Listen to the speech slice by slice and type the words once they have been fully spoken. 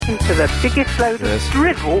listen to the biggest load of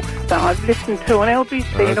drivel that I've listened to on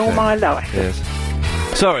LBC in all my life. Yes.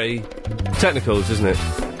 Sorry. Technicals, isn't it?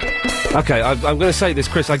 Okay, I'm going to say this,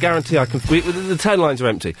 Chris. I guarantee I can... the 10 lines are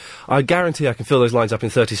empty. I guarantee I can fill those lines up in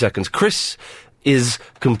 30 seconds. Chris's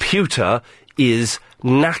computer is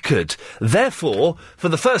knackered. Therefore, for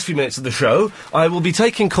the first few minutes of the show, I will be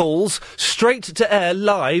taking calls straight to air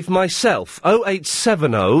live myself.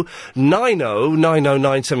 0870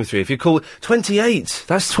 9090973. If you call 28,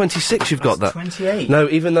 that's 26 you've got that. 28? No,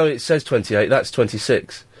 even though it says 28, that's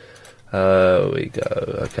 26. We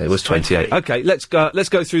go. Okay, it was 28. Okay, let's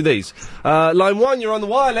go through these. Line 1, you're on the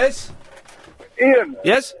wireless. Ian.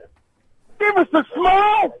 Yes? Give us a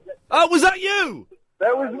smile! Oh, was that you?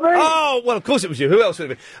 That was me. Oh, well, of course it was you. Who else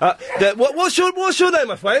would it be? What's your name,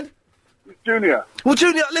 my friend? Junior. Well,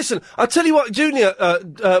 Junior, listen, I'll tell you what, Junior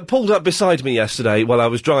pulled up beside me yesterday while I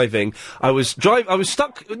was driving. I was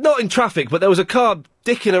stuck, not in traffic, but there was a car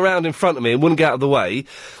dicking around in front of me and wouldn't get out of the way.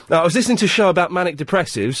 I was listening to a show about manic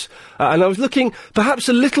depressives, and I was looking perhaps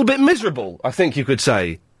a little bit miserable, I think you could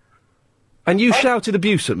say. And you shouted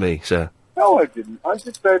abuse at me, sir. No, I didn't. I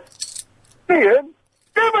just said, Ian,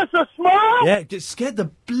 give us a smile! Yeah, it scared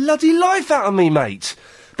the bloody life out of me, mate.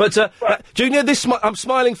 But, Junior, I'm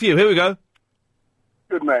smiling for you. Here we go.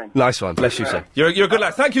 Good man. Nice one. Bless you, sir. You're a good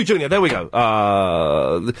lad. Thank you, Junior. There we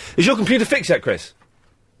go. Is your computer fixed yet, Chris?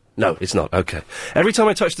 No, it's not. Okay. Every time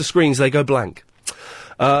I touch the screens, they go blank.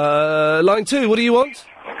 Line 2, what do you want?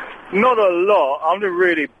 Not a lot. I'm just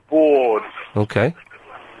really bored. Okay.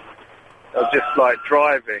 of just like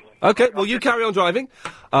driving. Okay, well, you carry on driving.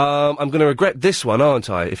 I'm going to regret this one, aren't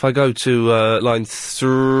I? If I go to line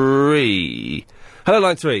 3. Hello,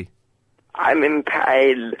 line 3. I'm in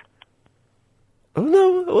pain. Oh,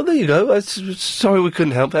 no. Well, there you go. Sorry we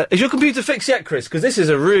couldn't help. Is your computer fixed yet, Chris? Because this is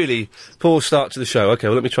a really poor start to the show. Okay,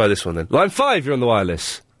 well, let me try this one then. Line 5, you're on the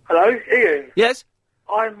wireless. Hello, Ian? Yes?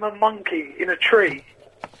 I'm a monkey in a tree.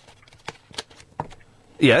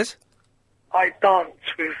 Yes? I dance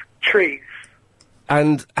with trees.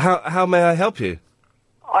 And how may I help you?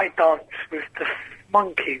 I dance with the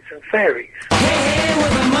monkeys and fairies. Hey,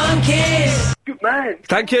 with the monkeys! Good man.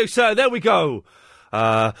 Thank you, sir. There we go.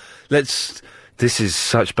 This is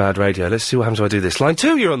such bad radio. Let's see what happens when I do this. Line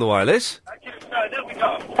 2, you're on the wireless.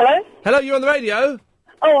 Hello? Hello, you're on the radio.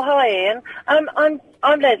 Oh, hi, Ian.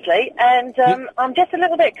 I'm Leslie, and I'm just a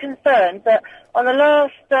little bit concerned that on the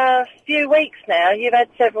last few weeks now, you've had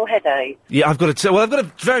several headaches. Yeah, I've got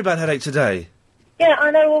a very bad headache today. Yeah,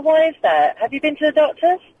 I know. Well, why is that? Have you been to the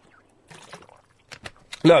doctors?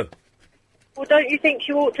 No. Well, don't you think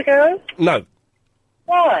you ought to go? No.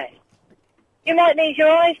 Why? You might need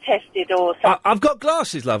your eyes tested or something. I've got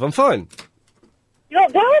glasses, love. I'm fine. You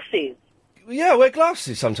got glasses? Yeah, I wear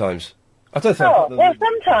glasses sometimes. I don't think... Oh, well,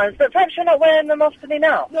 sometimes, but perhaps you're not wearing them often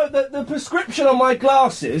enough. No, the prescription on my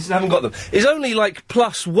glasses, I haven't got them, is only like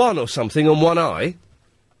 +1 or something on one eye.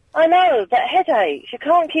 I know, but headaches. You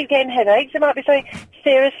can't keep getting headaches. There might be something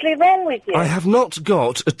seriously wrong with you. I have not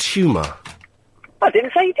got a tumour. I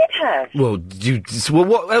didn't say you did have. Well,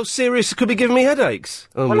 what else serious could be giving me headaches?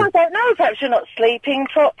 Well, I don't know. Perhaps you're not sleeping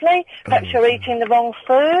properly. Perhaps you're eating the wrong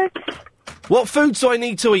foods. What foods do I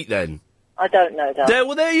need to eat, then? I don't know,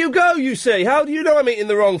 darling. There you go, you see. How do you know I'm eating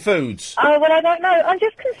the wrong foods? Oh, well, I don't know. I'm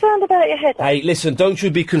just concerned about your headache. Hey, listen, don't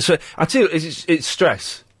you be concerned. I tell you, it's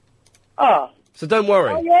stress. Oh. So don't worry.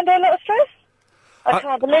 Are you under a lot of stress? I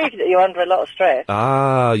can't believe that you're under a lot of stress.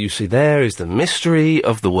 Ah, you see, there is the mystery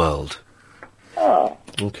of the world. Oh.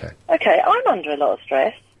 Okay. Okay, I'm under a lot of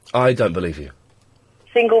stress. I don't believe you.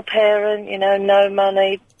 Single parent, no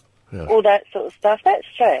money, all that sort of stuff. That's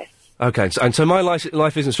stress. Okay, so my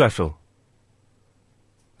life isn't stressful?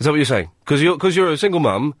 Is that what you're saying? Because you're a single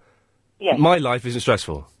mum, yes. My life isn't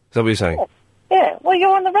stressful. Is that what you're saying? Yeah, well,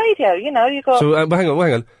 you're on the radio, you've got... So, hang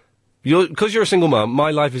on. Because you're a single mum, my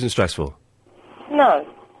life isn't stressful? No.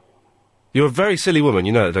 You're a very silly woman,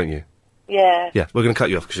 you know that, don't you? Yeah. Yeah, we're going to cut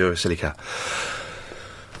you off because you're a silly cat.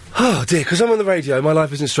 Oh, dear, because I'm on the radio, my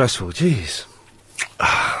life isn't stressful. Jeez.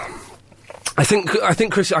 I think,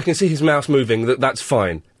 Chris, I can see his mouse moving, that's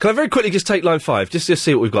fine. Can I very quickly just take line 5, just to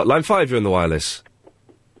see what we've got? Line 5, you're on the wireless.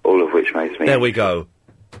 All of which makes me... There we go.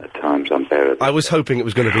 At times unbearable. I was hoping it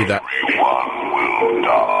was going to be that.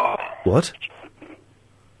 What?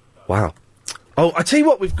 Wow. Oh, I tell you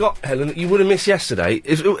what we've got, Helen, that you would have missed yesterday.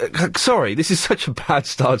 Sorry, this is such a bad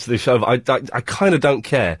start to the show, but I kind of don't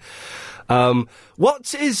care.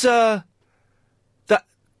 What is, the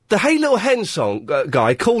Hey Little Hen song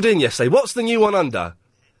guy called in yesterday? What's the new one under?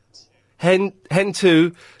 Hen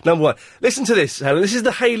 2, number 1. Listen to this, Helen. This is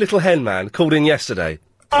the Hey Little Hen man called in yesterday.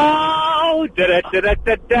 Oh,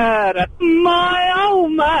 da-da-da-da-da-da, my oh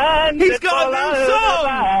my. and He's got a new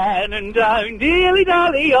song! And don't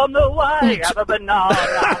dilly-dally on the way, have a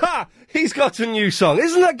banana. He's got a new song.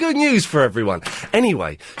 Isn't that good news for everyone?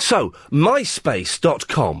 Anyway, so,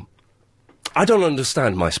 myspace.com. I don't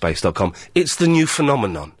understand myspace.com. It's the new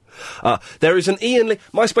phenomenon. There is an Ian Lee...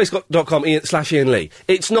 myspace.com /Ian Lee.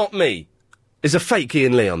 It's not me. There's a fake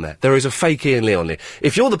Ian Lee on there. There is a fake Ian Lee on there.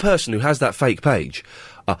 If you're the person who has that fake page,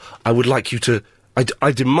 I would like you to...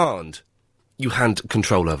 I demand you hand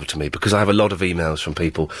control over to me, because I have a lot of emails from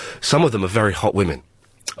people. Some of them are very hot women.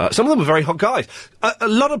 Some of them are very hot guys. A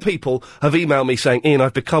lot of people have emailed me saying, Ian,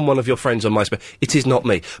 I've become one of your friends on MySpace. It is not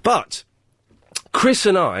me. But Chris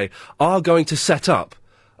and I are going to set up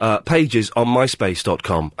pages on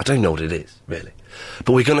myspace.com. I don't know what it is, really.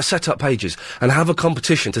 But we're going to set up pages and have a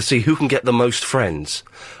competition to see who can get the most friends.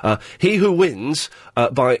 He who wins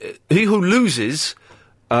he who loses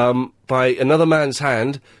by another man's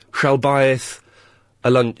hand shall buyeth a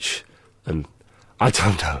lunch. I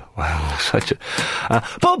don't know. Wow, such a...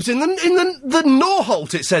 Bob's in the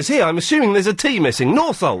Northolt, it says here. I'm assuming there's a T missing.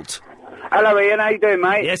 Northolt. Hello, Ian. How you doing,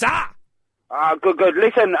 mate? Yes, Good.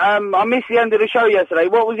 Listen, I missed the end of the show yesterday.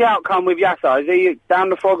 What was the outcome with Yasser? Is he down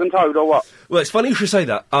the frog and toad or what? Well, it's funny you should say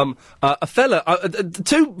that.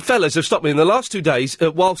 Two fellas have stopped me in the last 2 days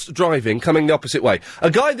whilst driving, coming the opposite way.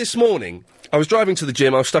 A guy this morning, I was driving to the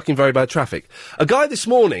gym, I was stuck in very bad traffic. A guy this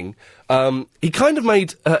morning, he kind of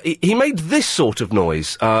made, he made this sort of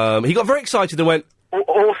noise. He got very excited and went...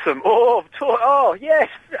 Awesome. Oh, yes.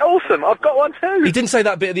 Awesome. I've got one too. He didn't say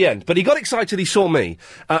that bit at the end, but he got excited, he saw me,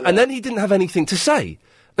 and then he didn't have anything to say.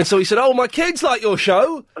 And so he said, oh, my kids like your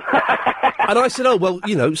show. And I said, oh, well,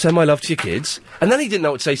 you know, send my love to your kids. And then he didn't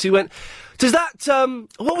know what to say, so he went, does that,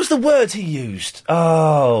 what was the word he used?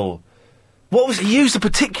 Oh, he used a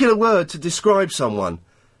particular word to describe someone.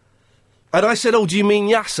 And I said, oh, do you mean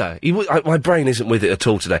Yasser? My brain isn't with it at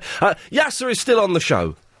all today. Yasser is still on the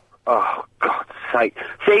show. Oh, God's sake.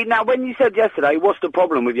 See, now, when you said yesterday, what's the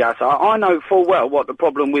problem with Yasser? I know full well what the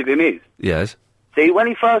problem with him is. Yes. See, when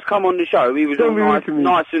he first come on the show, he was all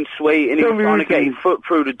nice and sweet, and he was trying to get his foot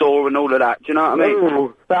through the door and all of that, do you know what I mean?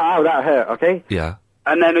 Ooh, that hurt, okay? Yeah.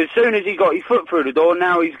 And then as soon as he got his foot through the door,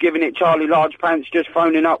 now he's giving it Charlie Large Pants, just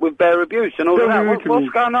phoning up with bare abuse and all of that. What's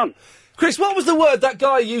going on? Chris, what was the word that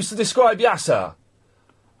guy used to describe Yasser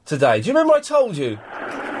today? Do you remember I told you?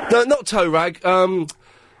 No, not toe rag,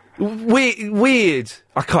 weird.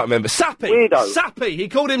 I can't remember. Sappy. Weirdo. Sappy. He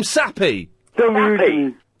called him Sappy.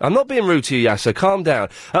 Sappy. I'm not being rude to you, Yasser. Calm down.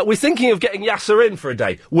 We're thinking of getting Yasser in for a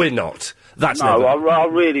day. We're not. That's never... I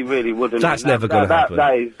really wouldn't. That's never going to happen.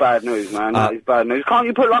 That is bad news, man. That is bad news. Can't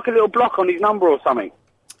you put, like, a little block on his number or something?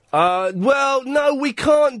 Well, no, we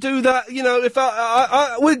can't do that. You know, if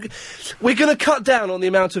we're going to cut down on the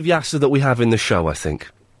amount of Yasser that we have in the show, I think.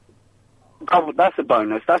 Oh, that's a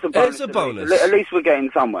bonus. It's a bonus. At least we're getting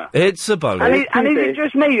somewhere. It's a bonus. And is it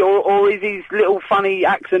just me, or is his little funny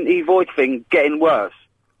accenty voice thing getting worse?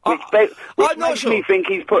 Which I'm not makes sure. me think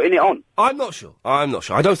he's putting it on. I'm not sure. I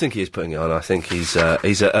don't think he is putting it on. I think he's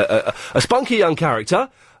a spunky young character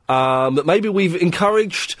that maybe we've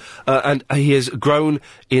encouraged, and he has grown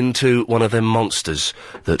into one of them monsters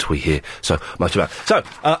that we hear so much about. So,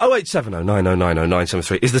 0870 9090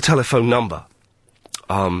 973 is the telephone number.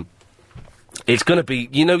 It's going to be,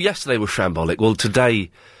 you know, yesterday was shambolic. Well, today,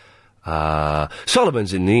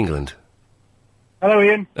 Solomon's in England. Hello,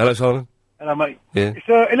 Ian. Hello, Solomon. Hello, mate. Yeah.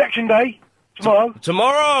 It's election day tomorrow.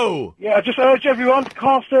 Tomorrow! Yeah, I just urge everyone to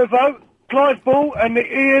cast their vote. Clive Ball and the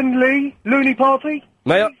Ian Lee Looney Party.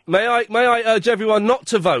 May I urge everyone not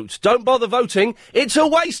to vote? Don't bother voting. It's a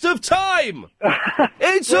waste of time.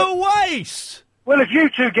 It's a waste. Well, if you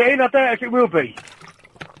two get in, I doubt if it will be.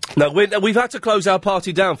 No, we've had to close our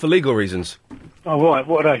party down for legal reasons. Oh, right.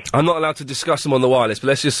 What are they? I'm not allowed to discuss them on the wireless, but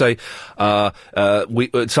let's just say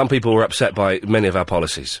some people were upset by many of our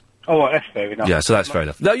policies. Oh, right, that's fair enough. Yeah, so that's fair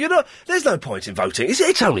enough. No, you know, there's no point in voting.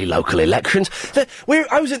 It's only local elections.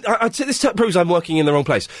 This proves I'm working in the wrong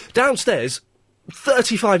place. Downstairs,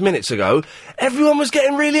 35 minutes ago, everyone was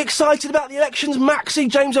getting really excited about the elections. Maxie,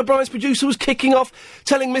 James O'Brien's producer, was kicking off,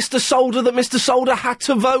 telling Mr. Solder that Mr. Solder had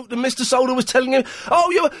to vote, and Mr. Solder was telling him,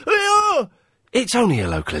 it's only a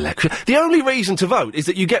local election. The only reason to vote is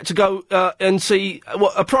that you get to go and see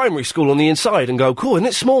a primary school on the inside and go, cool, isn't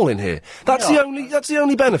it small in here? That's the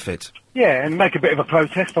only benefit. Yeah, and make a bit of a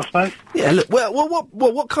protest, I suppose. Yeah, look,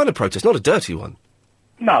 what kind of protest? Not a dirty one.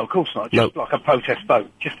 No, of course not. Just like a protest vote.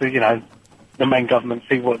 Just to, you know, the main government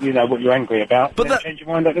see what you're angry about. But change your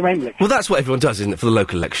mind at the main election. Well, that's what everyone does, isn't it? For the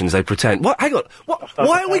local elections, they pretend. What? Hang on. What?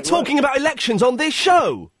 Why are we talking about elections on this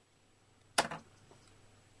show?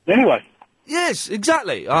 Anyway. Yes,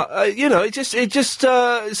 exactly. You know, it just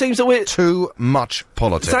seems that we're... Too much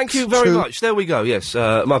politics. Thank you very much. There we go, yes.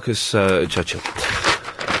 Marcus Churchill.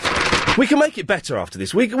 We can make it better after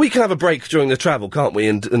this. We can have a break during the travel, can't we,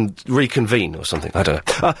 and reconvene or something. I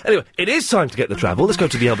don't know. Anyway, it is time to get the travel. Let's go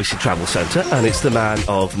to the LBC Travel Centre, and it's the man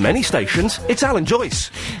of many stations. It's Alan Joyce.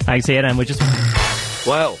 Thanks, Ian, and we're just...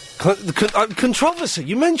 Well, controversy.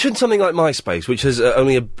 You mentioned something like MySpace, which has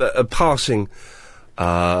only a passing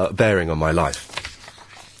bearing on my life.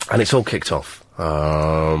 And it's all kicked off.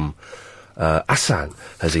 Asan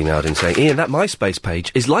has emailed in saying, Ian, that MySpace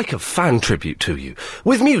page is like a fan tribute to you.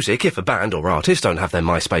 With music, if a band or artist don't have their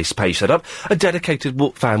MySpace page set up, a dedicated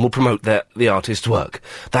fan will promote the artist's work.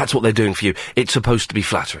 That's what they're doing for you. It's supposed to be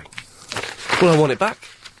flattering. Well, I want it back.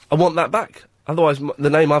 I want that back. Otherwise, the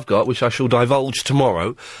name I've got, which I shall divulge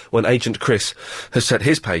tomorrow when Agent Chris has set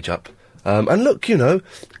his page up. And look, you know,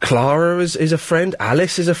 Clara is a friend,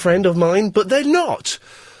 Alice is a friend of mine, but they're not.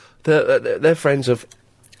 They're friends of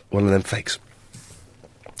one of them fakes.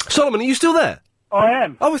 Solomon, are you still there? I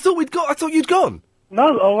am. Oh, I thought you'd gone.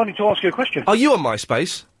 No, I wanted to ask you a question. Are you on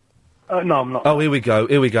MySpace? No, I'm not. Oh, here we go.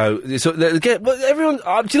 So, everyone,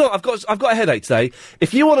 do you know what? I've got a headache today.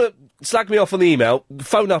 If you want to slag me off on the email,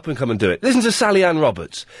 phone up and come and do it. Listen to Sally Ann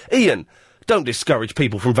Roberts. Ian, don't discourage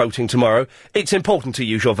people from voting tomorrow. It's important to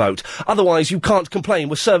use your vote. Otherwise, you can't complain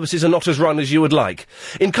where services are not as run as you would like.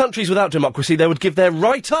 In countries without democracy, they would give their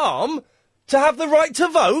right arm to have the right to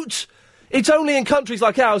vote. It's only in countries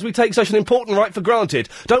like ours we take such an important right for granted.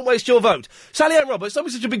 Don't waste your vote. Sally Ann Roberts, don't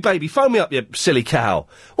be such a big baby. Phone me up, you silly cow.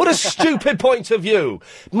 What a stupid point of view.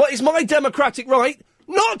 It's my democratic right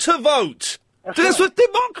not to vote. This was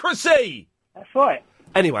democracy. That's right.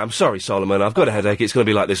 Anyway, I'm sorry, Solomon. I've got a headache. It's going to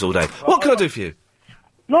be like this all day. What can I do for you?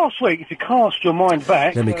 Last week, if you cast your mind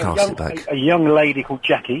back... Let me cast it back. A young lady called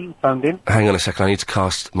Jackie phoned in. Hang on a second. I need to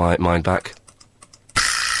cast my mind back.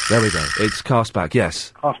 There we go. It's cast back,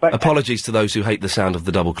 yes. Cast back. Apologies to those who hate the sound of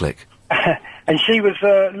the double click. And she was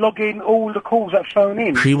logging all the calls that phone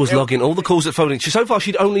in. She was logging all the calls that phone in. So far,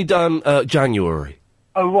 she'd only done January.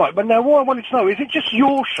 Oh, right. But now, what I wanted to know, is it just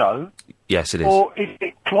your show? Yes, it is. Or is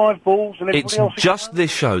it Clive Balls and everybody else? It's just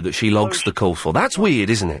this show that she logs the calls for. That's weird,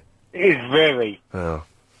 isn't it? It is very. Oh.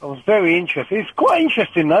 I was very interested. It's quite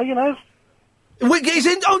interesting, though, you know.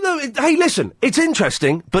 Hey, listen. It's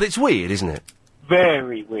interesting, but it's weird, isn't it?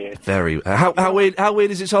 Very weird. Very. How weird? How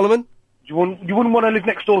weird is it, Solomon? You wouldn't want to live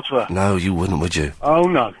next door to her. No, you wouldn't, would you? Oh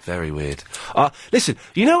no. Very weird. Listen.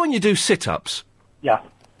 You know when you do sit-ups? Yeah.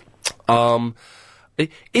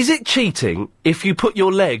 Is it cheating if you put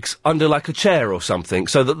your legs under like a chair or something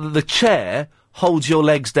so that the chair holds your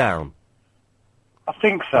legs down? I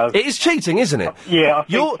think so. It is cheating, isn't it? Yeah, I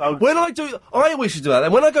think so. When I always used to do that.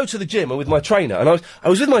 And when I go to the gym, I'm with my trainer, and I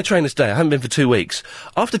was with my trainer today. I haven't been for 2 weeks.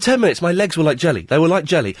 After 10 minutes, my legs were like jelly. They were like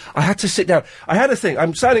jelly. I had to sit down. I had a thing.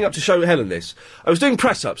 I'm standing up to show Helen this. I was doing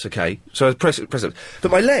press-ups, okay? So I was press-ups.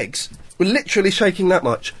 But my legs were literally shaking that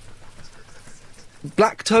much.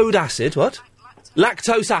 Black-toed acid, what?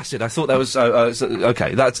 Lactose acid. I thought that was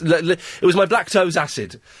okay. It was my lactose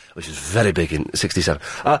acid, which was very big in '67.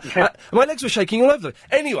 My legs were shaking all over.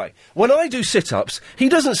 Anyway, when I do sit-ups, he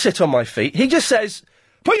doesn't sit on my feet. He just says,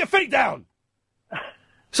 "Put your feet down."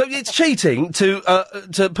 So it's cheating to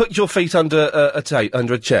put your feet under a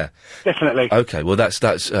chair. Definitely. Okay. Well, that's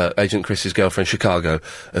Agent Chris's girlfriend Chicago,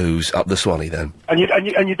 who's up the Swanee then. And you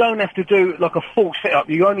don't have to do like a full sit-up.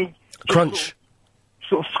 You only crunch.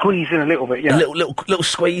 Sort of squeeze in a little bit, yeah. A little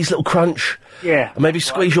squeeze, little crunch. Yeah. And maybe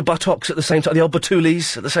squeeze your buttocks at the same time, the old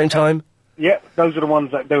Batulis at the same time. Yeah, those are the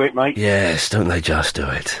ones that do it, mate. Yes, don't they just do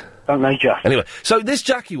it? Don't they just? Anyway, so this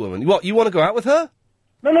Jackie woman, what, you want to go out with her?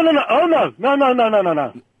 No. Oh, no.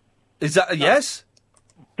 Is that a yes?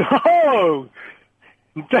 No!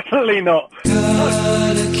 Definitely not.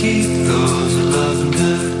 Gotta keep those loving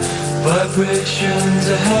good vibrations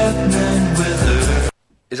are happening with her.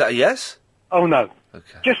 Is that a yes? Oh, no.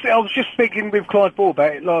 Okay. I was just speaking with Clive Ball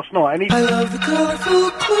about it last night, and he... I love the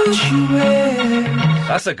colourful clothes you wear.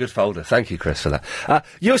 That's a good folder. Thank you, Chris, for that.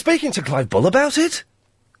 You were speaking to Clive Bull about it?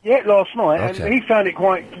 Yeah, last night, okay. And he found it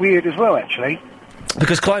quite weird as well, actually.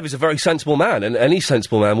 Because Clive is a very sensible man, and any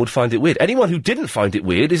sensible man would find it weird. Anyone who didn't find it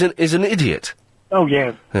weird is an idiot. Oh,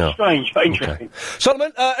 yeah. Strange, but interesting. Okay.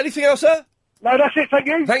 Solomon, anything else, sir? No, that's it, thank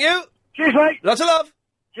you. Thank you. Cheers, mate. Lots of love.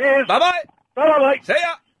 Cheers. Bye-bye. Bye-bye, mate. See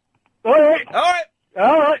ya. All right. All right.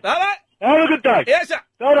 All right. Bye-bye. Have a good day. Yes, sir.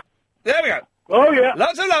 Bye-bye. There we go. Oh, yeah.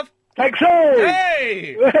 Lots of love. Thanks,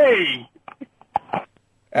 Hey! Hey!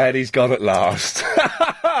 And he's gone at last.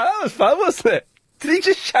 That was fun, wasn't it? Did he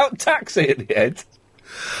just shout taxi at the end?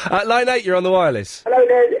 Line 8, you're on the wireless.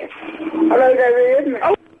 Hello there, Ian.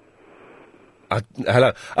 Oh.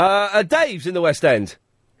 Hello. Dave's in the West End.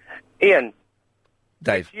 Ian.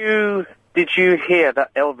 Dave. Did you hear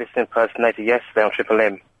that Elvis impersonator yesterday on Triple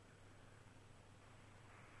M?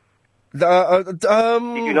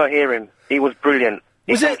 Did you not hear him? He was brilliant.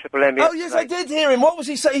 Was it? Triple M Oh, yes, I did hear him. What was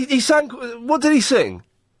he saying? He sang... What did he sing?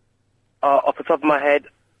 Off the top of my head...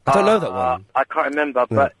 I don't know that one. I can't remember,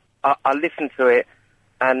 but I listened to it,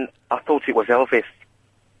 and I thought it was Elvis.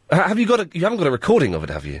 Have you got you haven't got a recording of it,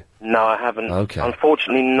 have you? No, I haven't. Okay.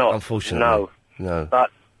 Unfortunately not. Unfortunately. No. But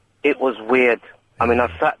it was weird. I mean,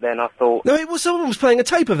 I sat there and I thought... No, someone was playing a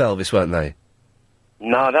tape of Elvis, weren't they?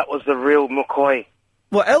 No, that was the real McCoy.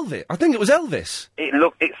 What, Elvis? I think it was Elvis.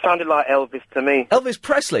 It sounded like Elvis to me. Elvis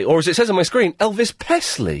Presley, or as it says on my screen, Elvis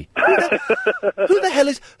Pesley. Who the hell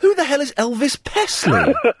is Elvis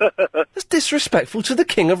Pesley? That's disrespectful to the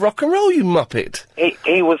king of rock and roll, you muppet.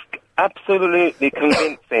 He was absolutely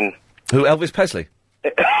convincing. Who, Elvis Presley?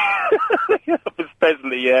 Elvis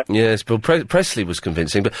Presley, yeah. Yes, Bill Presley was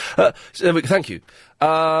convincing, but thank you.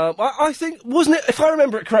 I think, wasn't it? If I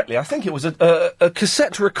remember it correctly, I think it was a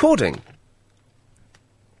cassette recording.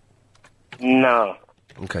 No.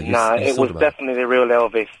 Okay. It was definitely the real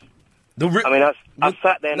Elvis. I mean, I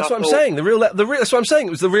sat there and that's what I'm saying. That's what I'm saying. It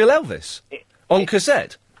was the real Elvis on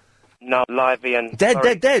cassette. No, live, Ian.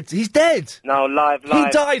 Dead. He's dead. No, live. He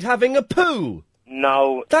died having a poo.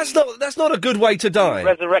 No. That's not a good way to die. He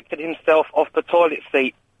resurrected himself off the toilet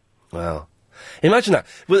seat. Wow. Imagine that.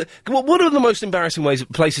 What are the most embarrassing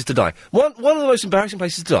places to die? One of the most embarrassing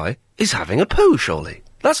places to die is having a poo, surely.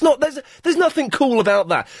 That's not... There's nothing cool about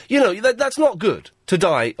that. You know, that's not good, to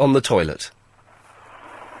die on the toilet.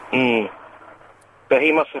 But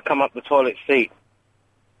he must have come up the toilet seat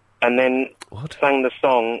and then sang the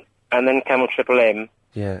song and then came on Triple M.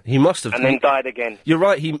 Yeah, he must have... And then died again. You're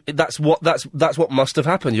right, that's what must have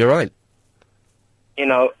happened, you're right. You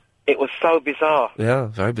know, it was so bizarre. Yeah,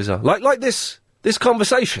 very bizarre. Like this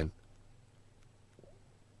conversation.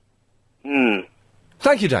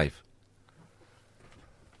 Thank you, Dave.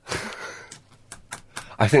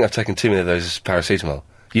 I think I've taken too many of those as paracetamol.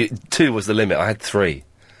 2 was the limit. I had 3.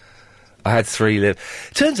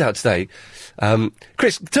 Turns out today,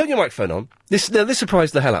 Chris, turn your microphone on. This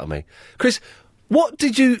surprised the hell out of me. Chris, what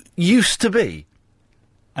did you used to be?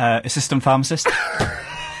 Assistant pharmacist.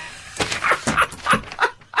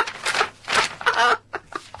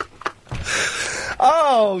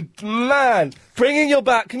 Oh, man.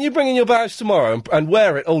 Can you bring in your badge tomorrow and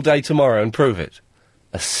wear it all day tomorrow and prove it?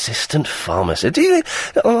 Assistant pharmacist. I'm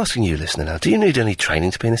asking you, listener, now, do you need any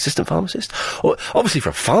training to be an assistant pharmacist? Or, obviously, for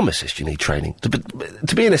a pharmacist, you need training.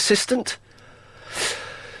 To be an assistant?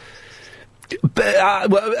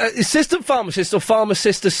 Assistant pharmacist or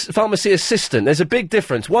pharmacy assistant, there's a big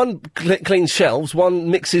difference. One cleans shelves,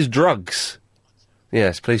 one mixes drugs.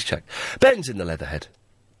 Yes, please check. Ben's in the Leatherhead.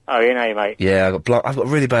 Oh, you know, mate. Yeah, I've got a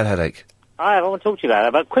really bad headache. I want to talk to you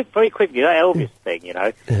about that, but very quickly, that Elvis thing, you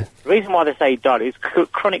know. Yeah. The reason why they say he died is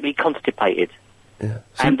chronically constipated. Yeah.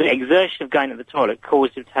 And the exertion of going to the toilet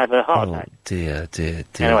caused him to have a heart attack. Dear.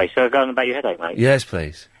 Anyway, so go on about your headache, mate. Yes,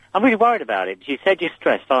 please. I'm really worried about it. You said you're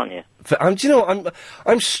stressed, aren't you? Do you know what?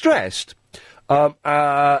 I'm stressed. But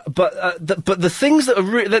the things that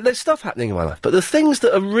are there's stuff happening in my life, but the things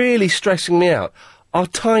that are really stressing me out are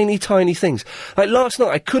tiny, tiny things. Like last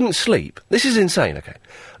night, I couldn't sleep. This is insane, okay?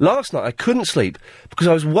 Last night, I couldn't sleep because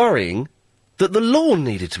I was worrying that the lawn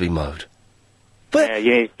needed to be mowed. But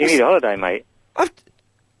yeah, you need a holiday, mate. I've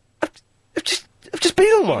just been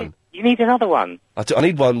on one. You need another one. I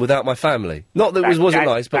need one without my family. Not that it wasn't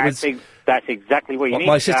nice, but that's exactly what you need.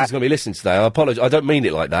 My sister's going to be listening today. I apologise. I don't mean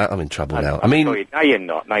it like that. I'm in trouble now. I mean... No, you're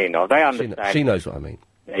not. They understand. She knows what I mean.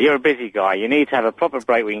 Yeah, you're a busy guy. You need to have a proper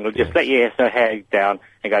break where you can just let your hair down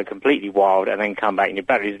and go completely wild and then come back and your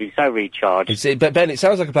batteries will be so recharged. But Ben, it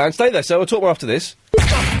sounds like a plan. Stay there, so we'll talk more after this.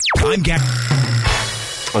 I'm Gary.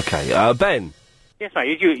 Okay, Ben. Yes,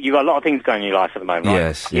 mate. You've got a lot of things going in your life at the moment, right?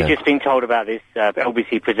 Yes, You've just been told about this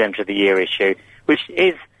LBC Presenter of the Year issue, which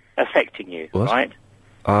is affecting you, what? right?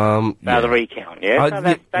 About the recount, yeah?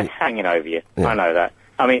 That's hanging over you. Yeah. I know that.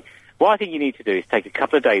 I mean, what I think you need to do is take a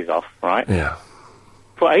couple of days off, right? Yeah.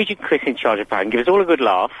 Put Agent Chris in charge of power and give us all a good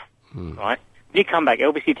laugh, right? When you come back,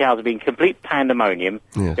 LBC Towers will be in complete pandemonium.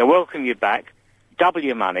 Yeah. They'll welcome you back, double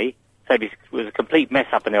your money, so it was a complete mess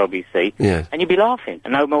up in LBC, yeah. And you'll be laughing,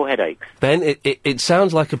 and no more headaches. Ben, it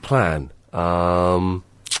sounds like a plan, isn't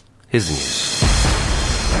it?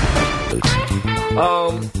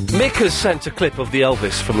 Mick has sent a clip of the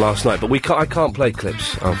Elvis from last night, but I can't play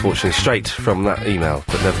clips, unfortunately, straight from that email,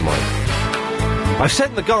 but never mind. I've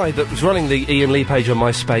sent the guy that was running the Ian Lee page on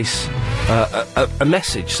MySpace a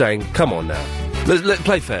message saying, come on now.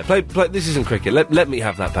 Play fair. Play. This isn't cricket. Let me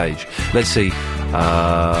have that page. Let's see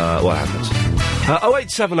what happens.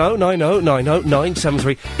 0870 90 90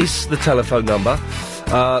 973 is the telephone number.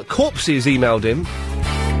 Corpsey has emailed him.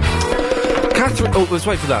 Catherine... Oh, let's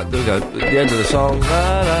wait for that. There we go. At the end of the song.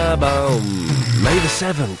 May the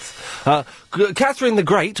 7th. Catherine the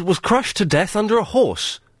Great was crushed to death under a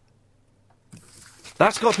horse.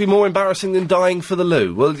 That's got to be more embarrassing than dying for the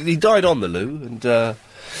loo. Well, he died on the loo, and,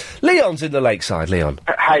 Leon's in the Lakeside. Leon.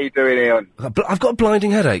 How you doing, Ian? I've got a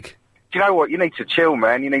blinding headache. Do you know what? You need to chill,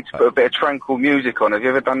 man. You need to put a bit of tranquil music on. Have you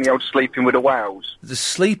ever done the old Sleeping with the Whales? The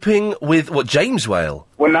Sleeping with... What, James Whale?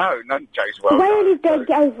 Well, no, not James Whale. Whale is dead,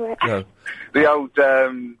 get over it. No. The old,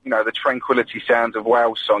 the tranquility sounds of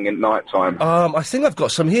whale song at night time. I think I've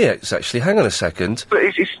ut some here, actually. Hang on a second. But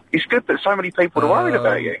it's good that so many people are worried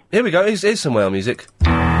about you. Here we go. Here's some whale music.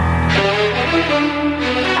 Very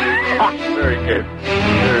good.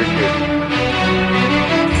 Very good.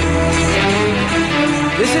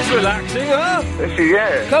 This is relaxing, huh? This is,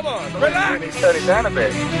 yeah. Come on, relax. Really turn it down a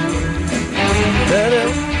bit.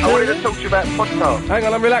 I wanted to talk to you about podcasts. Hang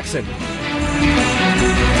on, I'm relaxing.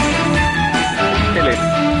 Chilling.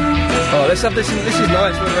 Oh, let's have this. This is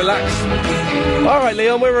nice. We're relaxed. All right,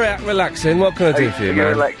 Leon, we're relaxing. What can I do for you, man?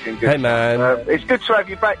 Relaxing. Good. Hey, man. It's good to have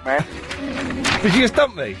you back, man. Did you just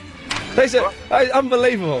dump me?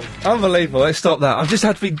 Unbelievable. Unbelievable. Let's stop that. I've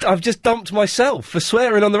just dumped myself for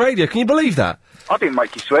swearing on the radio. Can you believe that? I didn't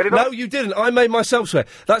make you swear, did I? No, you didn't. I made myself swear.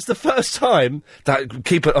 That's the first time that...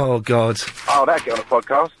 Oh, God. Oh, that'll get on a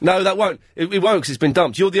podcast. No, that won't. It won't, because it's been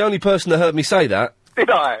dumped. You're the only person that heard me say that. Did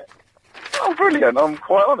I? Oh, brilliant. I'm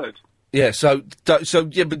quite honoured. Yeah,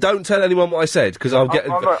 but don't tell anyone what I said, because I'll get...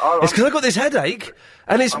 It's because I've got this headache,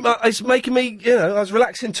 and it's making me, I was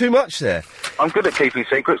relaxing too much there. I'm good at keeping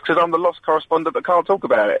secrets, because I'm the lost correspondent that can't talk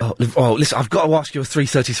about it. Oh, listen, I've got to ask you a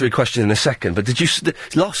 333 question in a second, but did you...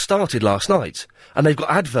 Lost started last night, and they've got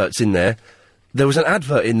adverts in there. There was an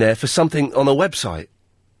advert in there for something on a website.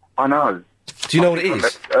 I know. Do you know what it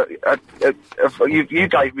is? You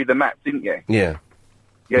gave me the map, didn't you? Yeah.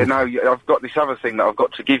 Yeah, no, I've got this other thing that I've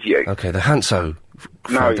got to give you. Okay, the Hanso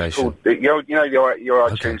Foundation. No, it's called, your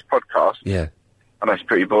iTunes podcast. Yeah. I know it's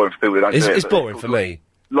pretty boring for people that don't do it. It's boring for me.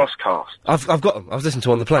 Lost Cast. I've got them. I was listening to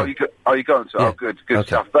them on the plane. You got them? Yeah. Oh, good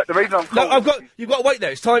stuff. But the reason I'm calling... No, you've got to wait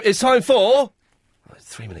there. It's time for... Oh, it's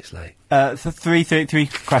 3 minutes late. The 333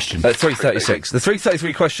 question. 336. The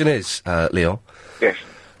 333 question is, Leon. Yes.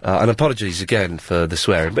 And apologies again for the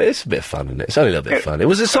swearing, but it's a bit of fun, isn't it? It's only a little bit of fun. It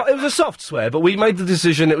was a soft swear, but we made the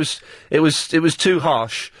decision it was too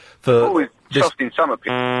harsh for. Always soft in some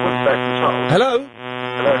opinions. Hello.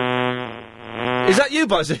 Hello. Is that you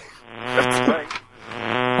buzzing?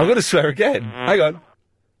 I'm going to swear again. Hang on.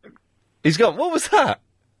 He's gone. What was that?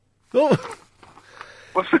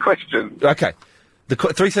 What's the question? Okay. The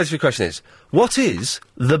 333 question is: what is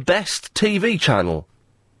the best TV channel?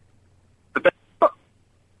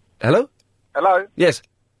 Hello? Hello? Yes.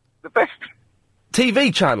 The best...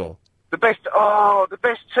 TV channel. The best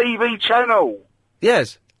TV channel.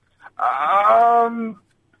 Yes.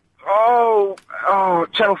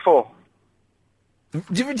 Channel 4.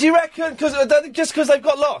 Do you reckon? Just because they've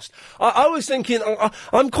got lost? I was thinking...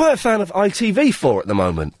 I'm quite a fan of ITV4 at the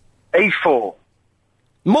moment. E4.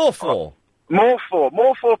 More 4. More 4.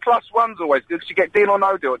 More 4 plus 1's always good, because you get Deal or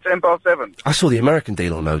No Deal at 7:10. I saw the American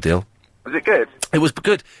Deal or No Deal. Was it good? It was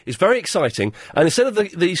good. It's very exciting. And instead of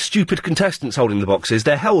the stupid contestants holding the boxes,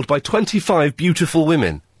 they're held by 25 beautiful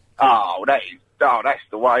women. Oh, that's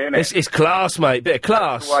the way, isn't it? It's class, mate. Bit of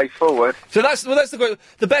class. That's the way forward. So that's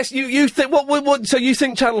the best. You think what? So you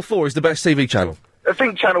think Channel 4 is the best TV channel? I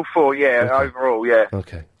think Channel 4, yeah, okay. Overall, yeah.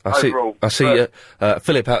 Okay. I see.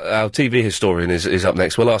 Philip, our TV historian, is up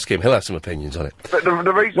next. We'll ask him. He'll have some opinions on it. But the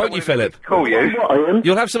reason... Won't you, Philip? Call you.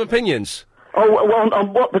 You'll have some opinions. Oh, well,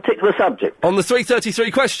 on what particular subject? On the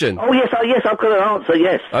 333 question. Oh, yes, I've got an answer,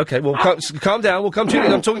 yes. Okay, well, calm down. We'll come to you.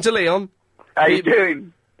 I'm talking to Leon. How you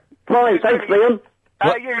doing? Fine, thanks, Leon.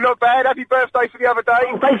 How are you? Not bad. Happy birthday for the other day.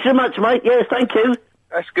 Oh, thanks so much, mate. Yes, thank you.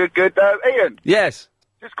 That's good. Ian. Yes.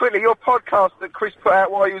 Just quickly, your podcast that Chris put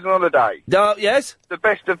out while he was on holiday. Yes? The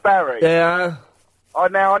Best of Barry. Yeah. I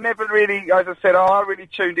never really, as I said, I really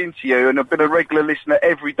tuned into you, and I've been a regular listener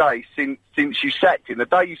every day since you sacked him. The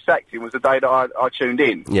day you sacked him was the day that I tuned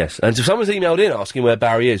in. Yes, and so someone's emailed in asking where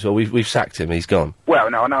Barry is. Well, we've sacked him. He's gone. Well,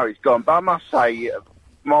 no, I know he's gone, but I must say,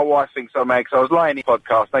 my wife thinks I'm mad because I was laying in the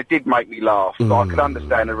podcast. They did make me laugh, but I could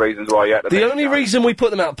understand the reasons why you had to. The only reason we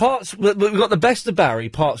put them out, we've got the Best of Barry,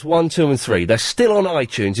 parts 1, 2 and 3. They're still on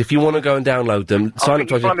iTunes if you want to go and download them. I think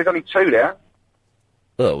there's only 2 there.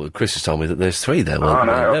 Oh, well, Chris has told me that there's 3 there. Well, I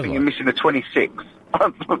know, I think you're missing the 26th.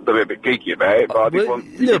 I'm a bit geeky about it, but I did want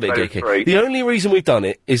a little bit geeky. The only reason we've done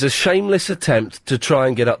it is a shameless attempt to try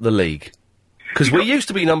and get up the league. Because we used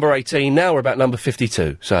to be number 18, now we're about number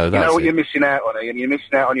 52, so that's You know what you're missing out on, Ian? You're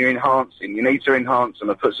missing out on your enhancing. You need to enhance them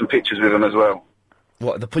and put some pictures with them as well.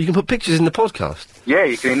 What, you can put pictures in the podcast? Yeah,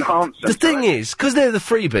 you can enhance them. The thing is, because they're the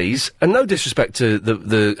freebies, and no disrespect to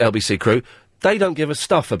the LBC crew, they don't give us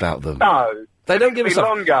stuff about them. No. They don't give us stuff.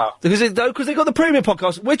 Longer. Because they've got the premium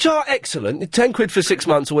podcasts, which are excellent, 10 quid for 6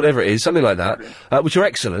 months or whatever it is, something like that, which are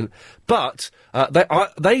excellent, but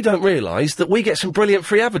they don't realise that we get some brilliant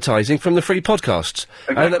free advertising from the free podcasts.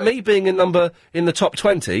 Exactly. And that me being in the top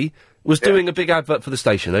 20 was doing a big advert for the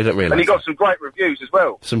station. They don't realise. And you got some great reviews as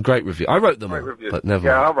well. Some great reviews. I wrote them all, but never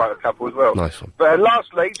mind. Yeah, I wrote a couple as well. Nice one. But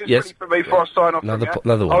lastly, just really for me before I sign off another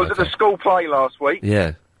I was at the school play last week.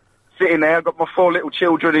 Yeah. Sitting there, I've got my 4 little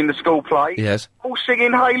children in the school play. Yes. All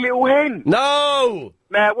singing Hey Little Hen. No!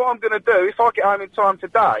 Now, what I'm going to do, if I get home in time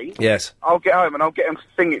today... Yes. I'll get home and I'll get them to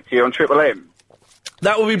sing it to you on Triple M.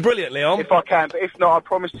 That would be brilliant, Leon. If I can, but if not, I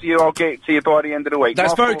promise to you I'll get it to you by the end of the week.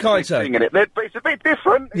 That's very kind, sir. Singing it. But it's a bit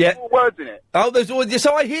different. There's more words in it. Oh,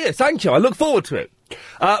 so I hear. Thank you. I look forward to it.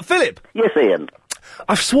 Philip. Yes, Ian.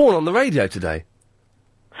 I've sworn on the radio today.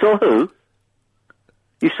 Saw who?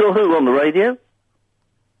 You saw who on the radio?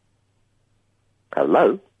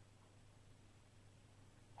 Hello?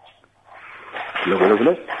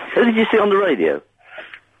 Hello? Who did you see on the radio?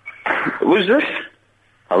 Who's this?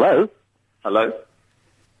 Hello? Hello?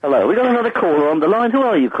 Hello, we got another caller on the line. Who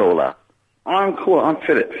are you, caller? I'm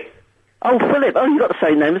Philip. Oh, Philip. Oh, you got the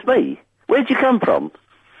same name as me. Where'd you come from?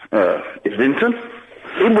 Islington.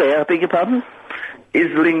 In where, I beg your pardon?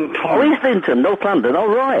 Islington. Oh, Islington, North London, all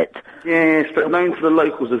right. Yes, but known to the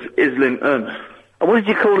locals as Islington. And what did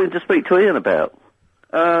you call in to speak to Ian about?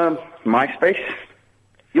 MySpace.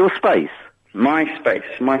 Your space? MySpace.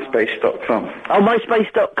 MySpace.com. Oh,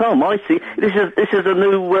 MySpace.com, I see. This is a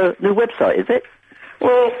new website, is it?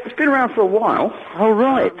 Well, it's been around for a while. Oh,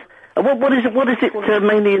 right. And what is it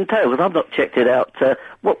mainly entail? Because I've not checked it out. Can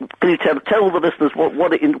you tell the listeners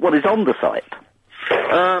what is on the site?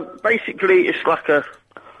 Basically, it's like a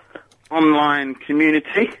online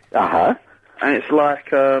community. Uh-huh. And it's like,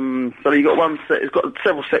 so you got one set, it's got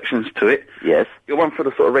several sections to it. Yes. You got one for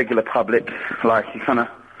the sort of regular public, like you kind of,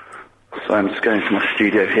 so I'm just going to my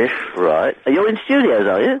studio here. Right. Are you in studios,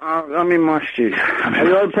 are you? I'm in my studio. Are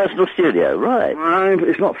your own personal studio, right.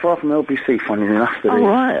 It's not far from LBC, funny enough. Oh,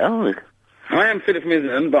 right. Oh. I am Philip from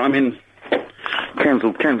Islington, but I'm in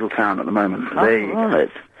Kensal Town at the moment. Oh,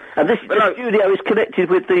 right. And this studio is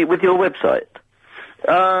connected with your website?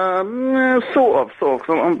 Sort of.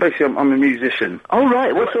 I'm basically I'm a musician. Oh,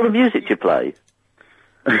 right. What sort of music do you play?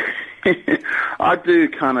 I do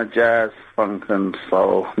kind of jazz, funk and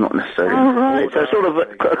soul, not necessarily. Oh, right. So sort of a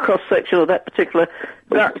cross-section of that particular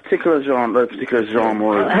genre.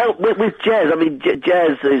 With jazz, I mean,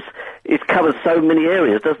 jazz it covers so many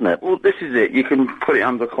areas, doesn't it? Well, this is it. You can put it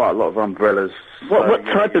under quite a lot of umbrellas. What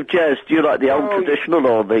type of jazz do you like? The old traditional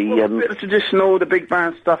or the... a bit of traditional, the big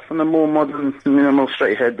band stuff, and the more modern, more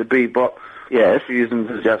straight ahead, the bebop. Yes. Fusion,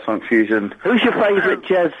 the jazz funk fusion. Who's your favourite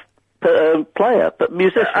jazz player, but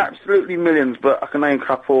musician? Absolutely millions, but I can name a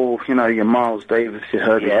couple, your Miles Davis, your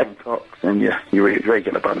Herbie Hancock, and your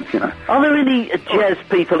regular bunch, Are there any jazz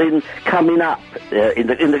people coming up in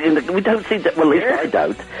the we don't see that, well, at least I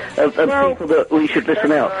don't, people that we should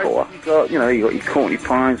listen out for? You got your Courtney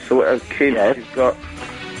Pines, so as kids, you've got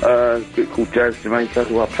a group called Jazz Jamaica,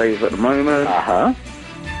 who I play with at the moment. Uh-huh.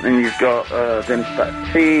 And you've got Dennis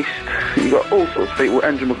Baptiste, you've got all sorts of people,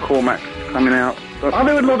 Andrew McCormack coming out. Are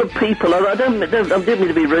there a lot of people, I didn't mean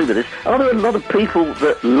to be rude with this, are there a lot of people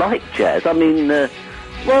that like jazz? I mean...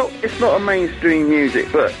 well, it's not a mainstream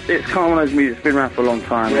music, but it's kind of one of those music that's been around for a long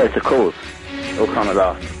time. Yes, of course. It'll kind of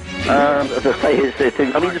last. As I say, it's the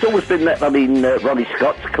thing. I mean, there's always been that, Ronnie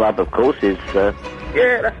Scott's club, of course, is...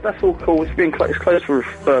 Yeah, that's all cool. It's closed for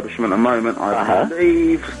refurbishment at the moment, I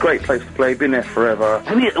believe. It's a great place to play. Been there forever.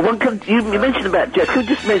 You mentioned about jazz. Could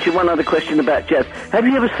you just mention one other question about jazz? Have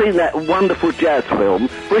you ever seen that wonderful jazz film,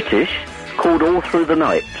 British, called All Through the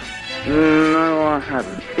Night? No, I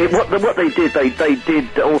haven't. What they did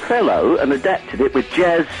did Othello and adapted it with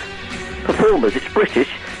jazz performers. It's British.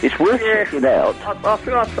 It's worth checking out. I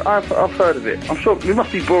think I've heard of it. I'm sure we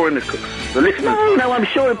must be boring the listeners. No, I'm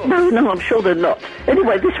sure. No, I'm sure they're not.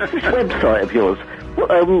 Anyway, this website of yours,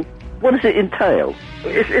 what does it entail?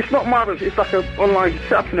 It's not marvelous. It's like an online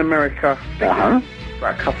set up in America. About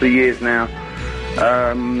a couple of years now.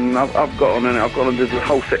 I've got on there's a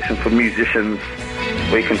whole section for musicians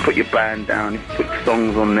where you can put your band down, you can put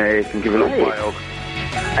songs on there, you can give a little bio.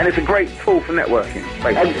 And it's a great tool for networking,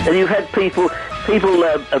 basically. And you've had people people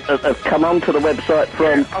have come onto the website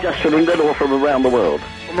just from England or from around the world?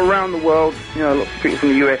 From around the world, you know, lots of people from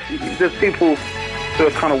the US. There's people who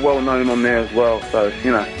are kind of well known on there as well. So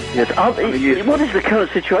you know. Yes. What is the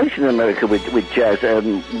current situation in America with jazz?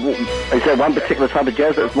 Is there one particular type of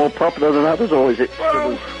jazz that's more popular than others, or is it?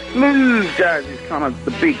 Well, smooth jazz is kind of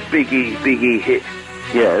the big E hit.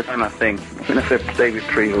 Yes. And I think that's where David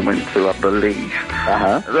Trevor went to, I believe.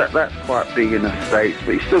 That's quite big in the States,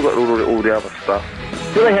 but he's still got all the other stuff.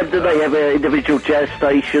 Do they have individual jazz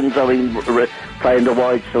stations? I mean, playing the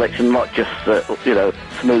wide selection, not just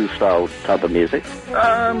smooth style type of music.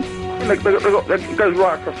 It goes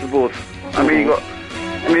right across the board. I mean,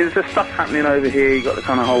 there's stuff happening over here. You got the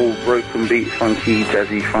kind of whole broken beat, funky,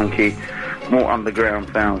 jazzy, funky, more underground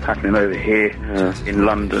sounds happening over here in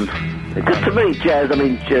London. Because to me, jazz, I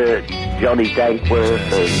mean, Johnny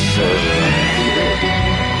Dankworth and...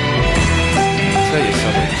 I'll tell you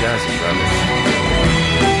something, jazz is rubbish.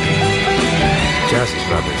 Jazz is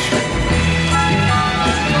rubbish.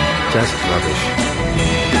 Jazz is rubbish.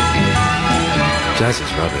 Jazz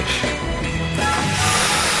is rubbish.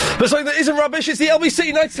 But something that isn't rubbish is the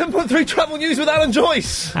LBC 97.3 Travel News with Alan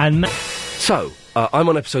Joyce. So, I'm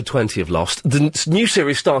on episode 20 of Lost. The new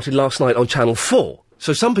series started last night on Channel 4.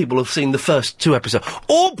 So some people have seen the first 2 episodes.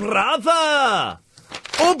 Oh, brother!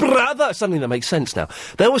 Oh, brother! Something that makes sense now.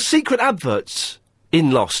 There were secret adverts in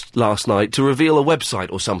Lost last night to reveal a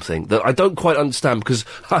website or something that I don't quite understand because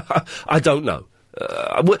I don't know.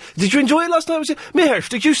 Did you enjoy it last night? Mihesh,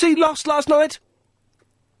 did you see Lost last night?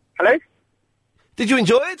 Hello? Did you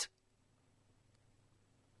enjoy it?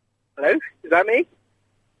 Hello? Is that me?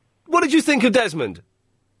 What did you think of Desmond?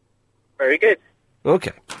 Very good.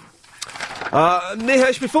 Okay.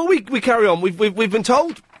 Nihesh, before we carry on, we've been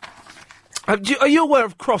told... are you aware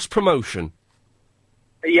of cross-promotion?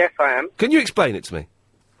 Yes, I am. Can you explain it to me?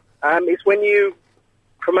 It's when you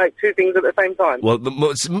promote 2 things at the same time. Well,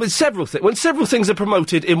 several things. When several things are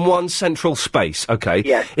promoted in one central space, okay?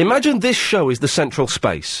 Yes. Imagine this show is the central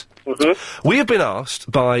space. Mm-hmm. We have been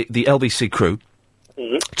asked by the LBC crew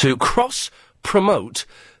to cross-promote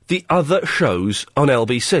the other shows on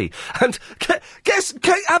LBC. And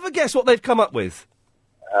have a guess what they've come up with.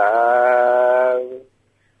 I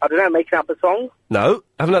don't know, making up a song? No.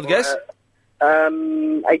 Have another guess.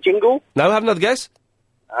 A jingle? No, have another guess.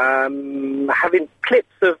 Having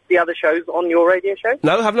clips of the other shows on your radio show?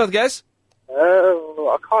 No, have another guess.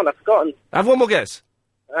 I can't, I've forgotten. Have one more guess.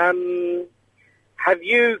 Have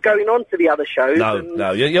you going on to the other shows?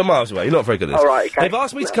 No, you're miles away. You're not very good at this. All right, okay. They've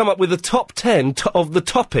asked me to come up with the top 10 of the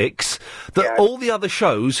topics that all the other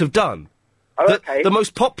shows have done. Oh, okay. The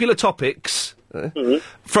most popular topics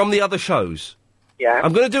from the other shows. Yeah.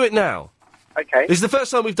 I'm going to do it now. Okay. This is the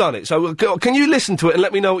first time we've done it, so can you listen to it and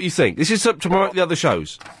let me know what you think? This is to promote the other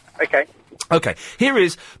shows. Okay. Okay, here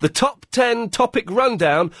is the top 10 topic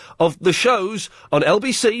rundown of the shows on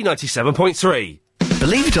LBC 97.3.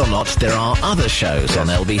 Believe it or not, there are other shows on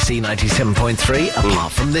LBC 97.3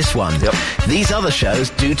 apart from this one. Yep. These other shows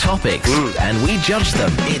do topics, and we judge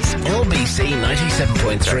them. It's LBC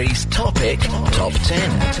 97.3's Topic Top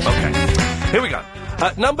 10. Okay, here we go.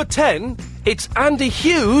 At number 10, it's Andy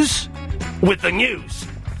Hughes with the news.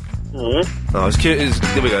 Oh, it's cute.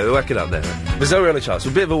 There we go. Whack it up there. There's no real chance. A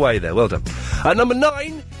bit of a way there. Well done. At number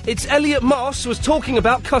 9, it's Elliot Moss was talking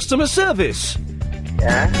about customer service.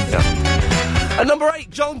 Yeah. At number 8,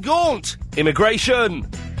 John Gaunt, immigration.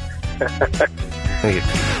 Thank you.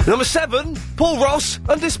 Number 7, Paul Ross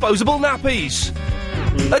and disposable nappies.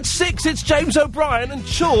 At 6, it's James O'Brien and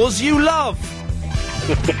chores you love.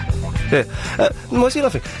 Yeah. Why's he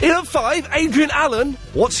laughing? In at 5, Adrian Allen,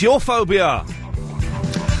 what's your phobia?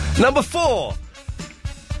 Number 4,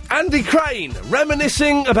 Andy Crane,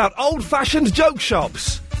 reminiscing about old-fashioned joke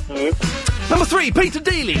shops. Number 3, Peter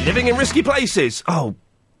Dealey, living in risky places. Oh,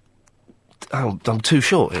 I'm too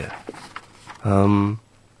short here.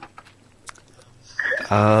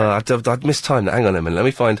 I'd mistimed it. Hang on a minute. Let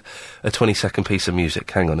me find a 20-second piece of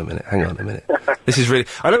music. Hang on a minute. This is really...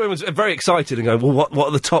 I know everyone's very excited and going, well, what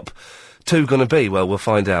are the top 2 going to be? Well, we'll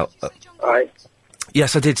find out. Right.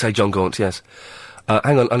 Yes, I did say John Gaunt, yes.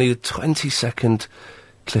 Hang on, I need a 20-second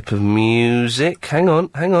clip of music. Hang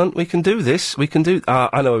on. We can do this.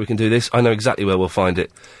 I know where we can do this. I know exactly where we'll find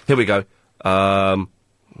it. Here we go.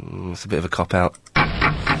 It's a bit of a cop-out.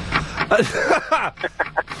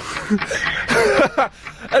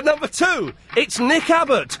 At number 2, it's Nick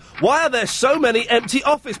Abbott. Why are there so many empty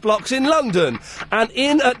office blocks in London? And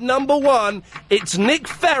in at number 1, it's Nick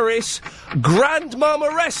Ferris, grandmum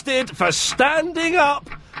arrested for standing up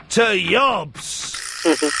to yobs.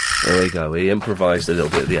 There we go. He improvised a little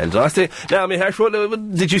bit at the end. I think. Now,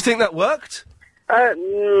 Mihesh, did you think that worked?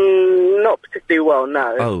 Not particularly well,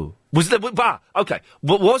 no. Oh. Okay.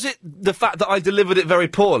 But was it the fact that I delivered it very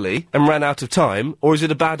poorly and ran out of time, or is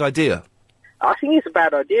it a bad idea? I think it's a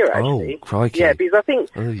bad idea, actually. Oh, crikey. Yeah, because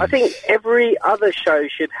I think every other show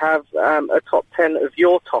should have a top 10 of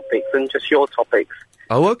your topics than just your topics.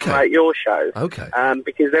 Oh, okay. Like your show. Okay.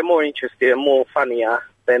 Because they're more interesting and more funnier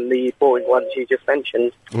than the boring ones you just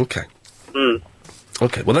mentioned. Okay. Mm.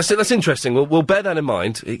 Okay, well, that's interesting. We'll bear that in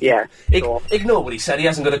mind. Yeah, sure. Ignore what he said. He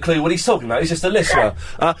hasn't got a clue what he's talking about. He's just a listener.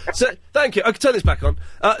 So, thank you. I can turn this back on.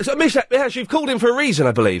 So, Mihesh, you've called in for a reason,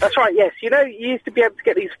 I believe. That's right, yes. You know, you used to be able to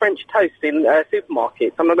get these French toasts in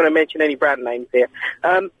supermarkets. I'm not going to mention any brand names here.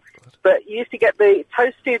 But you used to get the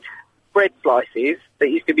toasted bread slices that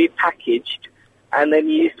used to be packaged, and then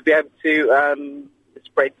you used to be able to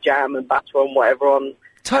spread jam and butter and whatever on...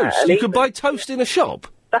 Toast? You could buy toast in a shop?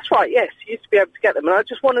 That's right, yes. You used to be able to get them, and I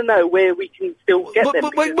just want to know where we can still get them.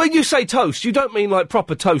 But when you say toast, you don't mean like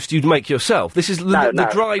proper toast you'd make yourself. This is the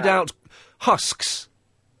dried-out husks.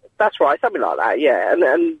 That's right, something like that, yeah.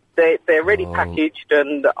 And they're ready packaged,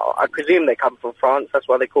 and I presume they come from France. That's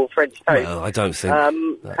why they call French toast. Well, I don't think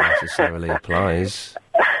that necessarily applies.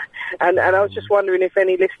 And I was just wondering if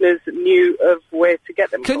any listeners knew of where to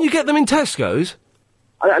get them. Can you get them in Tesco's?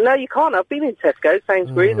 No, you can't. I've been in Tesco,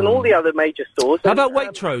 Sainsbury's, and all the other major stores. How about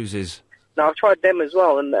Waitrose's? No, I've tried them as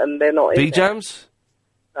well, and they're not in B-Jams?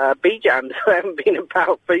 B-Jams haven't been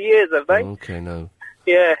about for years, have they? Okay, no.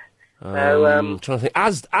 Yeah. I'm trying to think.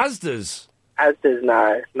 Asda's? Asda's,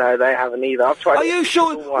 no, they haven't either. I've tried. Are you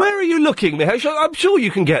sure? Where are you looking, Mihesh? I'm sure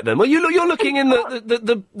you can get them. You're looking in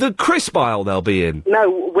the crisp aisle they'll be in.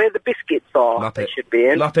 No, where the biscuits are, they should be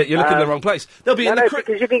in. Muppet, you're looking in the wrong place. They'll be in the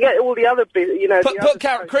because you can get all the other Put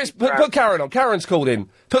Karen on. Karen's called in.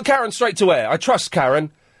 Put Karen straight to air. I trust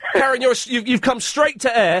Karen. Karen, you've come straight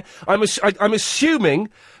to air. I'm assuming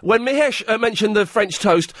when Mihesh mentioned the French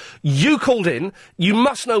toast, you called in. You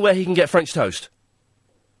must know where he can get French toast.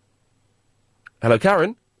 Hello,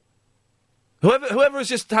 Karen? Whoever has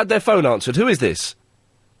just had their phone answered, who is this?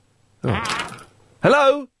 Oh.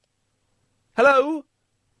 Hello? Hello?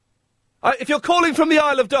 If you're calling from the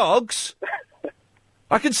Isle of Dogs,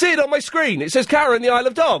 I can see it on my screen. It says Karen, the Isle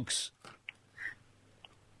of Dogs.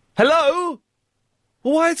 Hello?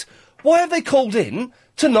 Why have they called in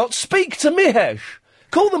to not speak to Mihesh?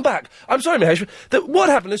 Call them back. I'm sorry, Mihesh. What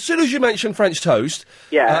happened, as soon as you mentioned French toast,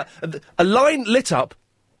 a line lit up,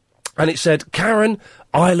 and it said, Karen,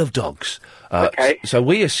 Isle of Dogs. Okay. So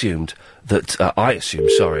we assumed that... I assumed,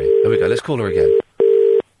 sorry. Here we go, let's call her again.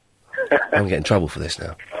 I'm getting in trouble for this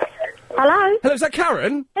now. Hello? Hello, is that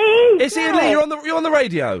Karen? It's Ian Lee, you're on the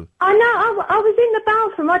radio. I know, I was in the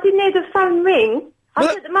bathroom, I didn't hear the phone ring. I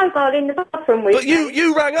put the mobile in the bathroom with But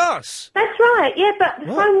you rang us. That's right, yeah, but the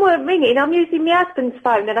phone weren't ringing. I'm using my husband's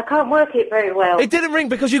phone and I can't work it very well. It didn't ring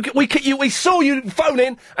because we saw you phone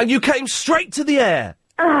in and you came straight to the air.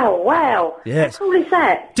 Oh, wow. Yes. What is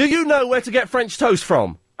that? Do you know where to get French toast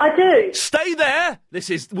from? I do. Stay there.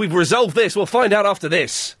 We've resolved this. We'll find out after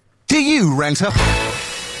this. Do you rent a...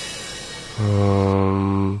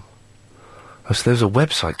 So there's a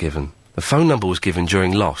website given. The phone number was given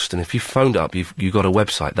during Lost, and if you phoned up, you got a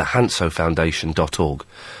website, thehansofoundation.org.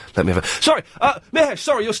 Let me have a... Sorry, Mihesh,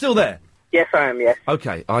 sorry, you're still there? Yes, I am, yes.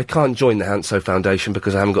 Okay, I can't join the Hanso Foundation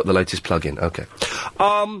because I haven't got the latest plug-in. Okay.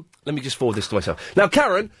 Let me just forward this to myself. Now,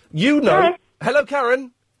 Karen, you know... Yes. Hello,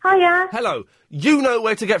 Karen? Hiya. Hello. You know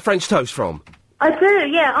where to get French toast from? I do,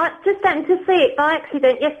 yeah. I just happened to see it by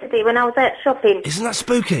accident yesterday when I was out shopping. Isn't that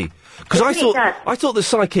spooky? Because I thought the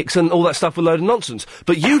psychics and all that stuff were a load of nonsense.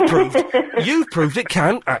 But you've proved it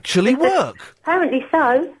can actually work. Apparently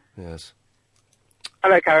so. Yes.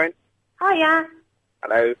 Hello, Karen. Hiya.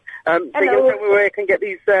 Hello. So Hello. you'll tell me where I can get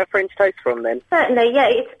these French toasts from, then? Certainly, yeah.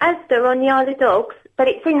 It's Asda on the Isle of Dogs, but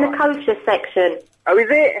it's in the kosher section. Oh, is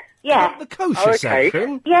it? Yeah. The kosher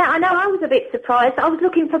section? Yeah, I know. I was a bit surprised. I was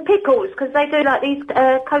looking for pickles, because they do, like, these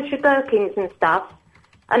kosher gherkins and stuff.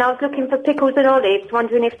 And I was looking for pickles and olives,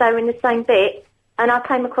 wondering if they were in the same bit. And I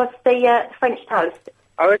came across the French toast.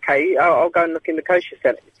 Oh, okay. I'll go and look in the kosher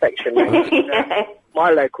section. Yeah.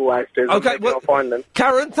 My local Asda's. Okay, well, I'll find them.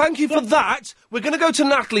 Karen, thank you for that. We're going to go to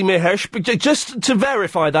Natalie Mihesh, but just to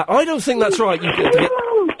verify that. I don't think that's right.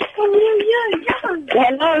 Hello?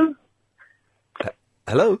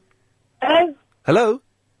 Hello? Hello? Hello?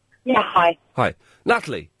 Yeah, hi. Hi.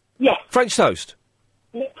 Natalie? Yes. French toast?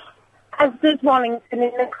 Yes. Asda's Wellington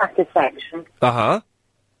in the cracker section. Uh-huh.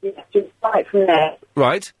 Yes, just right from there.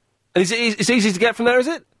 Right. And it's easy to get from there, is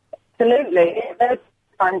it? Absolutely. There's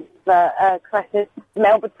kinds of crackers,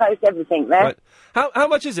 Melba toast, everything there. Right. How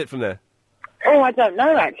much is it from there? Oh, I don't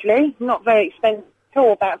know, actually. Not very expensive at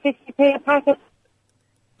all. About 50p a packet.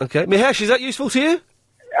 Okay. Mihesh, is that useful to you?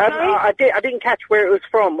 I didn't catch where it was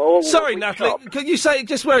from. Or Sorry, which Natalie. shop. Could you say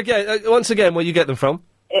just where again? Once again, where you get them from?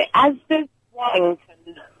 Asda's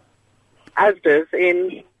Warrington. Asda's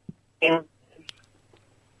in.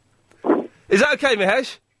 Is that okay,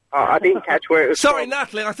 Mihesh? I didn't catch where it was. Sorry,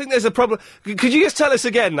 Natalie. I think there's a problem. Could you just tell us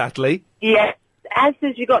again, Natalie? Yeah,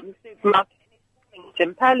 Asda's you got in the supermarket in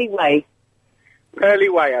Warrington, Pearly Way. Pearly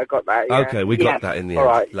Way, I got that. Yeah. Okay, we got that in the All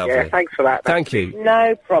end. right. Lovely. Yeah, thanks for that. Thank you.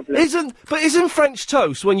 No problem. Isn't French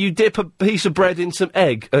toast when you dip a piece of bread in some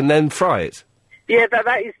egg and then fry it? Yeah,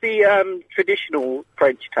 that is the traditional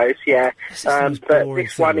French toast. Yeah, but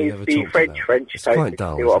this one is the French toast. Quite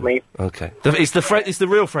dull. You know what I mean? Okay. It's the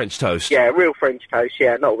real French toast. Yeah, real French toast.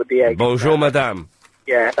 Yeah, not with the egg. Bonjour, madame.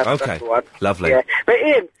 Yeah, that's Okay. the one. Lovely. Yeah, but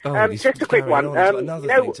Ian, Oh, just a quick one. He's got another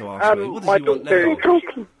thing to ask me. What does my he want daughter.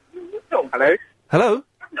 Hello. Hello?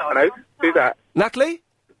 Hello. Who's that? Natalie?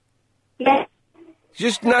 Yes.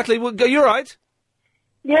 Just Natalie. You all right?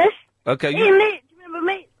 Yes. Okay. Hey, mate, do you remember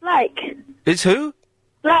me? Blake. It's who?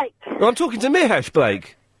 Blake. Well, I'm talking to Mihesh,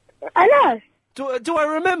 Blake. I know. Do I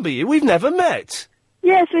remember you? We've never met.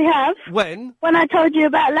 Yes, we have. When? When I told you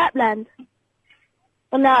about Lapland.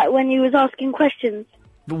 When you was asking questions.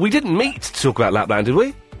 We didn't meet to talk about Lapland, did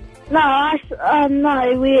we? No, I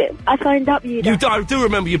phoned up you. I do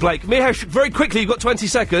remember you, Blake. Mihesh, very quickly, you've got 20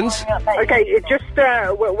 seconds. Okay, it just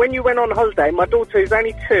when you went on holiday, my daughter, who's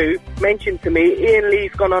only 2, mentioned to me, Ian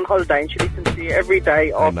Lee's gone on holiday and she listens to you every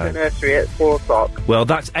day after nursery at 4 o'clock. Well,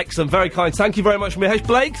 that's excellent. Very kind. Thank you very much, Mihesh.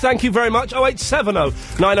 Blake, thank you very much. 0870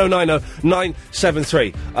 9090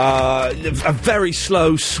 973. A very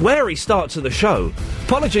slow, sweary start to the show.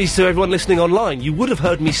 Apologies to everyone listening online. You would have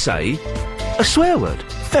heard me say a swear word.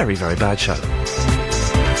 Very, very bad show.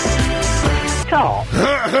 Stop.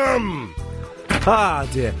 Ah,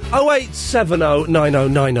 dear. 0870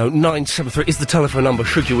 9090 973 is the telephone number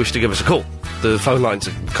should you wish to give us a call. The phone lines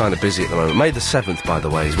are kind of busy at the moment. May the 7th, by the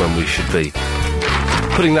way, is when we should be.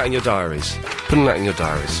 Putting that in your diaries.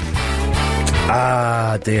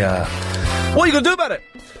 Ah, dear. What are you going to do about it?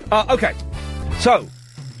 Okay. So,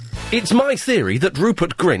 it's my theory that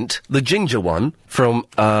Rupert Grint, the ginger one from,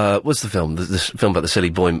 what's the film? The film about the silly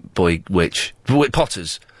boy witch.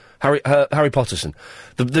 Potters. Harry Potterson.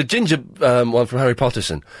 The ginger one from Harry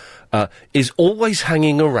Potterson is always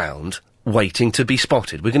hanging around waiting to be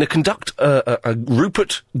spotted. We're going to conduct a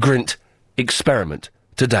Rupert Grint experiment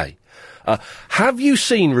today. Have you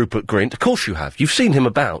seen Rupert Grint? Of course you have. You've seen him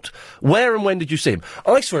about. Where and when did you see him?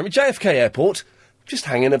 I saw him at JFK Airport, just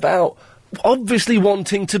hanging about, obviously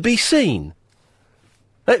wanting to be seen.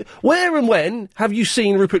 Where and when have you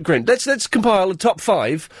seen Rupert Grint? Let's compile a top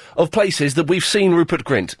 5 of places that we've seen Rupert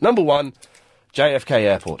Grint. Number 1, JFK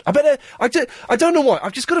Airport. I don't know why.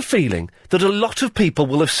 I've just got a feeling that a lot of people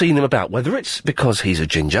will have seen him about. Whether it's because he's a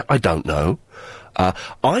ginger, I don't know.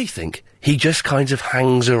 I think he just kind of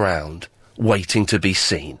hangs around, waiting to be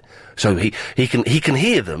seen. So he can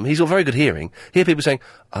hear them. He's got very good hearing. Hear people saying,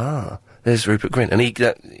 there's Rupert Grint, and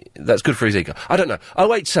that's good for his ego. I don't know.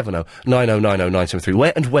 0870 9090 973.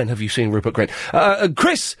 Where and when have you seen Rupert Grint?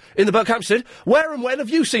 Chris in the Berkhamsted, where and when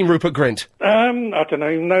have you seen Rupert Grint? I don't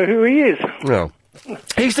even know who he is. No.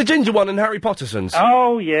 He's the ginger one in Harry Potterson's.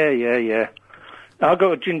 Oh, yeah. I've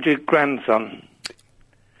got a ginger grandson,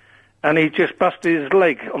 and he just busted his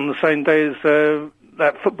leg on the same day as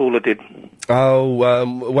that footballer did. Oh,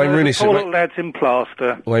 Wayne Rooneyson. Poor little lad's in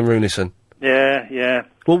plaster. Wayne Rooneyson. Yeah.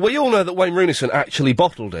 Well, we all know that Wayne Rooneyson actually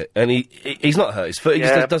bottled it, and he's not hurt his foot. He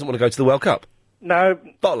just doesn't want to go to the World Cup. No.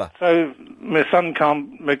 Bottler. So my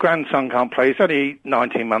grandson can't play. He's only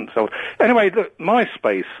 19 months old. Anyway, look,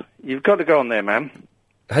 MySpace. You've got to go on there, man.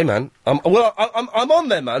 Hey, man. I'm on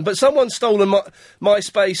there, man, but someone's stolen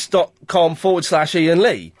myspace.com/Ian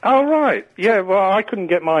Lee. Oh, right. Yeah, well, I couldn't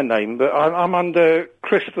get my name, but I'm under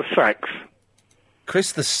Chris the Sax.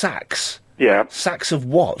 Chris the Sax? Yeah. Sax of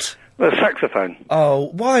what? A saxophone. Oh,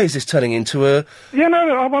 why is this turning into a... Yeah,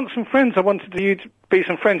 no, I want some friends. I wanted you to be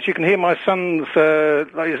some friends. You can hear my son's...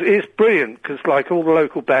 it's brilliant, because, all the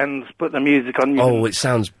local bands put the music on... Oh, it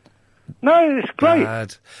sounds... No, it's great.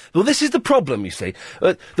 Bad. Well, this is the problem, you see.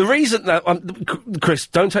 The reason that... Chris,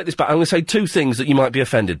 don't take this back. I'm going to say 2 things that you might be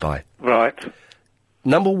offended by. Right.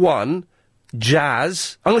 Number 1...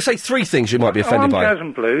 Jazz. I'm going to say 3 things you might be offended by. Jazz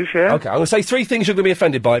and blues, yeah. Okay, I'm going to say 3 things you're going to be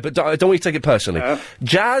offended by, but I don't want you to take it personally. No.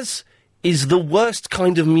 Jazz is the worst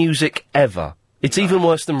kind of music ever. It's even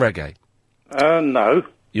worse than reggae. No.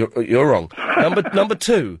 You're wrong. Number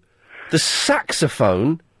 2, the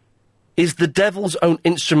saxophone is the devil's own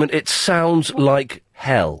instrument. It sounds like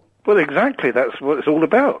hell. Well, exactly. That's what it's all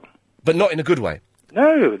about. But not in a good way.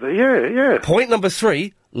 No, yeah. Point number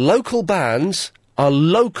 3, local bands are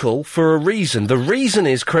local for a reason. The reason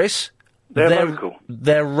is, Chris, They're local.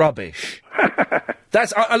 They're rubbish.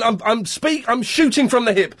 I'm shooting from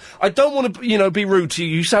the hip. I don't want to, be rude to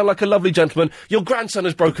you. You sound like a lovely gentleman. Your grandson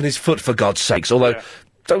has broken his foot, for God's sakes. Although,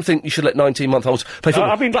 don't think you should let 19-month-olds play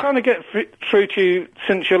football. I've been trying to get through to you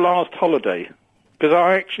since your last holiday, because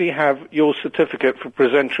I actually have your certificate for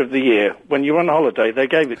Presenter of the Year. When you were on holiday, they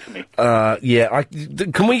gave it to me.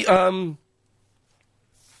 Can we,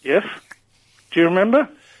 Yes? Do you remember?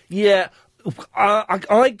 Yeah.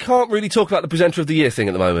 I can't really talk about the Presenter of the Year thing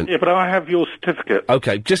at the moment. Yeah, but I have your certificate.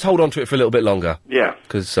 Okay, just hold on to it for a little bit longer. Yeah.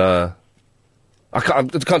 Because, I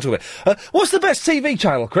can't talk about it. What's the best TV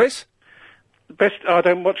channel, Chris? I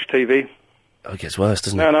don't watch TV. Oh, it gets worse,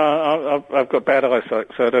 doesn't it? No, I've got bad eyesight,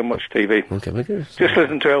 so I don't watch TV. Okay, well, just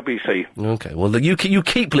listen to LBC. Okay, well, you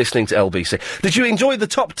keep listening to LBC. Did you enjoy the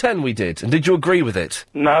top 10 we did, and did you agree with it?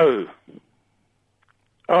 No.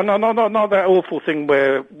 Oh, no, not that awful thing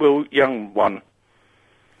where Will Young won.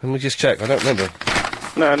 Let me just check, I don't remember.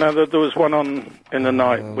 No, there was one on in the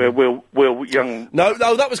night where Will Young... No,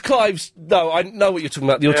 that was Clive's... No, I know what you're talking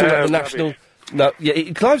about. You're talking about the national... Rubbish. No,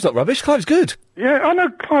 Clive's not rubbish. Clive's good. Yeah, I know.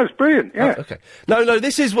 Clive's brilliant, yeah. Oh, okay. No,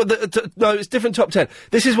 this is what no, it's different top 10.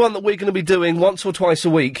 This is one that we're going to be doing once or twice a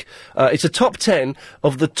week. It's a top 10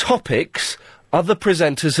 of the topics other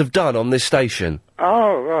presenters have done on this station.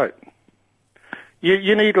 Oh, right.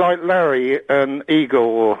 You need, like, Larry and Eagle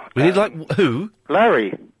or... We need, like, who?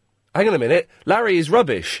 Larry. Hang on a minute. Larry is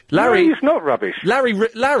rubbish. Larry... No, he's not rubbish.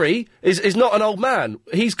 Larry is not an old man.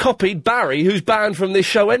 He's copied Barry, who's banned from this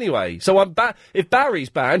show anyway. So if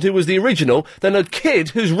Barry's banned, who was the original, then a kid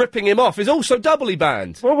who's ripping him off is also doubly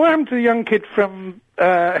banned. Well, what happened to the young kid from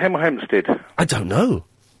Hemel Hempstead? I don't know.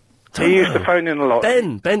 He used to phone in a lot.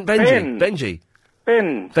 Benji.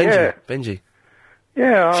 Yeah. Benji.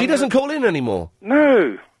 Yeah. She doesn't call in anymore.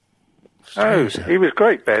 No. Strange, he was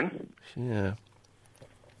great, Ben. Yeah.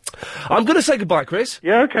 I'm going to say goodbye, Chris.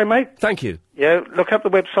 Yeah, okay, mate. Thank you. Yeah, look up the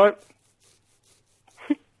website.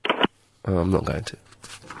 Oh, I'm not going to.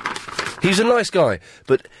 He's a nice guy,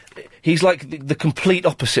 but he's like the complete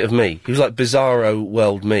opposite of me. He's like bizarro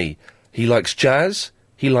world me. He likes jazz.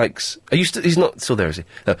 He likes... he's not still there, is he?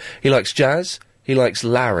 No. He likes jazz. He likes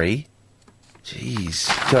Larry. Jeez.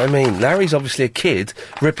 Do you know what I mean? Larry's obviously a kid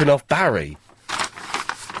ripping off Barry.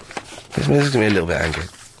 This is going to be a little bit angry.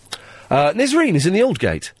 Nisreen is in the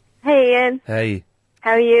Aldgate. Hey, Ian. Hey.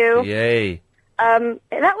 How are you? Yay. That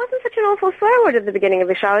wasn't such an awful swear word at the beginning of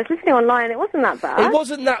the show. I was listening online. It wasn't that bad. It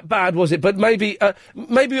wasn't that bad, was it? But maybe at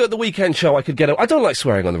the weekend show I could get... I don't like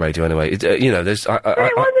swearing on the radio anyway. There's... But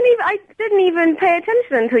it wasn't even... I didn't even pay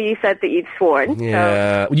attention until you said that you'd sworn.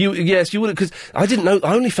 Yeah. So. Yes, you would, because I didn't know...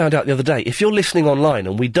 I only found out the other day, if you're listening online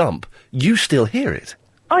and we dump, you still hear it.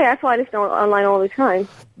 Oh, yeah, that's why I listen online all the time.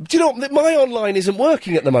 Do you know, my online isn't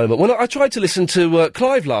working at the moment. When I tried to listen to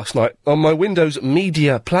Clive last night on my Windows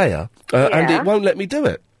Media Player, and it won't let me do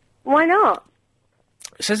it. Why not?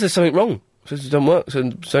 It says there's something wrong. It says it doesn't work. It says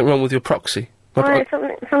something wrong with your proxy. Alright,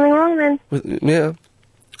 something wrong then. Yeah.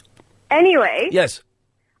 Anyway. Yes.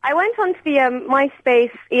 I went onto the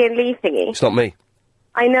MySpace Ian Lee thingy. It's not me.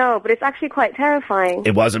 I know, but it's actually quite terrifying.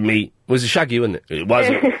 It wasn't me. It was a Shaggy, wasn't it? It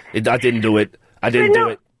wasn't. I didn't do it. I didn't do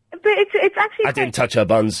it. But it's actually... I didn't touch her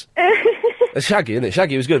buns. It's Shaggy, isn't it?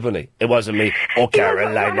 Shaggy was good, wasn't he? It wasn't me. Or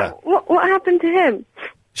Carolina. What happened to him?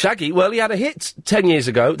 Shaggy, well, he had a hit 10 years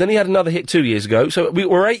ago, then he had another hit 2 years ago, so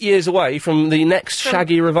we're 8 years away from the next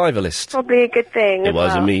Shaggy revivalist. Probably a good thing. It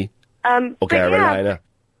wasn't me. Or Carolina. Yeah,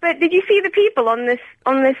 but did you see the people on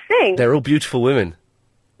this thing? They're all beautiful women.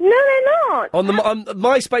 No, they're not. On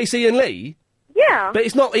MySpace Ian Lee? Yeah. But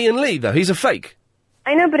it's not Ian Lee, though. He's a fake.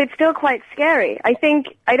 I know, but it's still quite scary. I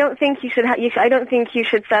don't think you should. I don't think you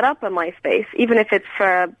should set up a MySpace, even if it's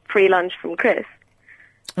for a free lunch from Chris.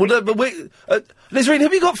 Well, but wait, Nisreen,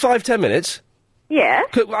 have you got 5-10 minutes? Yeah.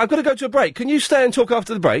 I've got to go to a break. Can you stay and talk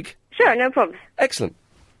after the break? Sure, no problem. Excellent.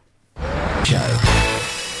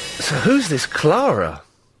 So who's this Clara?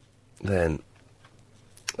 Then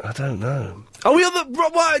I don't know. Oh, you're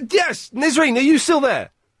the yes, Nisreen, are you still there?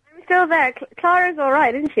 I'm still there. Clara's all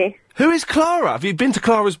right, isn't she? Who is Clara? Have you been to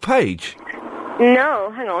Clara's page? No,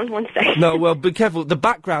 hang on, one second. No, well, be careful. The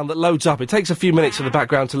background that loads up, it takes a few minutes for the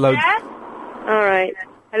background to load. Yeah? All right.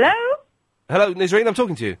 Hello? Hello, Nisreen, I'm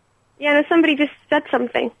talking to you. Yeah, no, somebody just said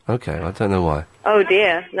something. Okay, I don't know why. Oh,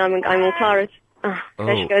 dear. No, I'm on Clara's.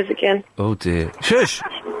 There she goes again. Oh, dear. Shush!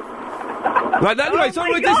 Right, anyway, so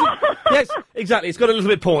yes, exactly. It's got a little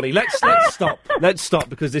bit porny. Let's stop. Let's stop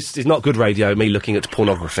because this is not good radio. Me looking at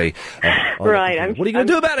pornography. Right. What are you going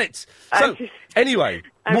to do about it? So, anyway,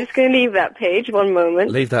 I'm just going to leave that page. 1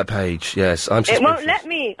 moment. Leave that page. Yes, I'm. It won't let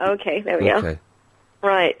me. Okay, there we go.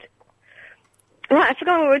 Right. Right, I've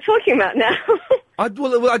forgotten what we're talking about now. I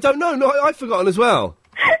don't know. No, I've forgotten as well.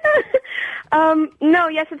 No,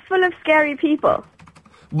 yes, it's full of scary people.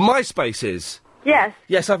 MySpace is. Yes.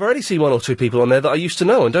 Yes, I've already seen one or two people on there that I used to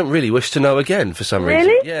know and don't really wish to know again for some reason.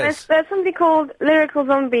 Really? Yes. There's somebody called Lyrical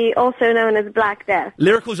Zombie, also known as Black Death.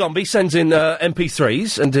 Lyrical Zombie sends in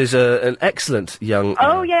MP3s and is an excellent young...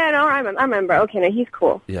 Oh, yeah, no, I remember. Okay, no, he's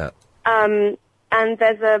cool. Yeah. And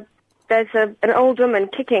there's an old woman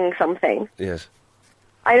kicking something. Yes.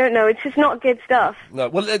 I don't know, it's just not good stuff. No,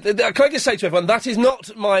 well, can I just say to everyone, that is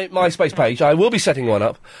not my MySpace page. I will be setting one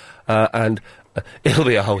up, and it'll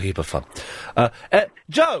be a whole heap of fun.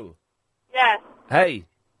 Joe! Yeah. Hey.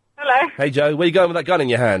 Hello. Hey, Joe, where you going with that gun in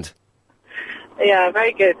your hand? Yeah,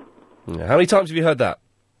 very good. Yeah, how many times have you heard that?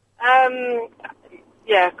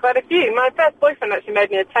 Yeah, quite a few. My first boyfriend actually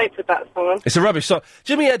made me a tape with that song on. It's a rubbish song.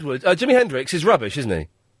 Jimi Hendrix is rubbish, isn't he?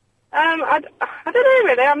 I don't know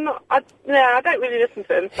really. I don't really listen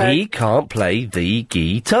to him. So. He can't play the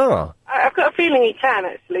guitar. I've got a feeling he can,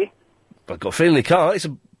 actually. I've got a feeling he can't. It's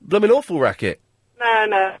a blooming awful racket.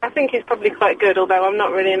 No. I think he's probably quite good, although I'm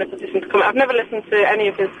not really in a position to comment. I've never listened to any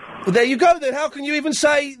of his... Well, there you go, then. How can you even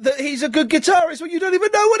say that he's a good guitarist when you don't even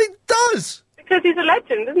know what he does? Because he's a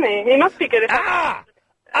legend, isn't he? He must be good if...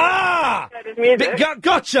 His music.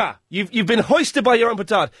 Gotcha! You've been hoisted by your own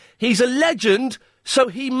petard. He's a legend, so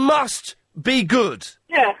he must be good.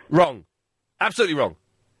 Yeah. Wrong. Absolutely wrong.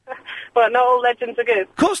 Well, not all legends are good.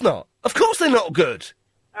 Of course not. Of course they're not good.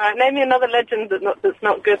 All right, name me another legend that's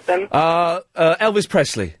not good, then. Elvis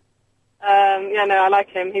Presley. Yeah, no, I like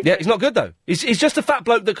him. He's not good, though. He's just a fat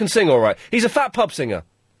bloke that can sing all right. He's a fat pub singer.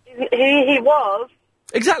 He was.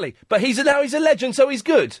 Exactly, but now he's a legend, so he's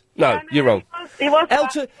good. No, you're wrong. He was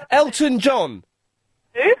Elton John.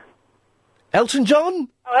 Who? Elton John?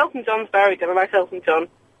 Oh, Elton John's very good. I like Elton John.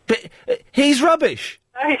 But he's rubbish.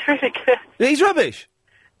 Oh, he's really good. He's rubbish.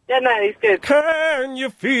 Yeah, no, he's good. Can you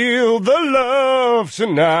feel the love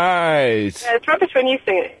tonight? Yeah, it's rubbish when you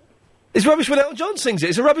sing it. It's rubbish when Elton John sings it.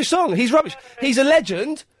 It's a rubbish song. He's rubbish. He's a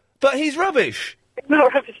legend, but he's rubbish. It's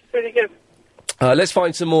not rubbish. It's really good. Let's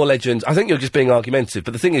find some more legends. I think you're just being argumentative,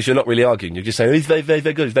 but the thing is, you're not really arguing. You're just saying, he's very, very,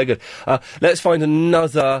 very good, he's very good. Let's find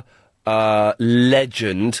another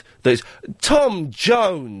legend that's Tom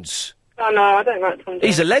Jones. Oh, no, I don't like Tom Jones.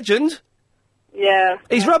 He's a legend. Yeah.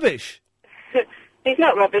 He's rubbish. He's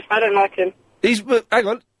not rubbish, I don't like him. Hang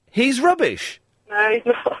on. He's rubbish. No, he's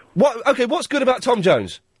not. Okay, what's good about Tom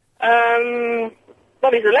Jones? Well,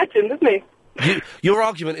 he's a legend, isn't he? Your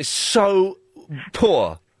argument is so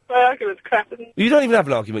poor. My argument's crap, isn't it? You don't even have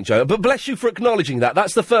an argument, Joe, but bless you for acknowledging that.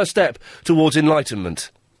 That's the first step towards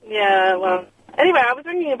enlightenment. Yeah, well... Anyway, I was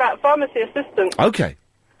ringing about pharmacy assistants. Okay.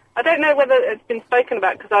 I don't know whether it's been spoken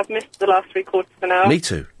about, because I've missed the last 3/4 of an hour. Me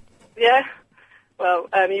too. Yeah? Well,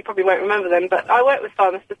 you probably won't remember them, but I work with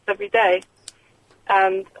pharmacists every day.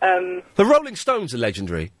 And, The Rolling Stones are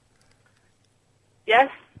legendary. Yes?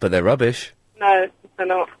 But they're rubbish. No, they're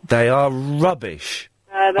not. They are rubbish.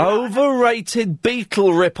 They're Overrated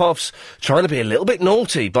Beatle rip-offs, trying to be a little bit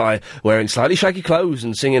naughty by wearing slightly shaggy clothes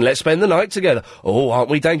and singing Let's Spend the Night Together. Oh, aren't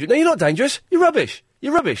we dangerous? No, you're not dangerous. You're rubbish.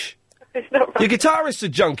 You're rubbish. It's not rubbish. Your guitarist's a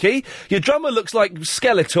junkie, your drummer looks like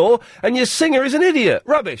Skeletor, and your singer is an idiot.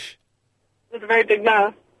 Rubbish. With a very big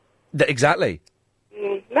mouth. Exactly.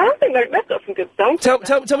 No, I think they've got some good songs.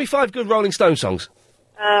 Tell me 5 good Rolling Stone songs.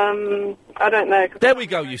 I don't know. There we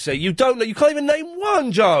go, you see. You don't know. You can't even name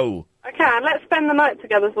one, Joe. I can. Let's Spend the Night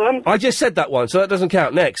Together's one. I just said that one, so that doesn't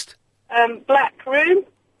count. Next. Black Room.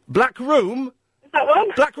 Black Room? Is that one?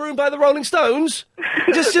 Black Room by the Rolling Stones?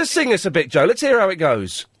 just sing us a bit, Joe. Let's hear how it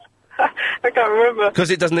goes. I can't remember. Because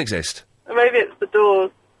it doesn't exist. Maybe it's The Doors.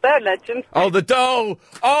 They're legends. Oh, The Doors.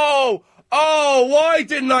 Oh, why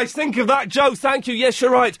didn't I think of that, Joe? Thank you. Yes, you're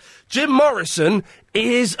right. Jim Morrison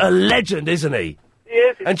is a legend, isn't he? He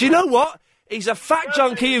is. And do you know what? He's a fat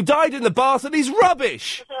junkie who died in the bath and he's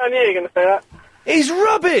rubbish. I knew you were going to say that. He's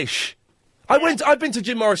rubbish. I've been to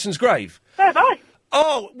Jim Morrison's grave. So have I.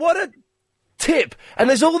 Oh, what a tip. And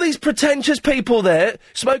there's all these pretentious people there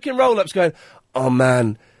smoking roll-ups going, oh,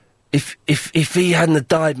 man, if he hadn't have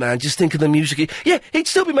died, man, just think of the music. Yeah, he'd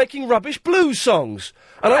still be making rubbish blues songs.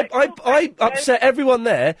 And I upset everyone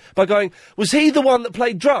there by going, was he the one that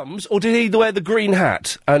played drums, or did he wear the green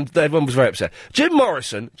hat? And everyone was very upset. Jim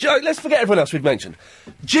Morrison, let's forget everyone else we've mentioned.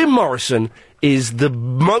 Jim Morrison is the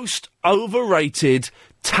most overrated,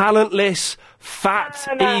 talentless, fat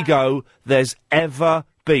ego there's ever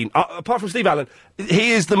been. Apart from Steve Allen,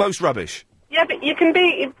 he is the most rubbish. Yeah, but you can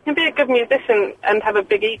be a good musician and have a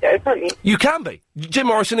big ego, can't you? You can be. Jim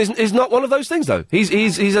Morrison is not one of those things, though.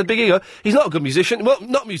 He's a big ego. He's not a good musician. Well,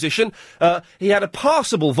 not musician. He had a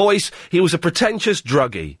passable voice. He was a pretentious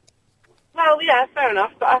druggie. Well, yeah, fair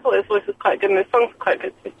enough. But I thought his voice was quite good and his songs were quite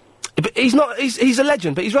good too. But he's not. He's a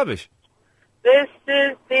legend, but he's rubbish. This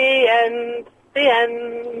is the end. The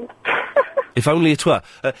end. If only it were.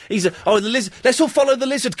 The lizard. Let's all follow the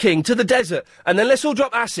Lizard King to the desert, and then let's all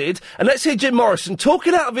drop acid, and let's hear Jim Morrison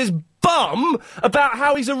talking out of his bum about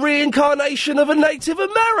how he's a reincarnation of a Native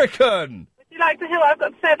American. Would you like to hear what I've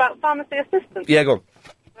got to say about pharmacy assistants? Yeah, go on.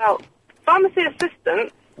 Well, pharmacy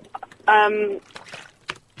assistants,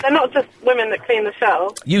 they're not just women that clean the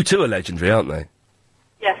shelves. You two are legendary, aren't they?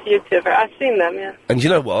 Yes, you two. I've seen them, yeah. And you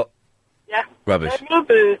know what? Yeah. Rubbish. They're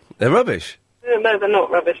rubbish. They're rubbish. No, they're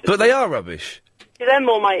not rubbish. But they are rubbish. Yeah, they're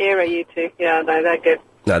more my era, you two. Yeah, no, they're good.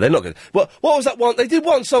 No, they're not good. What was that one? They did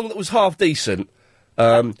one song that was half decent.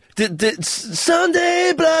 Sunday,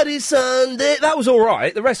 Bloody Sunday. That was all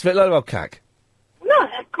right. The rest of it, load of old cack. No,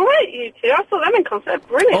 they're great, you two. I saw them in concert.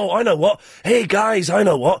 Brilliant. Oh, I know what. Hey, guys, I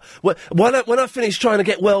know what. When I finish trying to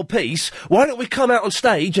get world peace, why don't we come out on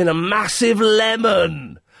stage in a massive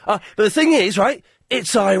lemon? But the thing is, right,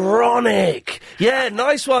 it's ironic. Yeah,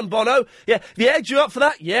 nice one, Bono. Yeah, the edge you up for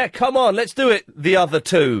that? Yeah, come on, let's do it. The other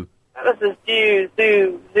two. That was the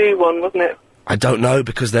Zoo one, wasn't it? I don't know,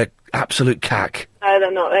 because they're absolute cack. No, they're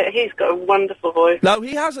not. He's got a wonderful voice. No,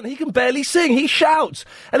 he hasn't. He can barely sing. He shouts.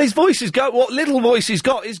 And his voice is what little voice he's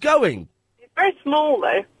got is going. He's very small,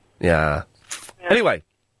 though. Yeah. Anyway.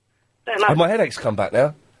 Have my headaches come back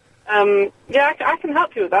now? Yeah, I can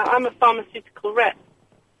help you with that. I'm a pharmaceutical rep.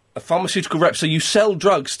 A pharmaceutical rep, so you sell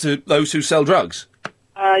drugs to those who sell drugs?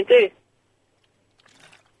 I do.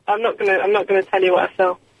 I'm not gonna tell you what I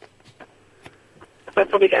sell. I'd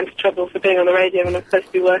probably get into trouble for being on the radio when I'm supposed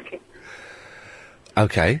to be working.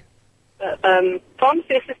 Okay. But,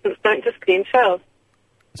 pharmacy assistants don't just clean shelves.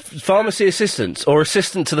 Pharmacy assistants, or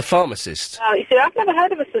assistant to the pharmacist? You see, I've never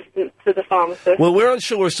heard of assistant to the pharmacist. Well, we're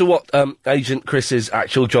unsure as to what Agent Chris's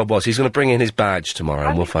actual job was. He's going to bring in his badge tomorrow,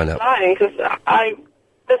 and we'll find out. Lying, because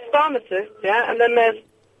there's pharmacists, yeah, and then there's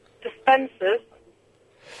dispensers,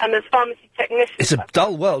 and there's pharmacy technicians. It's a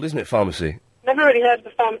dull world, isn't it, pharmacy? Never really heard of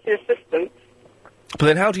a pharmacy assistant. But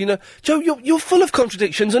then how do you know... Joe, you're full of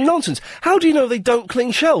contradictions and nonsense. How do you know they don't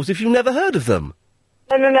clean shelves if you've never heard of them?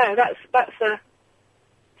 No, that's a...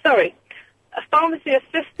 Sorry. A pharmacy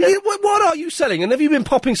assistant... Yeah, what are you selling? And have you been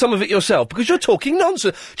popping some of it yourself? Because you're talking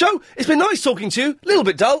nonsense. Joe, it's been nice talking to you. A little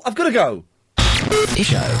bit dull. I've got to go.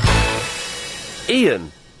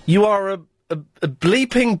 Ian, you are a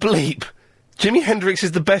bleeping bleep. Jimi Hendrix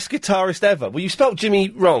is the best guitarist ever. Well, you spelt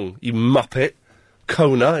Jimmy wrong, you muppet.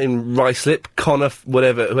 Kona in Ruislip, Connor,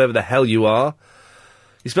 whoever the hell you are.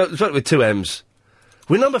 You spelt it with two M's.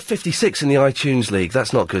 We're number 56 in the iTunes League.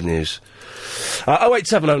 That's not good news.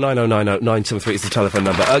 08709090973 is the telephone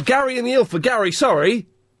number. Gary in the Ilford. Gary, sorry.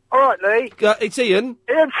 All right, Lee. It's Ian.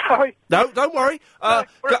 Ian, sorry. No, don't worry. We're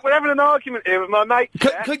having an argument here with my mate.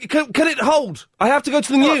 Can it hold? I have to go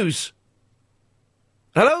to the news.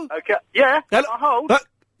 Hello? Okay. Yeah. Hello? I'll hold.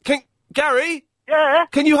 Gary? Yeah.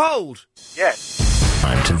 Can you hold? Yes.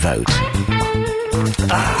 Time to vote.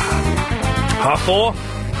 4:30.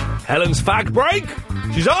 Helen's fag break.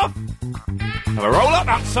 She's off. Have a roll up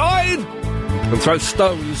outside and throw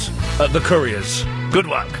stones at the couriers. Good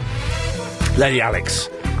work. Lady Alex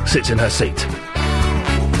sits in her seat.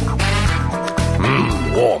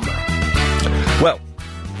 Warm. Well,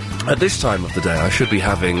 at this time of the day, I should be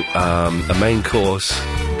having a main course.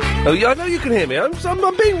 Oh, yeah, I know you can hear me.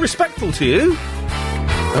 I'm being respectful to you.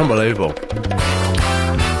 Unbelievable.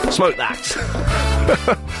 Smoke that.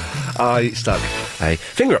 I stuck a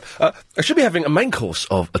finger up. I should be having a main course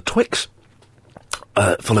of a Twix,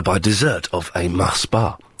 followed by a dessert of a Mars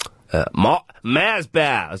bar. Mars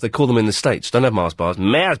bar, as they call them in the States. Don't have Mars bars,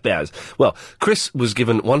 Mars bars. Well, Chris was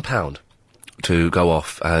given £1 to go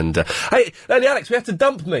off and... hey, Lady Alex, we have to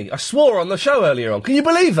dump me. I swore on the show earlier on. Can you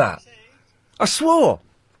believe that? I swore.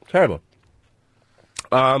 Terrible.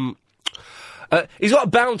 He's got a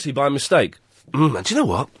bounty by mistake. And do you know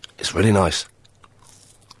what? It's really nice.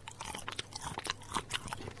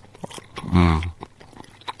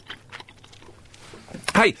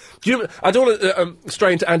 Hey, I don't want to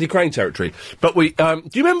stray into Andy Crane territory, but do you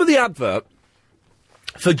remember the advert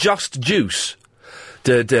for Just Juice?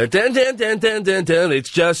 It's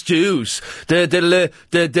just juice.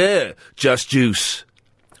 Just juice.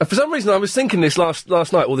 For some reason, I was thinking this last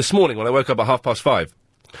night, or this morning when I woke up at 5:30.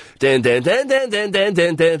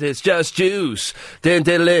 It's just juice.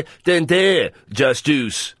 Just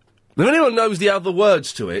juice. If anyone knows the other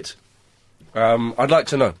words to it, I'd like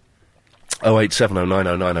to know.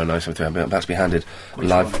 08709090973. I'm about to be handed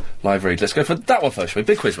live read. Let's go for that one first, shall we?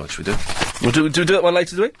 Big quiz, what should we do? Do we do that one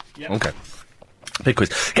later, do we? Yeah. Okay. Big quiz.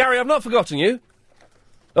 Gary, I've not forgotten you.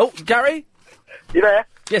 Oh, Gary? You there?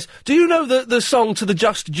 Yes. Do you know the song to the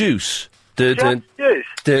Just Juice? Just Juice?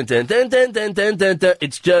 Dun, dun, dun, dun, dun, dun, dun, dun.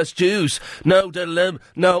 It's just juice. No,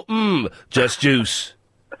 just juice.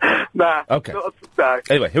 Nah. Okay. No.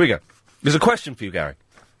 Anyway, here we go. There's a question for you, Gary.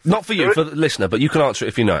 Not for you, for the listener, but you can answer it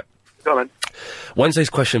if you know it. Go on. Wednesday's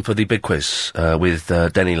question for the big quiz with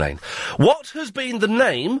Denny Lane. What has been the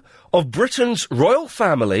name of Britain's royal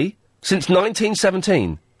family since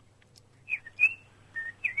 1917?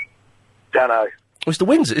 Don't know. It's the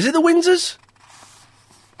Windsors. Is it the Windsors?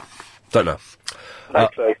 Don't know. No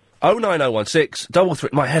clue. 09016 33.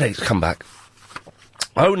 My headache's come back.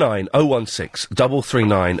 09016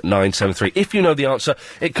 339 973. If you know the answer,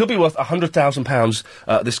 it could be worth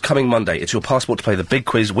 £100,000 this coming Monday. It's your passport to play the big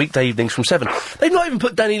quiz weekday evenings from 7. They've not even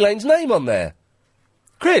put Danny Lane's name on there.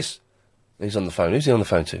 Chris! He's on the phone. Who's he on the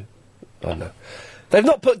phone to? Oh, no. They've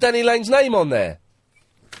not put Danny Lane's name on there.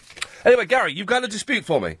 Anyway, Gary, you've got a dispute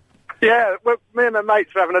for me. Yeah, well, me and my mates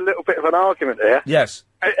are having a little bit of an argument here. Yes.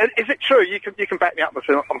 Is it true? You can back me up,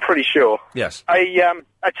 I'm pretty sure. Yes.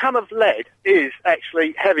 A ton of lead is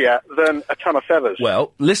actually heavier than a ton of feathers.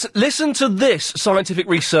 Well, listen to this scientific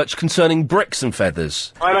research concerning bricks and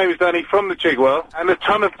feathers. My name is Danny from the Chigwell, and a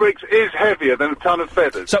ton of bricks is heavier than a ton of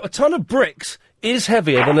feathers. So a ton of bricks is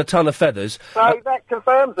heavier than a ton of feathers. So that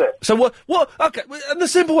confirms it. So what? Okay, and the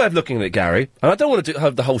simple way of looking at it, Gary, and I don't want to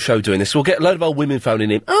have the whole show doing this. We'll get a load of old women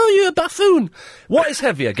phoning in. Oh, you're a buffoon. What is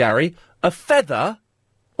heavier, Gary? A feather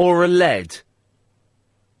or a lead?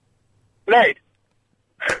 Lead.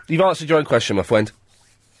 You've answered your own question, my friend.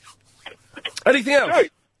 Anything else? True.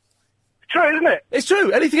 True, isn't it? It's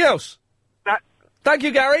true. Anything else? Thank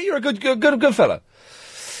you, Gary. You're a good fella.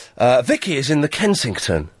 Vicky is in the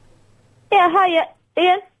Kensington. Yeah, hi,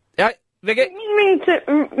 Ian. Hi, Vicky.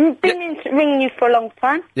 Been ringing you for a long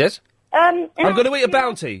time. Yes? I'm going to eat a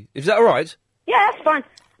bounty. Is that all right? Yeah, that's fine.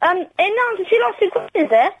 In answer to your last 2 questions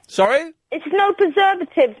there. Sorry? It's no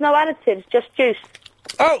preservatives, no additives, just juice.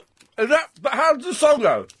 Oh, is that... But how does the song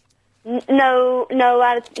go? No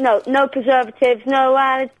preservatives, no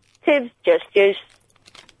additives, just juice.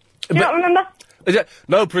 Do you not remember? Is it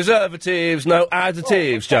no preservatives, no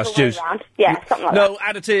additives, just juice? Yeah, something like no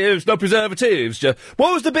additives, no preservatives, just...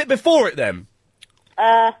 What was the bit before it, then?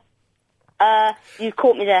 You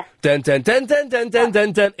caught me there. Dun, dun, dun, dun, dun, dun,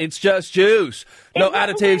 dun, dun. It's just juice. No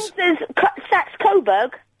additives. There's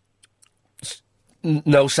Saxe-Coburg.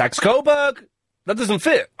 No Saxe-Coburg. That doesn't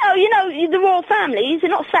fit. Oh, you know, the royal family. Is it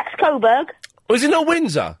not Saxe-Coburg? Or is it not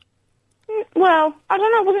Windsor? Well, I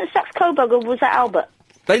don't know. Wasn't it Saxe-Coburg or was that Albert?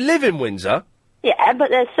 They live in Windsor. Yeah, but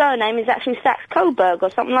their surname is actually Saxe-Coburg or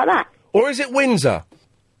something like that. Or is it Windsor?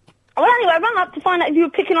 Well, anyway, I rang up to find out if you were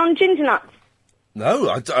picking on ginger nuts. No,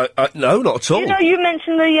 no, not at all. You know, you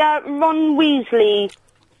mentioned the Ron Weasley...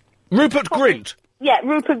 Rupert Grint. Yeah,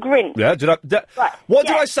 Rupert Grint. Yeah, did I... Right. What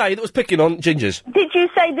did I say that was picking on gingers? Did you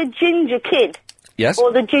say the ginger kid? Yes.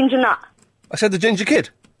 Or the ginger nut? I said the ginger kid.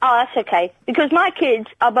 Oh, that's okay. Because my kids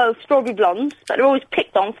are both strawberry blondes, but they're always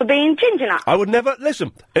picked on for being ginger nuts. I would never...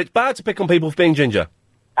 Listen, it's bad to pick on people for being ginger.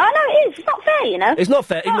 I know it is. It's not fair, you know. It's not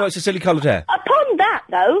fair, even though it's a silly coloured hair. Upon that,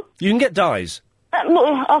 though... You can get dyes.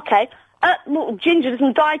 Okay. Well, ginger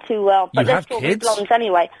doesn't dye too well, but You they're have strawberry kids? blondes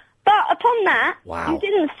anyway. But upon that, Wow. you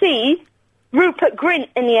didn't see Rupert Grint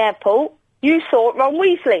in the airport. You saw Ron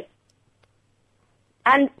Weasley.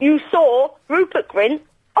 And you saw Rupert Grint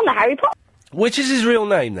on the Harry Potter. Which is his real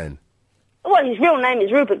name, then? Well, his real name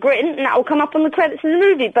is Rupert Grint, and that will come up on the credits of the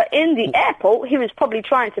movie. But in the airport, he was probably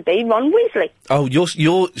trying to be Ron Weasley. Oh,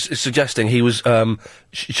 you're suggesting he was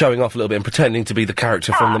showing off a little bit and pretending to be the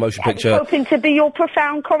character from the motion I picture... was hoping to be your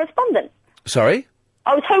profound correspondent. Sorry?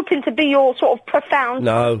 I was hoping to be your sort of profound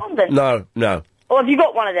correspondent. No. Or have you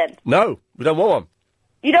got one of them? No, we don't want one.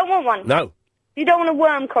 You don't want one? No. You don't want a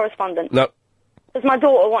worm correspondent? No. Because my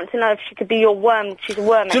daughter wants to know if she could be your worm. She's a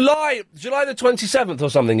worm. July the 27th or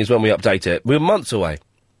something is when we update it. We're months away.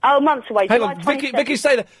 Oh, months away. Hang July on, 27th. Vicky,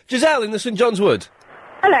 stay there. Giselle in the St John's Wood.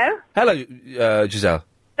 Hello. Hello, Giselle.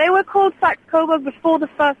 They were called Saxe-Coburg before the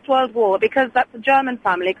First World War because that's a German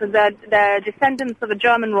family, because they're descendants of a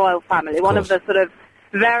German royal family, one of the sort of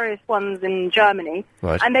various ones in Germany.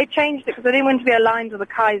 Right. And they changed it because they didn't want to be aligned with the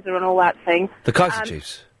Kaiser and all that thing. The Kaiser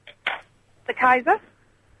Chiefs. The Kaiser?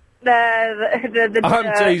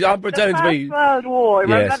 I'm pretending to be... The First World War.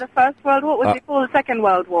 Remember Yes. the First World War? Was before the Second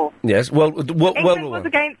World War. Yes, World War England was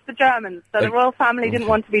against the Germans, so the royal family didn't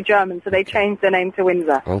want to be German, so they changed their name to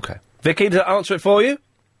Windsor. Okay. Vicky, did I answer it for you?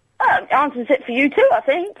 Answers it for you too, I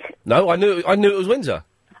think. No, I knew it was Windsor.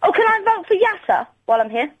 Oh, can I vote for Yasser while I'm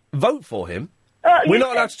here? Vote for him? You We're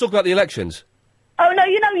not allowed to talk about the elections. Oh, no,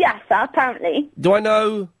 you know Yasser, apparently. Do I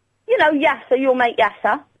know? You know Yasser, your mate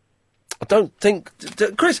Yasser. I don't think...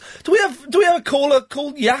 Chris, do we have a caller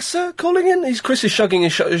called Yasser calling in? Chris is shrugging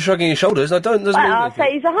his shoulders. Doesn't mean I'll anything.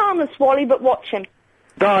 say he's a harmless wally, but watch him.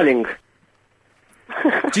 Darling.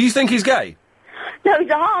 Do you think he's gay? No, he's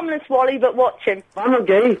a harmless wally, but watch him. I'm not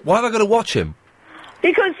gay. Why have I got to watch him?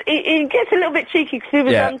 Because he gets a little bit cheeky because he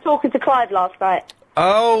was Yeah. talking to Clive last night.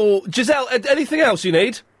 Oh, Giselle, anything else you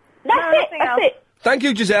need? That's it. Thank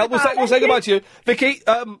you, Giselle. We'll say goodbye to you. Vicky,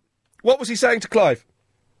 what was he saying to Clive?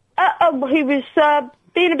 He was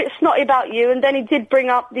being a bit snotty about you, and then he did bring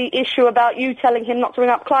up the issue about you telling him not to ring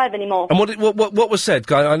up Clive anymore. And what was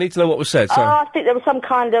said? I need to know what was said. So. I think there was some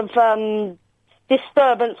kind of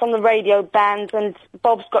disturbance on the radio band, and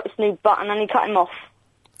Bob's got this new button, and he cut him off.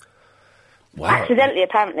 Wow. Accidentally,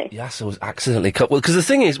 apparently. Yasser was accidentally cut. Well, because the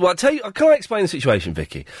thing is, I'll tell you, can I explain the situation,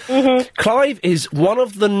 Vicky? Mm-hmm. Clive is one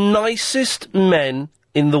of the nicest men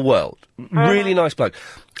in the world. Really nice bloke.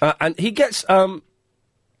 And he gets,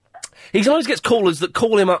 he sometimes gets callers that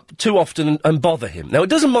call him up too often and bother him. Now, it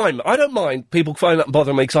doesn't mind. I don't mind people phoning up and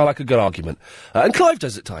bothering me because I like a good argument. And Clive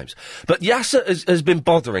does at times. But Yasser has been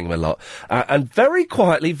bothering him a lot. And very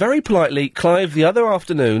quietly, very politely, Clive, the other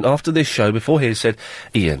afternoon, after this show, before his, said,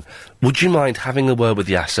 Ian, would you mind having a word with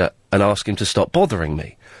Yasser and ask him to stop bothering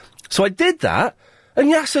me? So I did that,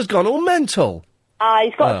 and Yasser's gone all mental.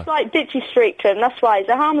 He's got a slight bitchy streak to him, that's why. He's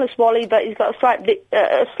a harmless wally, but he's got a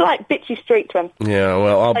slight bitchy streak to him. Yeah,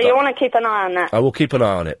 well, So you want to keep an eye on that. I will keep an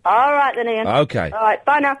eye on it. All right then, Ian. Okay. All right,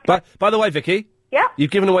 bye now. By the way, Vicky. Yeah?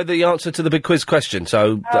 You've given away the answer to the big quiz question,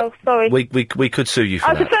 so... Oh, sorry. We could sue you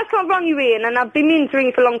for It's the that. first time I've rung you, Ian, and I've been meaning to ring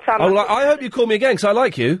you for a long time. Oh, I hope you call me again, because I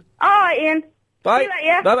like you. All right, Ian. Bye. See you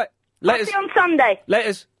later. Bye-bye. I'll see you on Sunday.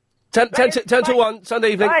 Laters. 10 to 1,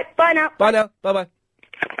 Sunday evening. All right, bye now. Bye now. Bye-bye.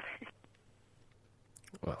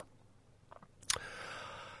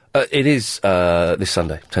 It is this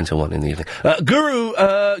Sunday, 10 to 1 in the evening. Guru,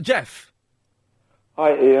 Jeff.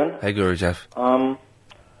 Hi, Ian. Hey, Guru, Jeff. Was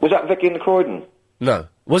that Vicky in the Croydon? No.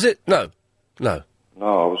 Was it? No. No,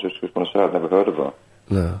 I was just going to say I've never heard of her.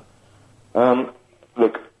 No.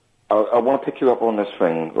 Look, I want to pick you up on this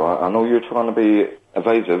thing, right? I know you're trying to be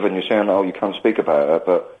evasive and you're saying, oh, you can't speak about it,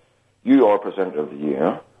 but you are presenter of the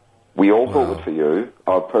year. We all voted for you.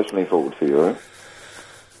 I personally voted for you.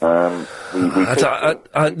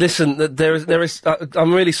 Listen, there is.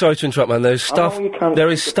 I'm really sorry to interrupt, man. There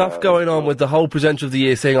is stuff going on with the whole presenter of the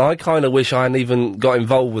year thing. I kind of wish I hadn't even got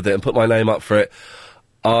involved with it and put my name up for it.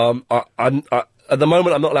 At the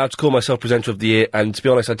moment, I'm not allowed to call myself presenter of the year, and to be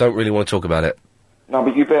honest, I don't really want to talk about it. No,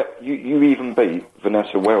 but you even beat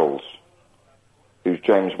Vanessa Wells, who's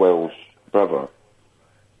James Wells' brother.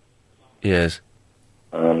 Yes.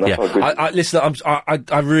 That's Yeah. how good Listen,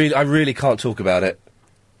 I really can't talk about it.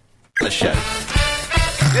 The show.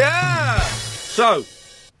 Yeah! So,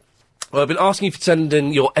 well, I've been asking you to send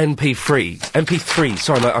in your MP3.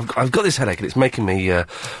 Sorry, mate, I've got this headache and it's making me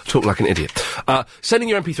talk like an idiot. Sending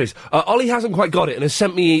your MP3s. Ollie hasn't quite got it and has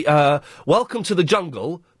sent me Welcome to the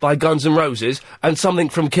Jungle by Guns N' Roses and something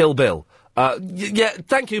from Kill Bill. Yeah,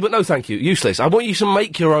 thank you, but no thank you. Useless. I want you to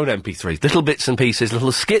make your own MP3s. Little bits and pieces,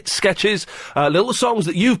 little skits, sketches, little songs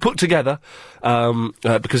that you've put together.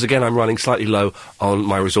 Because again, I'm running slightly low on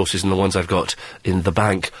my resources and the ones I've got in the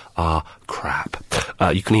bank are crap.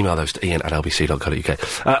 You can email those to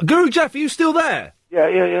ian@lbc.co.uk. Guru Jeff, are you still there?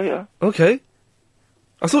 Yeah. Okay.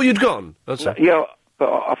 I thought you'd gone. That's it. Yeah, but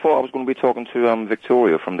I thought I was going to be talking to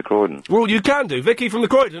Victoria from the Croydon. Well, you can do. Vicky from the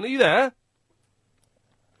Croydon, are you there?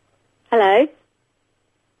 Hello?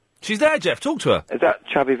 She's there, Jeff. Talk to her. Is that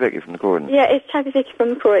Chubby Vicky from the Croydon? Yeah, it's Chubby Vicky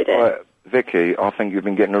from Croydon. Right, Vicky, I think you've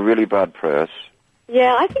been getting a really bad press.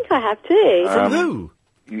 Yeah, I think I have too. From who?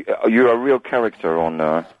 You're a real character on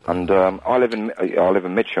there, and I live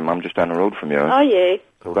in Mitcham. I'm just down the road from you. Are you?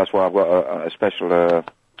 So that's why I've got a special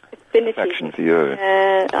affection for you.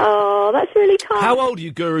 Oh, that's really kind. How old are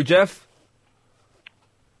you, Guru Jeff?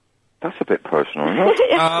 That's a bit personal, isn't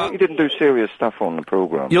it? You didn't do serious stuff on the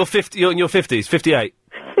programme. You're 50. You're in your 50s, 58.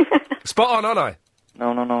 Spot on, aren't I?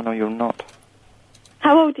 No, you're not.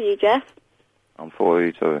 How old are you, Jeff? I'm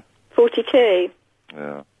 42. 42?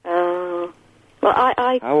 Yeah. Oh. Well,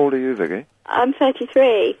 I... How old are you, Vicky? I'm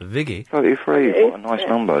 33. Vicky? 33. What a nice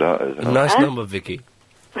number that is. A nice number, Vicky.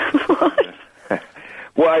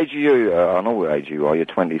 What age are you? I know what age you are. You're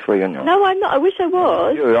 23, aren't you? No, I'm not. I wish I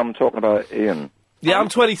was. I'm talking about Ian. Yeah, I'm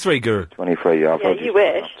 23, Guru. 23, yeah. Yeah, you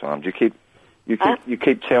wish. Do You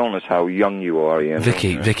keep telling us how young you are, Ian.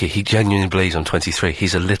 Vicky, he genuinely believes I'm 23.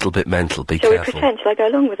 He's a little bit mental. Be Shall we careful. pretend? Shall I go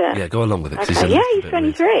along with it? Yeah, go along with it. 'cause Okay. he's a Yeah, little he's bit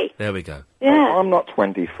 23. There we go. Yeah. I'm not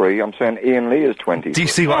 23. I'm saying Ian Lee is 23. Do you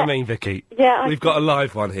see what I mean, Vicky? Yeah, We've got a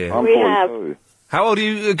live one here. I'm We 42. How old are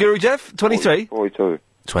you, Guru Jeff? 23? 42.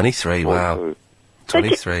 23, wow.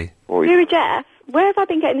 23. Guru Jeff, where have I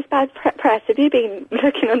been getting this bad press? Have you been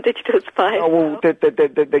looking on Digital Spy? Oh, well,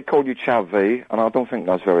 they call you Chav V, and I don't think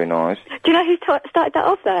that's very nice. Do you know who started that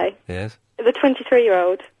off, though? Yes. The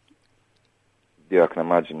 23-year-old. Yeah, I can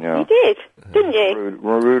imagine, yeah. You did, didn't you?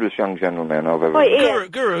 Rudest young gentleman I've ever Wait, Ian.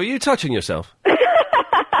 Guru, are you touching yourself?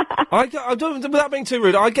 I don't, without being too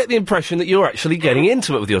rude, I get the impression that you're actually getting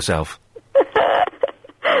into it with yourself.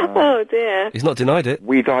 Oh, dear. He's not denied it.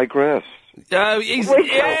 We digress. Oh, he's... We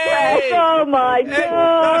digress. Oh, my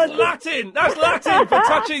God. That's Latin! That's Latin for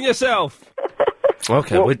touching yourself!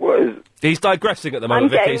 Okay, he's digressing at the moment, I'm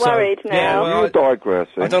getting Vicky, so... worried now. Yeah, well, You're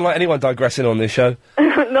digressing. I don't like anyone digressing on this show.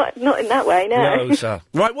 not in that way, no. No, sir.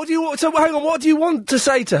 Right, what do you want... So, hang on, what do you want to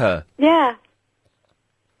say to her? Yeah.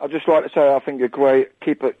 I'd just like to say I think you're great.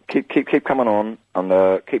 Keep coming on,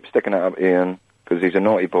 and keep sticking it up Ian, because he's a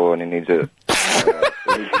naughty boy and he needs to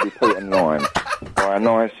be put in line by a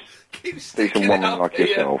nice, decent woman like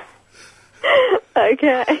yourself.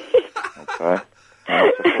 Okay. Okay?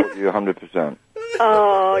 I support you 100%.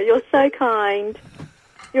 Oh, you're so kind.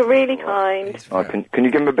 You're really kind. Can you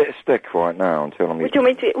give him a bit of stick right now and tell him What do you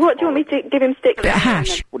want me to give him stick?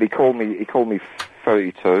 hash. Well, he called me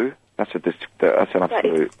 32. That's an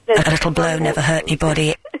absolute... A little blow never hurt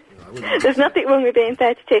anybody. There's nothing wrong with being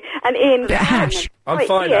 32. And Ian... I'm Wait,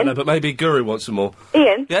 fine, Ian? Anna, but maybe Guru wants some more.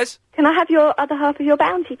 Ian? Yes? Can I have your other half of your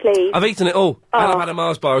bounty, please? I've eaten it all. And I've had a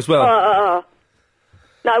Mars bar as well.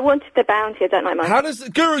 No, I wanted the bounty. I don't like mine. How does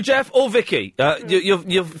Guru Jeff or Vicky?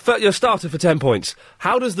 You're starter for 10 points.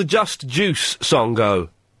 How does the Just Juice song go?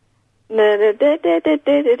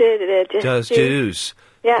 Just Juice.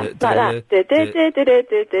 Yeah, like that.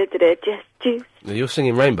 Just Juice. You're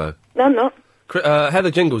singing Rainbow. No, I'm not.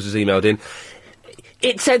 Heather Jingles has emailed in.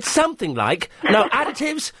 It said something like, no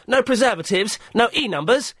additives, no preservatives, no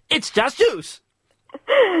E-numbers, it's just juice.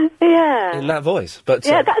 Yeah. In that voice. But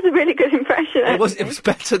Yeah, that's a really good impression. it was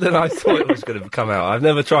better than I thought it was going to come out. I've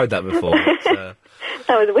never tried that before. But,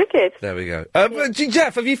 that was wicked. there we go. But,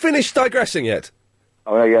 Jeff, have you finished digressing yet?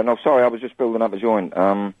 Oh, yeah, no, sorry, I was just building up a joint.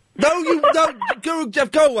 No, you don't. Guru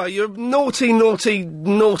Jeff, go away. You're a naughty, naughty,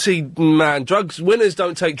 naughty man. Winners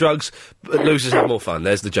don't take drugs, but losers have more fun.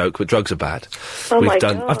 There's the joke, but drugs are bad. Oh, my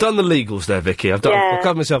God. I've done the legals there, Vicky. I've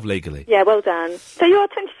covered myself legally. Yeah, well done. So you're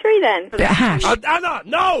 23 then? Anna,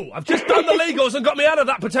 no! I've just done the legals and got me out of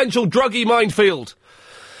that potential druggy minefield.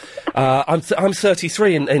 I'm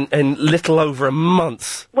 33 in little over a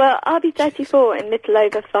month. Well, I'll be 34 in little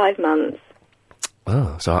over 5 months.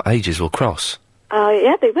 Oh, so our ages will cross.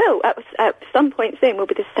 Yeah, they will. At some point soon, we'll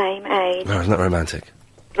be the same age. No, isn't that romantic?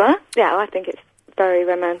 Huh? Yeah, I think it's very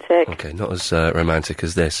romantic. Okay, not as romantic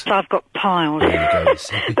as this. So I've got piles. There you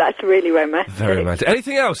go. That's really romantic. Very romantic.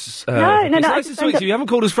 Anything else? No, Vicky? It's I nice to just speak to you. You haven't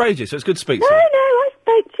called us for ages, so it's good to speak to No, you. I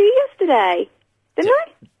spoke to you yesterday. Didn't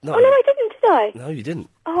I? No. Oh, no, I didn't, did I? No, you didn't.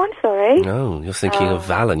 Oh, I'm sorry. No, you're thinking of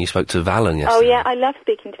Valen. You spoke to Valen yesterday. Oh, yeah, I love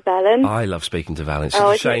speaking to Valen. I love speaking to Valen. It's Oh,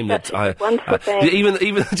 a isn't shame it that I... wonderful thing? Even, do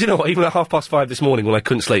you know what? Even at 5:30 this morning when I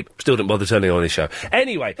couldn't sleep, still didn't bother turning on this show.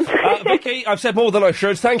 Anyway, Vicky, I've said more than I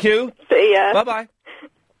should. Thank you. See ya. Bye-bye.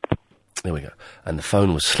 There we go. And the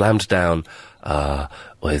phone was slammed down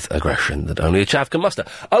with aggression that only a chav can muster.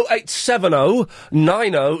 0870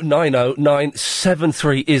 90 90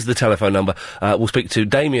 973 is the telephone number. We'll speak to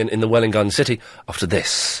Damien in the Wellingun City after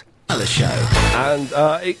this. The show. And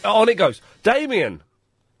on it goes. Damien.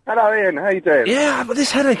 Hello, Ian. How you doing? Yeah, but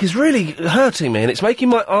this headache is really hurting me, and it's making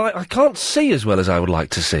my eye... I can't see as well as I would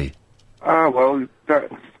like to see. Oh, well,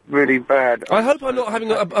 that's really bad. I hope I'm not having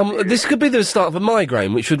this could be the start of a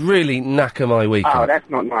migraine, which would really knacker my weekend. Oh, that's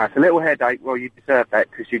not nice. A little headache, well, you deserve that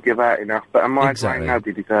because you give out enough. But a migraine, Exactly.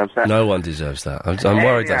 nobody deserves that. No one deserves that. I'm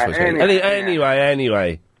worried that's what's going on.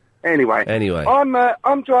 Anyway.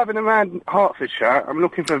 I'm driving around Hertfordshire. I'm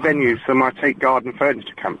looking for venues for my Teak Garden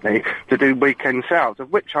Furniture Company to do weekend sales,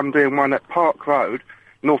 of which I'm doing one at Park Road,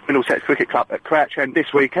 North Middlesex Cricket Club at Crouch End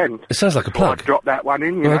this weekend. It sounds like a plug. I'd drop that one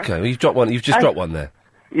in, you know. Okay, well, you've dropped one. You've just dropped one there.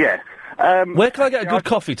 Yeah. Where can I get a good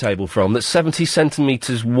coffee table from that's 70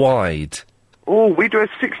 centimetres wide? Oh, we do a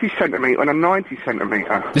 60 centimetre and a 90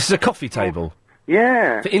 centimetre. This is a coffee table?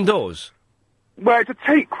 Yeah. For indoors? Well, it's a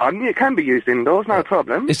teak one. It can be used indoors, no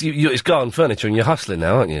problem. It's garden furniture and you're hustling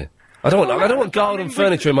now, aren't you? I don't want garden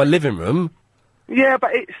furniture in my living room. Yeah,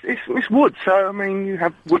 but it's wood, so, I mean, you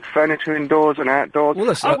have wood furniture indoors and outdoors. Well,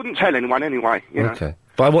 that's I wouldn't tell anyone anyway, you know. Okay.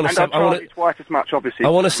 But I want And I charge it twice as much, obviously. I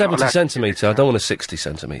want a It's not 70 allowed. centimetre. I don't want a 60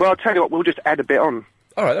 centimetre. Well, I'll tell you what, we'll just add a bit on.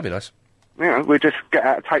 All right, that'd be nice. You know, we'll just get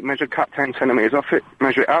out a tape measure, cut 10 centimetres off it,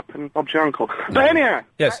 measure it up, and Bob's your uncle. But anyhow,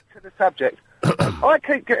 yes. back to the subject. I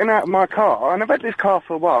keep getting out of my car, and I've had this car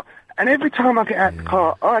for a while, and every time I get out of the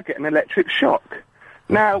car, I get an electric shock.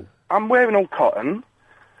 Now, I'm wearing all cotton,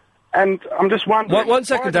 and I'm just wondering... One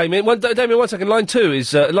second, Damien. Damien, 1 second. Line 2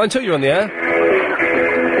 is... line 2, you're on the air.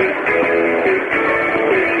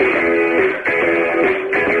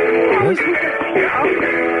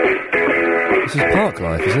 This is Park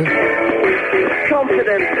Life, isn't it?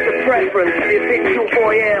 Confidence, the preference, the official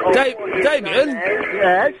foyer. Damien?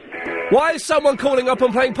 Yes? Why is someone calling up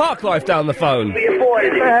and playing Park Life down the phone? They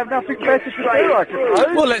have nothing better to do, I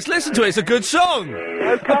suppose. Well, let's listen to it. It's a good song.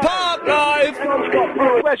 Okay. Park Life!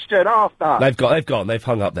 Question after. They've gone. They've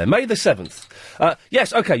hung up there. May the 7th.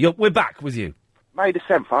 Yes, okay, we're back with you. May the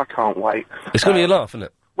 7th, I can't wait. It's going to be a laugh, isn't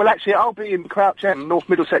it? Well, actually, I'll be in Crouch End, North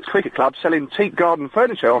Middlesex Cricket Club, selling teak garden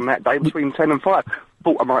furniture on that day between 10 and 5.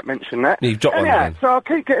 Thought I might mention that. You've dropped one Anyhow, again. so I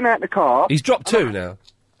keep getting out the car. He's dropped two now.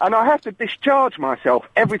 And I have to discharge myself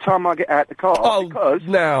every time I get out the car. Oh, because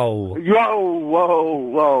no.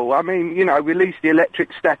 Whoa. I mean, you know, release the electric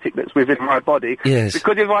static that's within my body. Yes.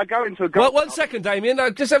 Because if I go into a... Well, 1 second, Damien.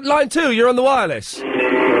 Just have line 2. You're on the wireless.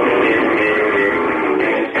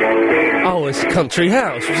 Oh, it's Country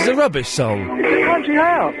House, which is a rubbish song. Country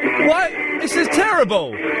House? Why? This is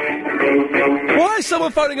terrible. Why is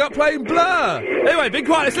someone phoning up playing Blur? Anyway, be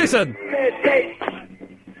quiet, let's listen.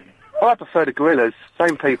 I prefer the Gorillaz.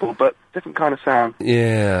 Same people, but different kind of sound.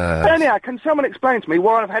 Yeah. Anyhow, can someone explain to me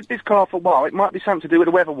why I've had this car for a while? It might be something to do with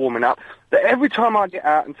the weather warming up. That every time I get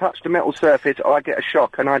out and touch the metal surface, I get a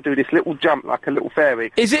shock and I do this little jump like a little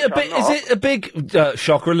fairy. Is it a big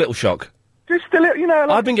shock or a little shock? Just a little, you know...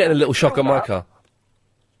 Like I've been getting a little shock on my car.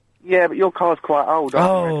 Yeah, but your car's quite old.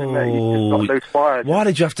 I reckon that you've just got loose wires. Why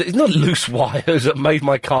did you have to... It's not loose wires that made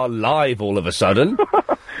my car live all of a sudden.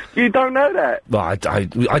 You don't know that? Well, I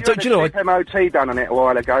don't... Do you know... MOT done on it a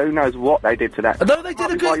while ago. Who knows what they did to that? No, they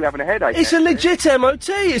did a good... Why you having a headache? It's a legit MOT.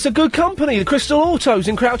 It's a good company, the Crystal Autos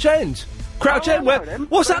in Crouch End. Crouch End,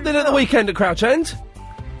 what's happening at the weekend at Crouch End?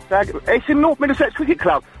 It's in North Middlesex Cricket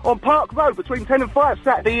Club on Park Road between 10 and 5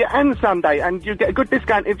 Saturday and Sunday, and you get a good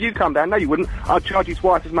discount if you come down. No, you wouldn't. I'd charge you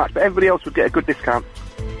twice as much, but everybody else would get a good discount.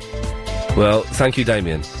 Well, thank you,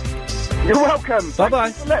 Damien. You're welcome. Bye-bye.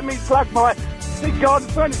 Thank you for letting me plug my big garden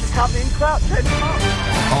furniture company in Crouch End.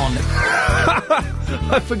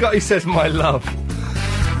 I forgot he says my love.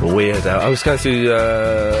 Weirdo. I was going through,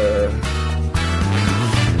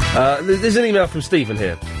 there's an email from Stephen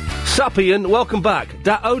here. Sup, Ian, welcome back.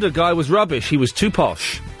 That Oda guy was rubbish. He was too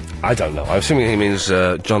posh. I don't know. I'm assuming he means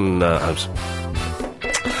John Holmes.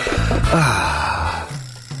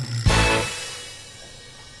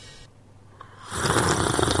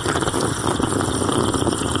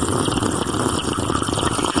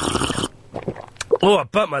 Oh, I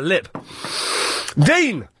burnt my lip.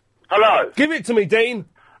 Dean! Hello. Give it to me, Dean.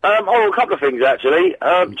 A couple of things, actually.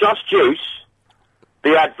 Just Juice,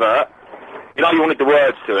 the advert. You know, you wanted the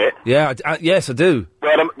words to it. Yeah, yes, I do.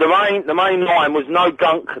 Well, the main line was no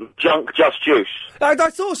gunk, junk, just juice. I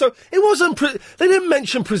thought so. It wasn't... they didn't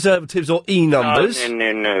mention preservatives or E-numbers.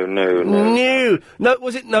 No. No,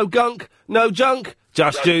 was it no gunk, no junk,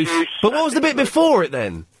 just juice? But what was the bit before it,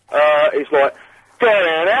 then? It's like...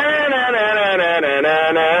 And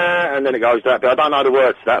then it goes to that bit. I don't know the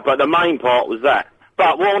words to that, but the main part was that.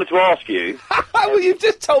 But what I wanted to ask you... Well, you've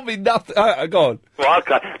just told me nothing. Go on. Well,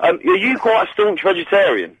 okay. Are you quite a staunch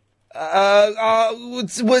vegetarian? I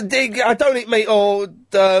don't eat meat or...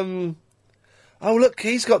 Oh, look,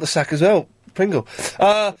 he's got the sack as well. Pringle.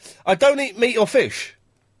 I don't eat meat or fish.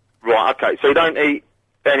 Right, okay. So you don't eat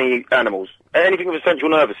any animals? Anything with a central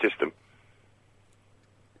nervous system?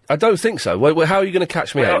 I don't think so. Well, how are you going to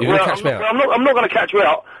catch me out? You're going to catch me out? I'm not going to catch you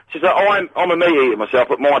out. It's just that I'm a meat eater myself,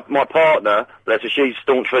 but my partner, bless her, she's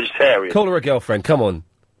staunch vegetarian. Call her a girlfriend, come on.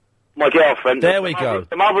 My girlfriend. There we go.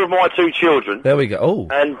 The mother of my two children. There we go. Oh,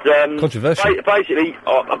 and controversial. Basically,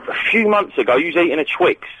 a few months ago, you was eating a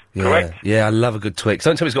Twix, correct? Yeah, I love a good Twix.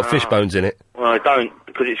 Don't tell me it's got fish bones in it. Well, I don't,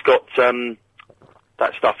 because it's got that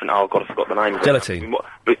stuff in it. Oh, God, I forgot the name. Gelatine.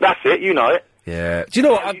 But that's it, you know it. Yeah. Do you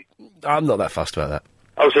know what? I'm not that fussed about that.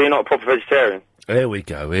 Oh, so you're not a proper vegetarian? Here we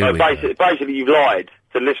go, basically, you've lied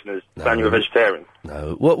to listeners saying you're a vegetarian.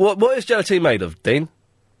 No. What is gelatine made of, Dean?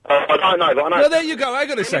 I don't know, but I know. Well, there you go.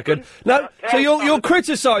 Hang on a second. No, so you're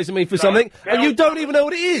criticising me for something, and you don't even know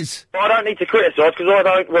what it is. I don't need to criticise because I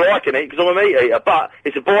don't. Well, I can eat because I'm a meat eater, but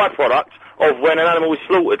it's a byproduct of when an animal is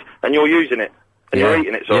slaughtered and you're using it and you're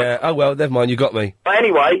eating it. Sorry. Yeah. Oh well, never mind. You got me. But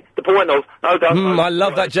anyway, the point of I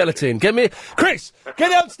love that gelatin. Chris, get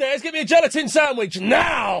downstairs. Get me a gelatin sandwich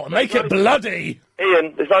now. Make it bloody.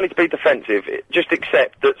 Ian, there's no need to be defensive. Just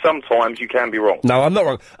accept that sometimes you can be wrong. No, I'm not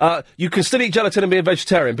wrong. You can still eat gelatin and be a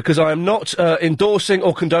vegetarian because I am not endorsing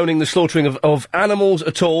or condoning the slaughtering of animals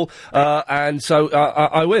at all, and so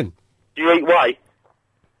I win. Do you eat whey?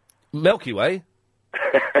 Milky Way?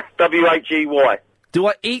 W-H-E-Y. Do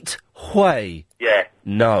I eat whey? Yeah.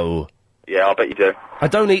 No. Yeah, I bet you do. I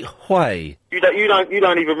don't eat whey. You don't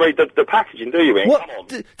even read the packaging, do you, Ian? What? Come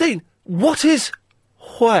on. Dean, what is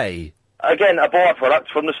whey? Again, a byproduct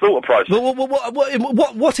from the slaughter process.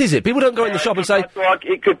 What is it? People don't go in the shop and say...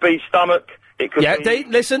 It could be stomach, it could be...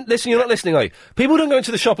 Dean, listen, you're not listening, are you? People don't go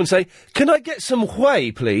into the shop and say, can I get some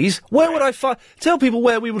whey, please? Where would I find... Tell people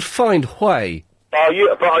where we would find whey. Are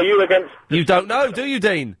you against... You don't know, do you,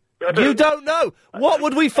 Dean? You don't know. What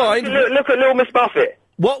would we find... Look at Little Miss Buffett.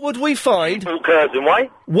 What would we find... Curds and whey.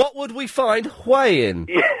 What would we find whey in?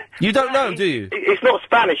 Yeah. You don't know, do you? It's not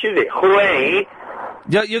Spanish, is it? Whey.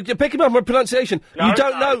 Yeah, you're picking up on my pronunciation. You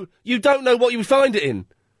don't know what you would find it in.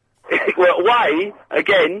 Well, whey,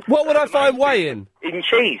 again... What would I find whey in? In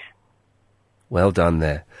cheese. Well done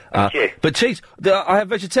there. But cheese... I have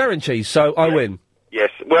vegetarian cheese, so I win. Yes.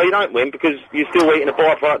 Well, you don't win because you're still eating a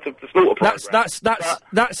byproduct of the slaughter program.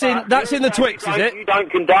 That's in the Twix, is it? You don't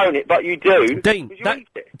condone it, but you do.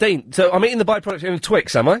 Dean, so I'm eating the byproduct in the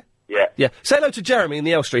Twix, am I? Yeah. Yeah. Say hello to Jeremy in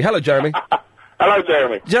the Elstree. Hello, Jeremy. Hello,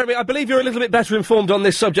 Jeremy. Jeremy, I believe you're a little bit better informed on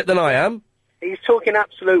this subject than I am. He's talking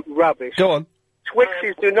absolute rubbish. Go on.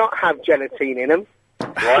 Twixes do not have gelatine in them.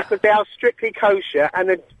 Right. Because they are strictly kosher, and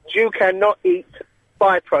a Jew cannot eat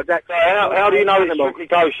byproducts. So how do you know it's strictly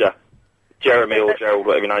kosher? Jeremy or Gerald,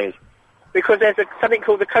 whatever your name is. Because there's something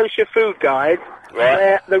called the Kosher Food Guide, right,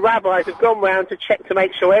 where the rabbis have gone round to check to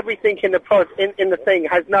make sure everything in the thing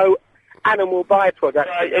has no animal byproducts.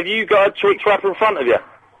 Have you got a Twix wrapper in front of you?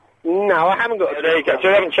 No, I haven't got. There you go. So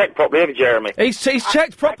you haven't checked properly, have you, Jeremy? He's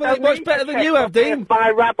checked properly much better than you have, Dean. My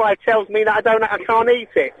rabbi tells me that I can't eat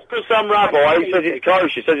it. Because some rabbi who says it's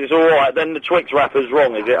kosher, says it's all right, then the Twix wrapper's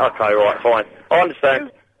wrong, is it? Okay, right, fine. I understand.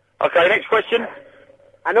 Okay, next question.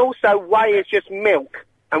 And also, whey is just milk,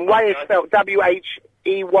 and whey is spelled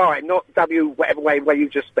W-H-E-Y, not whatever way you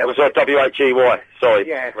just spelled. Sorry, W-H-E-Y. Sorry,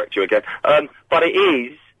 yeah. Correct you again. But it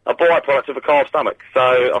is a byproduct of a calf stomach,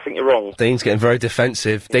 so I think you're wrong. Dean's getting very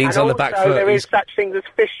defensive. Dean's on the back foot. There is such things as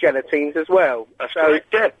fish gelatines as well. That's correct,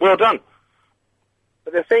 yeah, well done.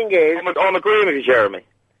 But the thing is... I'm agreeing with you, Jeremy.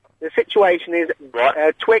 The situation is,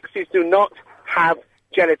 Twixes do not have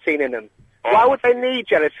gelatine in them. Why would they need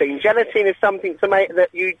gelatine? Gelatine is something to make that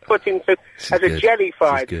you put into as a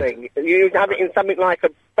jellified thing. You have it in something like a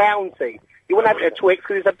Bounty. You wouldn't have it in a Twix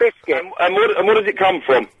because it's a biscuit. And what does it come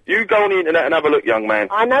from? You go on the internet and have a look, young man.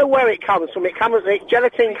 I know where it comes from.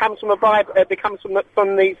 Gelatin comes from it comes from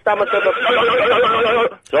the stomach of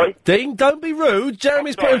a... Sorry? Dean, don't be rude.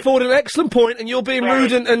 Jeremy's putting forward an excellent point and you're being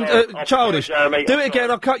rude and childish. Jeremy, Do it again,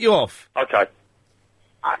 I'll cut you off. Okay.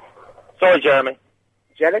 Sorry, Jeremy.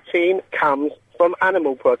 Gelatine comes from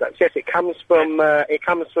animal products. Yes, it comes from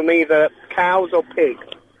either cows or pigs.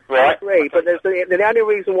 Right. I agree, but the only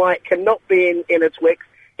reason why it cannot be in a Twix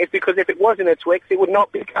is because if it was in a Twix, it would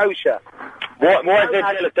not be kosher. Why is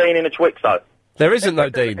there gelatine in a Twix, though? There isn't, though,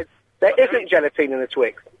 Dean. There isn't gelatine in a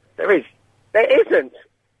Twix. There is. There isn't.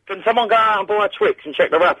 Can someone go out and buy a Twix and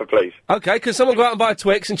check the wrapper, please? Okay, can someone go out and buy a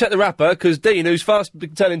Twix and check the wrapper? Because Dean, who's fast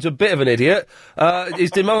turning into a bit of an idiot,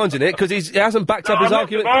 is demanding it because he hasn't backed up his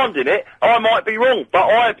argument. I'm not demanding it. I might be wrong, but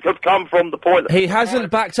I have come from the point that... He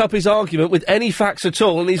hasn't backed up his argument with any facts at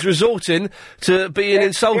all, and he's resorting to being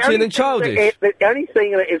insulting and childish. The only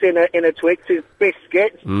thing that is in a Twix is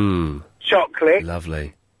biscuits, chocolate,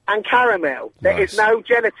 lovely, and caramel. There is no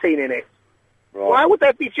gelatine in it. Right. Why would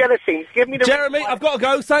there be gelatine? Give me the... Jeremy, I've got to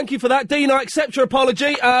go. Thank you for that. Dean, I accept your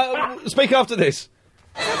apology. Speak after this.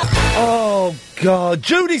 Oh, God.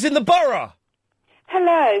 Judy's in the borough.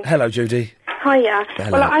 Hello. Hello, Judy. Hiya.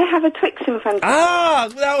 Hello. Well, I have a Twix in front of me. Ah,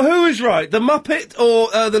 now who is right? The Muppet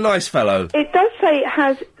or the nice fellow? It does say it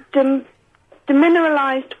has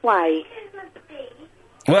demineralised whey.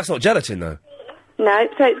 Well, that's not gelatin, though. No,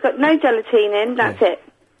 so it's got no gelatine in, that's it.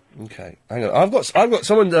 Okay, hang on. I've got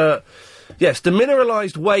someone, yes,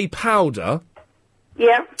 demineralised whey powder.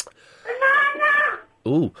 Yeah.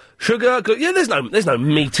 Ooh, sugar. Yeah, there's no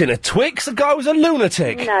meat in a Twix. The guy was a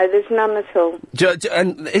lunatic. No, there's none at all.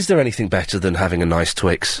 And is there anything better than having a nice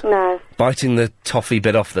Twix? No. Biting the toffee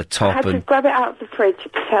bit off the I top had to and. grab it out of the fridge to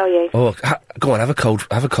tell you. Oh, go on, have a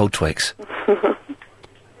cold Twix.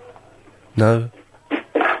 No.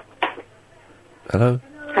 Hello.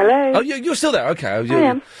 Hello. Oh, you're still there. Okay. I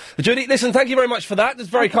am. Judy, listen, thank you very much for that. That's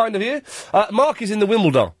very kind of you. Mark is in the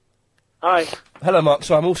Wimbledon. Hi. Hello, Mark.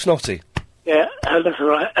 So I'm all snotty. Yeah, that's all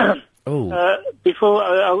right. Oh.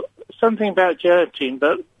 Before, something about gelatin,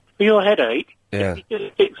 but for your headache, Yeah. if you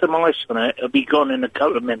just stick some ice on it, it'll be gone in a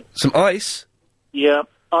couple of minutes. Some ice? Yeah,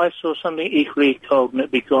 ice or something equally cold and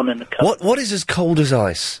it'll be gone in a couple. What is as cold as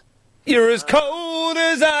ice? You're as cold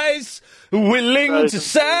as ice, willing to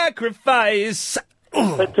sacrifice.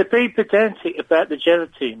 But to be pedantic about the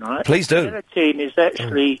gelatin, right? Please do. Gelatin is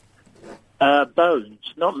actually bones,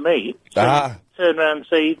 not meat. So you turn around and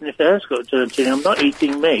say, even if it has got gelatin, I'm not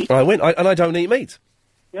eating meat. I win, and I don't eat meat.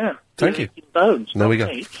 Yeah. Thank you. Bones, There we go.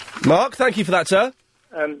 meat. Mark, thank you for that, sir.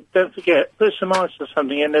 And don't forget, put some ice or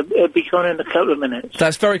something and it'll be gone in a couple of minutes.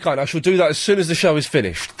 That's very kind. I shall do that as soon as the show is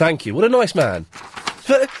finished. Thank you. What a nice man.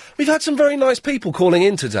 We've had some very nice people calling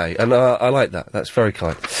in today, and I like that. That's very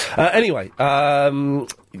kind. Anyway,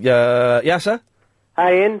 yeah, sir?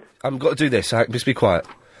 Hi, Ian. I've got to do this. Just be quiet.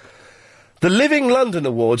 The Living London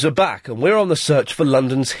Awards are back, and we're on the search for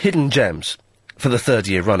London's hidden gems. For the third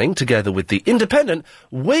year running, together with The Independent,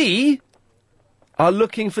 we are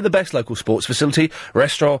looking for the best local sports facility,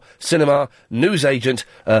 restaurant, cinema, newsagent,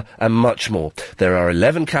 and much more. There are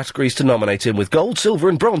 11 categories to nominate in, with gold, silver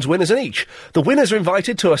and bronze winners in each. The winners are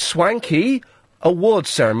invited to a swanky awards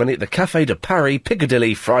ceremony at the Café de Paris,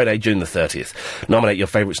 Piccadilly, Friday, June the 30th. Nominate your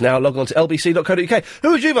favourites now. Log on to lbc.co.uk.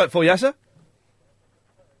 Who would you vote for, Yasser?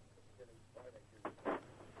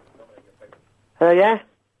 Yeah?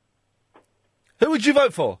 Who would you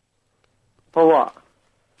vote for? For what?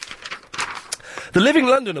 The Living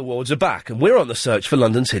London Awards are back, and we're on the search for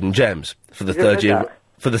London's hidden gems. For the third year... that?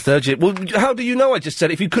 For the third year... Well, how do you know I just said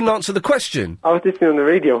it if you couldn't answer the question? I was listening on the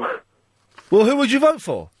radio. Well, who would you vote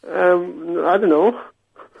for? I don't know.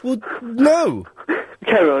 Well, no.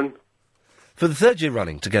 Carry on. For the third year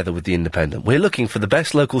running, together with The Independent, we're looking for the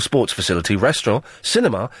best local sports facility, restaurant,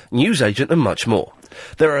 cinema, newsagent and much more.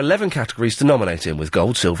 There are 11 categories to nominate in, with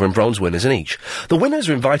gold, silver and bronze winners in each. The winners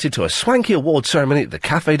are invited to a swanky award ceremony at the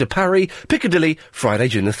Café de Paris, Piccadilly, Friday,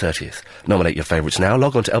 June the 30th. Nominate your favourites now.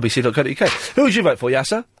 Log on to lbc.co.uk. Who would you vote for,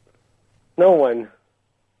 Yasser? No one.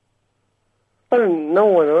 No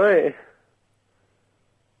one, alright.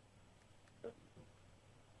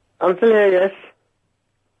 I'm still here, yes.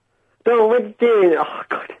 No, what are you doing? Oh,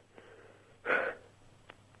 God.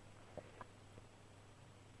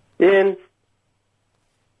 Ian.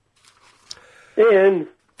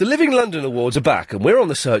 The Living London Awards are back, and we're on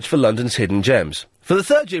the search for London's hidden gems. For the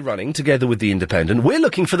third year running, together with The Independent, we're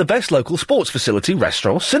looking for the best local sports facility,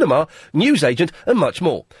 restaurant, cinema, newsagent and much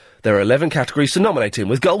more. There are 11 categories to nominate in,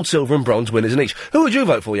 with gold, silver and bronze winners in each. Who would you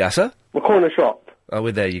vote for, Yasser? The corner shop. Oh,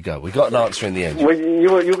 well, there you go. We got an answer in the end. Well,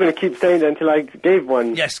 you're going to keep saying that until I gave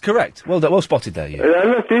one. Yes, correct. Well done. Well spotted there, you.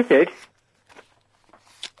 I'm not stupid.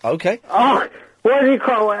 Okay. Oh, why do you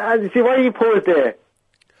call? See, why do you pause there?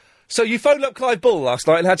 So you phoned up Clive Bull last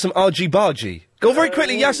night and had some argy-bargy. Go very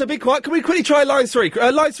quickly, Yasser, be quiet. Can we quickly try line 3?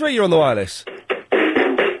 Line 3, you're on the wireless.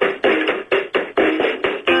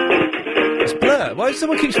 It's Blur. Why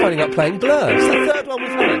someone keeps phoning up playing Blur? It's the third one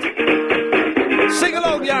we've had. Sing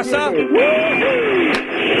along, Yasser!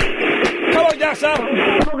 Come on, Yasser!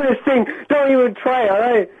 I'm not going to sing. Don't even try,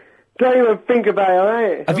 alright? Don't even think about it,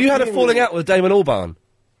 alright? Have you had a falling out with Damon Albarn?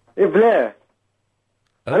 Yeah, Blair.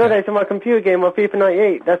 I know that's in my computer game on FIFA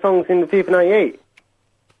 98. That song's in the FIFA 98.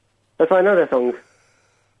 That's why I know that song.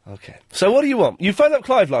 Okay. So what do you want? You phoned up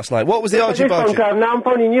Clive last night. What was the argy-bargy? Now I'm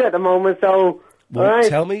phoning you at the moment, so... Well, alright?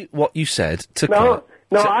 tell me what you said to Clive.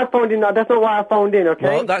 No, I phoned in. That's not why I phoned in, okay?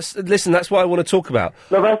 Well, that's what I want to talk about.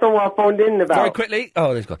 No, that's not what I phoned in about. Very quickly.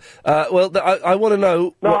 Oh, he's gone. Well, I want to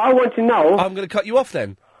know... No, I want to know... I'm going to cut you off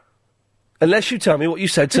then. Unless you tell me what you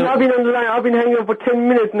said to... I've been on the line. I've been hanging on for 10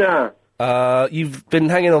 minutes now. You've been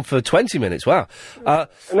hanging on for 20 minutes. Wow.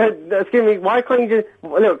 Excuse me, why can't you just...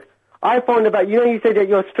 Look, I phoned about... You know you said that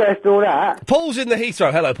you're stressed and all that. Paul's in the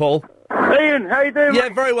Heathrow. Hello, Paul. Ian, how you doing? Yeah,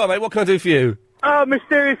 very well, mate. What can I do for you? Oh,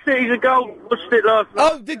 Mysterious Cities of Gold. Watched it last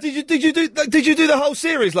night. Oh, did you do the whole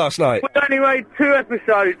series last night? We only made 2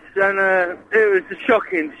 episodes, and it was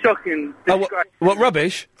shocking disgrace. What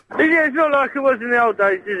rubbish? Yeah, it's not like it was in the old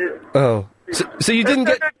days, is it? Oh, so you didn't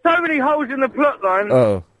get... There's so many holes in the plot line.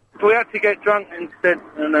 Oh. We had to get drunk instead,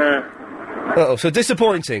 and Oh, so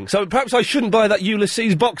disappointing. So perhaps I shouldn't buy that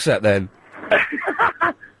Ulysses box set then?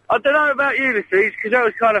 I don't know about Ulysses, because that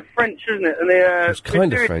was kind of French, isn't it? And the It's kind of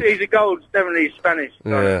Mysterious French. Seas of Gold's definitely Spanish.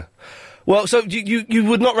 Yeah. Well, so you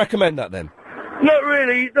would not recommend that then? Not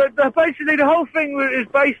really. Basically, the whole thing is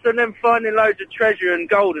based on them finding loads of treasure and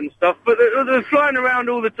gold and stuff, but they're flying around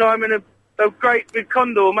all the time in a great big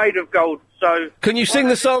condor made of gold, so... Can you sing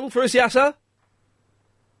the song for us, Yasser?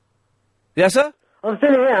 Yasser? I'm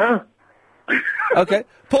still here. Okay.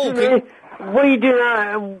 Paul, what are you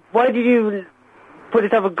doing? Why did you put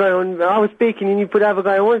this other guy on? I was speaking and you put the other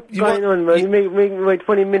guy on. What's going on, man? You make me wait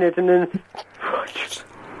 20 minutes and then...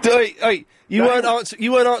 Hey, you weren't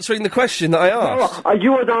answering the question that I asked.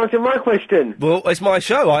 You weren't answering my question. Well, it's my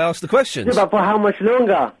show. I asked the questions. Yeah, but for how much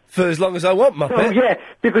longer? For as long as I want, Muppet. Oh, yeah,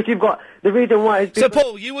 because you've got... The reason why is... So,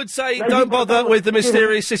 Paul, you would say don't bother with the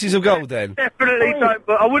Mysterious Cities of Gold, then? Definitely don't,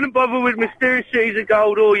 but I wouldn't bother with Mysterious Cities of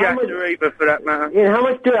Gold or Yasser either, for that matter. Yeah, how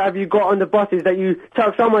much dirt have you got on the buses that you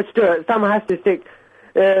chuck so much dirt? Someone has to stick...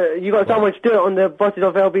 you got so much dirt on the buses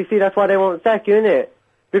of LBC, that's why they won't sack you, innit?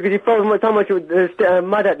 Because you throw so much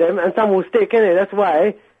mud at them and some will stick, innit? That's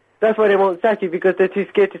why they won't sack you, because they're too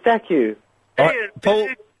scared to sack you. Ian, Paul...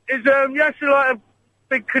 Is Yasser like a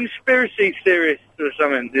big conspiracy theorist or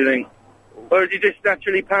something, do you think? Or is he just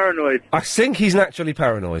naturally paranoid? I think he's naturally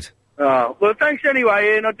paranoid. Oh, well, thanks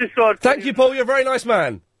anyway, Ian. I just thought... Thank you, Paul. You're a very nice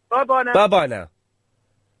man. Bye-bye now. Bye-bye now.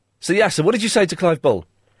 So, Yasser, what did you say to Clive Bull?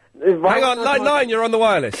 Hang on, line 9, you're on the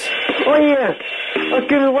wireless. Oh, yeah.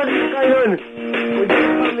 Okay, what is going on?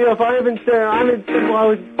 Me off. I haven't said what I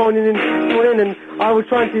was phoning in, and I was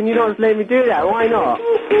trying to, and you don't let me do that. Why not?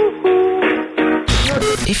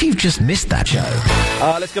 If you've just missed that show...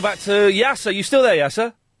 let's go back to Yasser. You still there,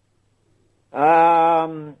 Yasser?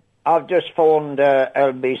 I've just phoned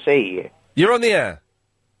LBC. You're on the air?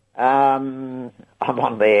 I'm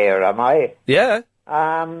on the air, am I? Yeah.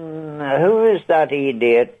 Who is that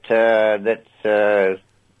idiot that's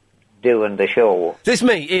doing the show? This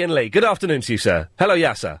me, Ian Lee. Good afternoon to you, sir. Hello,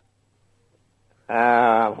 Yasser.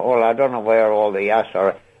 Well, I don't know where all the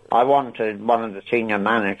Yasser... I wanted one of the senior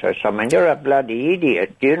managers. I mean, you're a bloody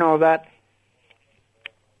idiot. Do you know that?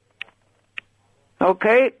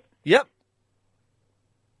 Okay. Yep.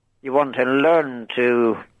 You want to learn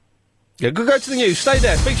to... Yeah, go to the news. Stay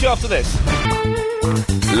there. Speak to you after this.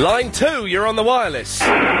 Line 2, you're on the wireless. You're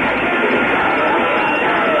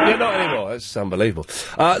not anymore. That's unbelievable.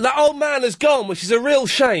 That old man has gone, which is a real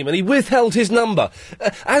shame, and he withheld his number.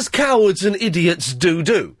 As cowards and idiots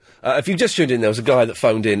do. If you've just tuned in, there was a guy that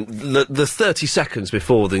phoned in the 30 seconds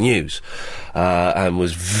before the news and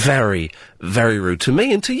was very, very rude to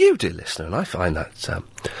me and to you, dear listener, and I find that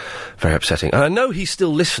very upsetting. And I know he's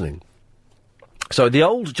still listening. So the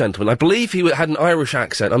old gentleman, I believe he had an Irish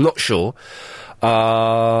accent, I'm not sure.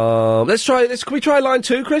 Can we try line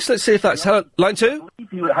 2, Chris? Let's see if that's... Hello, line 2?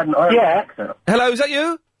 Yeah. Hello, is that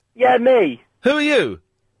you? Yeah, me. Who are you?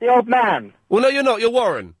 The old man. Well, no, you're not. You're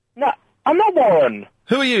Warren. No, I'm not Warren.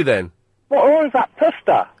 Who are you, then? What, Warren's that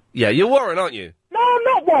puster? Yeah, you're Warren, aren't you? No, I'm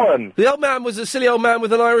not Warren. The old man was a silly old man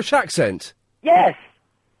with an Irish accent. Yes.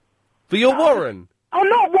 But you're Warren. I'm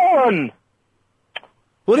not Warren.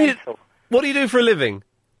 What do you do for a living?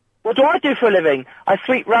 What do I do for a living? I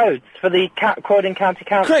sweep roads for the Croydon County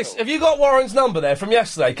Council. Chris, have you got Warren's number there from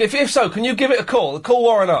yesterday? If so, can you give it a call? Call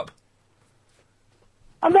Warren up.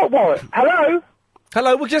 I'm not Warren. Hello?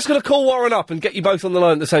 Hello, we're just going to call Warren up and get you both on the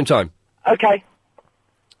line at the same time. Okay.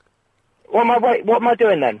 What am I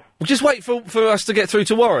doing then? Well, just wait for us to get through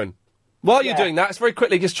to Warren. While you're doing that, let's very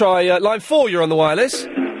quickly just try line 4, you're on the wireless.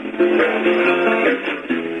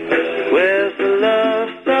 Where's the love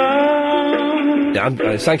song?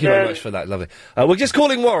 Yeah, thank you very much for that, lovely. We're just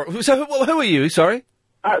calling Warren. So, who are you, sorry?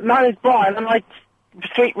 My name's Brian, and I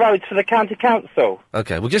sweep roads for the County Council.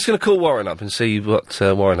 Okay, we're just going to call Warren up and see what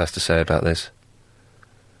Warren has to say about this.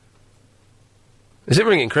 Is it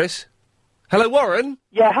ringing, Chris? Hello, Warren?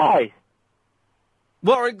 Yeah, hi.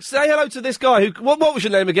 Warren, say hello to this guy who... What was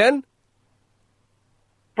your name again?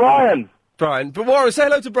 Brian. Brian. But Warren, say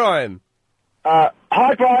hello to Brian. Hi,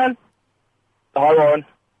 Brian. Hi, Warren.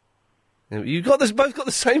 You both got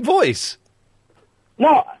the same voice.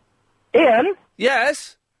 No. Ian?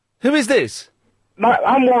 Yes? Who is this?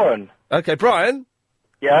 I'm Warren. Okay, Brian?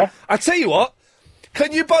 Yeah? I tell you what,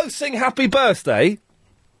 can you both sing Happy Birthday?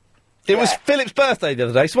 It was Philip's birthday the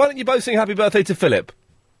other day, so why don't you both sing Happy Birthday to Philip?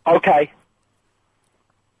 Okay.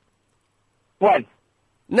 When?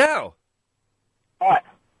 Now. Alright.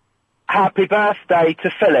 Happy birthday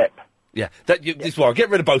to Philip. Yeah, this Warren. Get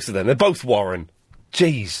rid of both of them. They're both Warren.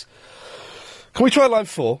 Jeez. Can we try line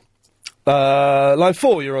 4? Line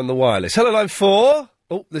 4, you're on the wireless. Hello, line 4.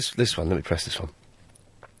 Oh, this one. Let me press this one.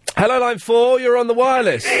 Hello, line 4, you're on the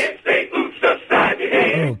wireless. Say, oops,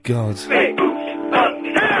 Oh, God.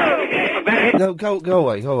 No, go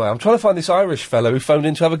away, go away. I'm trying to find this Irish fellow who phoned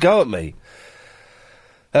in to have a go at me.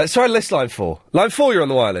 Sorry, list line 4. Line 4, you're on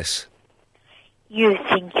the wireless. You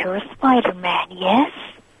think you're Spider-Man, yes?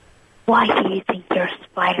 Why do you think you're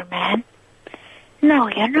Spider-Man? No,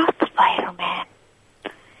 you're not Spider-Man.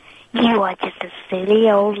 You are just a silly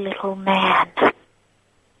old little man.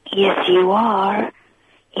 Yes, you are.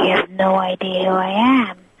 You have no idea who I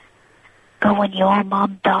am. Go on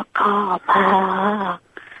yourmom.com.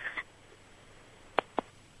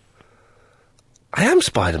 I am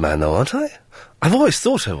Spider-Man, though, aren't I? I've always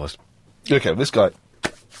thought I was. Okay, well, this guy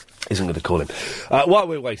isn't going to call him. While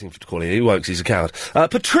we're waiting for to call him, he won't 'cause he's a coward.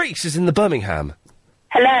 Patrice is in the Birmingham.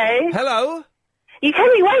 Hello? Hello? You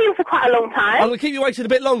kept me waiting for quite a long time. I'm going to keep you waiting a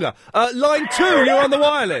bit longer. Line 2, you're on the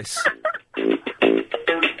wireless.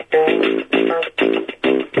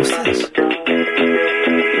 What's this?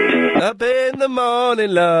 Up in the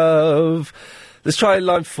morning, love. Let's try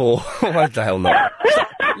line 4. Why the hell not?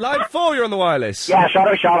 Line 4, you're on the wireless. Yeah,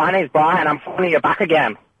 Shadow Show, my name's Brian, I'm phoning you back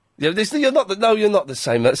again. Yeah, you're not the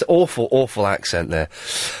same. That's awful, awful accent there.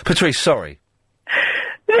 Patrice, sorry.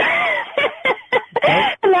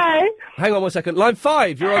 Hello? Hang on 1 second. Line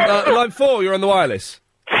 5, you're on, line 4, you're on the wireless.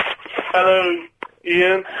 Hello,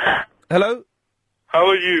 Ian. Hello? How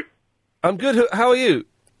are you? I'm good, how are you?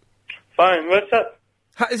 Fine, what's up?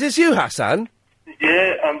 Is this you, Hassan?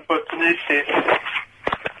 Yeah, I'm for Tunisia.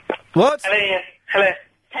 What? Hello, Ian. Hello.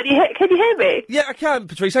 Can you hear me? Yeah, I can,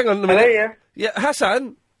 Patrice. Hang on a minute. Hello, yeah. Yeah,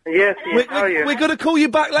 Hassan? Yes, yes, how are you? We're going to call you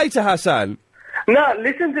back later, Hassan. No,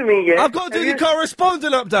 listen to me, yeah. I've got to do the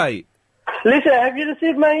correspondent update. Listen, have you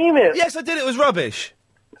received my email? Yes, I did. It was rubbish.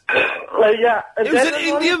 Yeah. It was an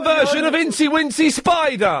Indian version of Incy Wincy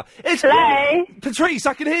Spider. It's Hello? Patrice,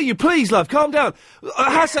 I can hear you. Please, love, calm down.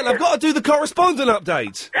 Hassan, I've got to do the correspondent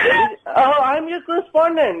update. Oh, I'm your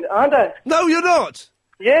correspondent, aren't I? No, you're not.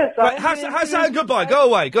 Yes, right, Hassan, goodbye. Go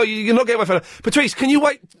away. Go. You're not getting my phone. Patrice, can you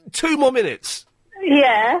wait 2 more minutes?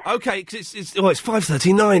 Yeah. Okay, 'cause it's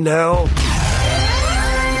 5:39 now.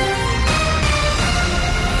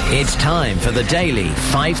 It's time for the daily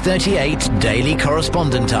 538 Daily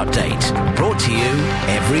Correspondent Update. Brought to you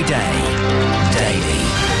every day. Daily.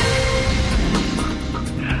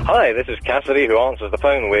 Hi, this is Cassidy, who answers the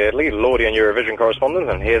phone weirdly, Lordian Eurovision correspondent,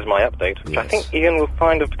 and here's my update, which I think Ian will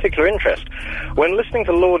find of particular interest. When listening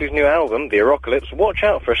to Lordi's new album, The Aerocalypse, watch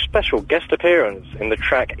out for a special guest appearance in the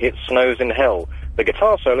track It Snows in Hell. The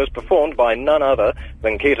guitar solo is performed by none other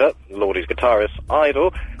than Keita, Lordi's guitarist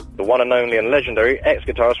idol, the one and only and legendary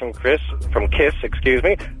ex-guitarist from Kiss,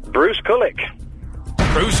 Bruce Kulick.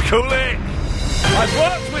 Bruce Kulick! I've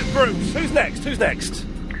worked with Bruce. Who's next?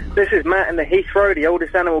 This is Matt in the Heathrow, the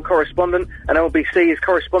oldest animal correspondent, and LBC's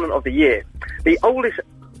correspondent of the year. The oldest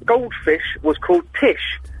goldfish was called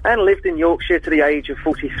Tish and lived in Yorkshire to the age of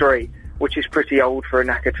 43, which is pretty old for a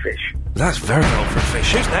knackered fish. That's very old for a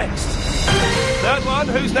fish. Who's next? Third one,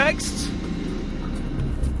 who's next?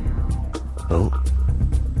 Oh.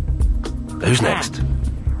 Who's next?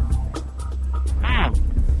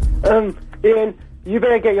 Ian, you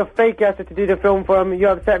better get your fake ass to do the film for him. You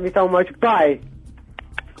upset me so much. Bye.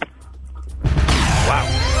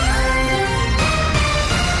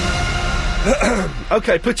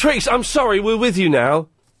 Okay, Patrice, I'm sorry, we're with you now.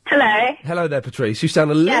 Hello? Hello there, Patrice. You sound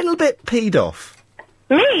a little bit peed off.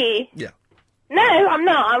 Me? Yeah. No, I'm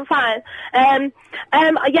not. I'm fine.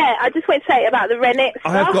 Yeah, I just want to say about the Rennet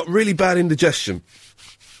stuff. I have got really bad indigestion.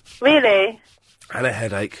 Really? And a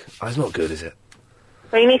headache. It's not good, is it?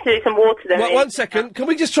 Well, you need to do some water then. Well, 1 second. Can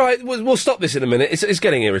we just try it? We'll stop this in a minute. It's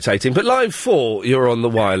getting irritating. But line 4, you're on the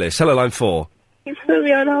wireless. Hello, line 4. You put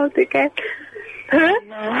me on hold again.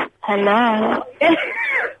 Huh? Hello?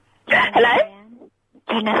 Hello?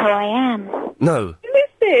 Do you know who I am? No. Who is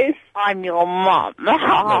this? I'm your mum.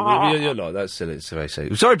 No, you're not. That's silly. It's very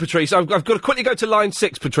silly. Sorry, Patrice. I've got to quickly go to line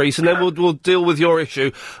 6, Patrice, and then we'll deal with your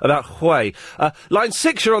issue about Hui. Line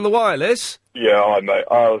 6, you're on the wireless. Yeah, hi, mate.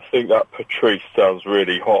 I think that Patrice sounds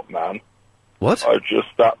really hot, man. What?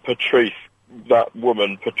 That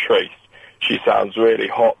woman, Patrice, she sounds really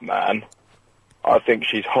hot, man. I think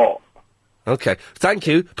she's hot. Okay. Thank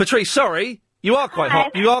you. Patrice, sorry. You are quite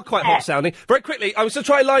hot. You are quite hot sounding. Very quickly, I was to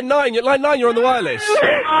try line 9. Line 9, you're on the wireless.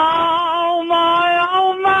 Oh, my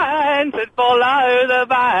old man said follow the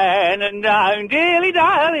van and don't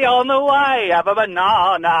dilly-dally on the way. Have a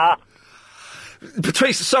banana.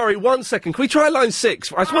 Patrice, sorry, 1 second. Can we try line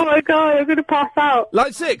 6? Oh, my God, I'm going to pass out.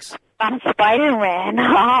 Line 6. I'm Spider-Man.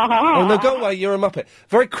 Oh, no, go away. You're a muppet.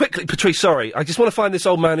 Very quickly, Patrice, sorry. I just want to find this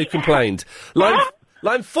old man who complained.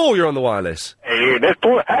 Line 4, you're on the wireless. Hey,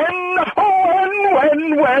 little and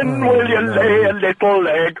When will you lay a little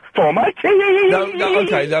egg for my tea? No,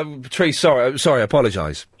 okay, Patrice, sorry, I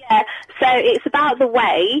apologise. Yeah, so it's about the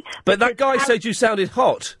way. But that guy said you sounded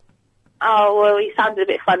hot. Oh, well, he sounded a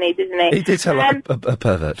bit funny, didn't he? He did sound like a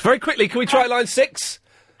pervert. Very quickly, can we try line 6?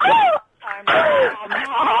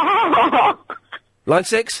 Line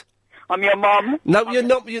 6? I'm your mum. No, you're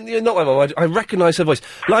not. You're not my mum. I recognise her voice.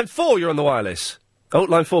 Line 4, you're on the wireless. Oh,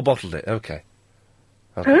 line 4 bottled it. Okay.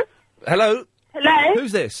 Hello. Hello.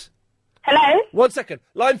 Who's this? Hello. 1 second.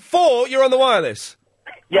 Line 4, you're on the wireless.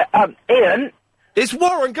 Yeah. Ian. It's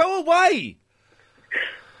Warren. Go away.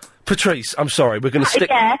 Patrice, I'm sorry. We're going to stick.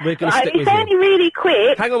 Yeah. We're going to stick with It's only you. really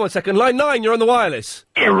quick. Hang on 1 second. Line 9, you're on the wireless.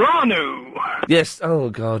 Iranu. Yes. Oh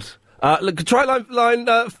God. Look, try line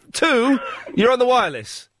 2. You're on the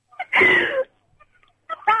wireless.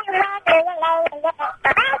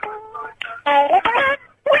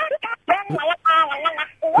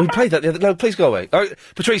 We played that the other... No, please go away.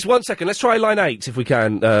 Patrice, 1 second. Let's try line 8 if we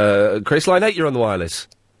can. Chris, line 8, you're on the wireless.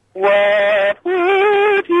 What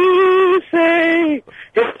would you say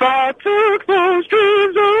if I took those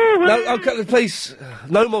dreams away? No, okay, please.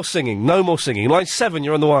 No more singing. No more singing. Line 7,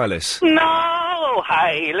 you're on the wireless. No,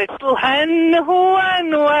 hey, little hen,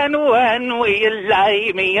 when will you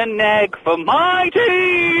lay me an egg for my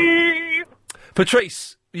tea?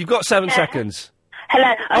 Patrice, you've got 7 seconds.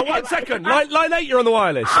 Hello. Oh, 1 second. Line 8, you're on the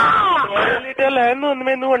wireless. Little hen,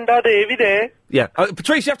 Yeah.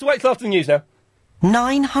 Patrice, you have to wait till after the news now.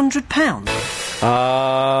 £900.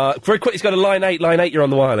 Very quickly, it's got a line 8. Line 8, you're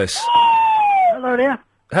on the wireless. Hello there.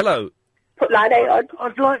 Hello. Put line 8 on.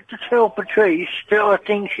 I'd like to tell Patrice that I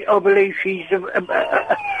believe she's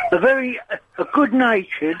a very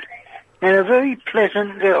good-natured and a very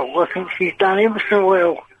pleasant girl. I think she's done ever so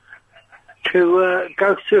well to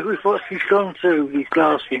go through with what she's gone through these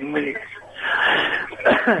last few minutes.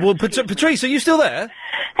 Well, Patrice, are you still there?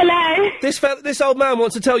 Hello. This old man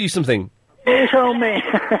wants to tell you something. This old man.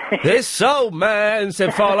 This old man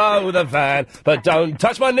said follow the van, but don't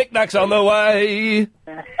touch my knickknacks on the way.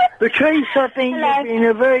 Patrice, I think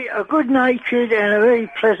you've been a good-natured and a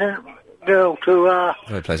very pleasant girl to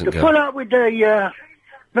very pleasant girl. put up with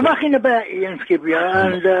the mucking about Ian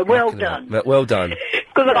Skibia, and well done. Well done.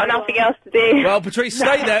 Because I've got nothing else to do. Well, Patrice,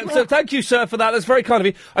 stay there. So thank you, sir, for that. That's very kind of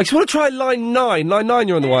you. I just want to try line 9. Line 9,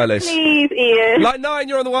 you're on the wireless. Please, Ian. Line 9,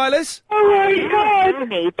 you're on the wireless. Oh my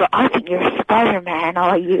God. But I think you're a Spider-Man,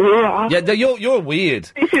 are you? Yeah, no, you're weird.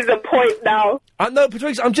 This is a point now. No,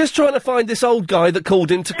 Patrice, I'm just trying to find this old guy that called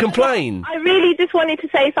in to complain. I really just wanted to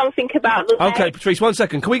say something about the Okay, Patrice, 1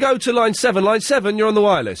 second. Can we go to line 7? Line 7, you're on the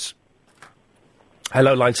wireless.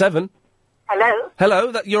 Hello, line 7. Hello?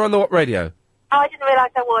 Hello, you're on the radio. Oh, I didn't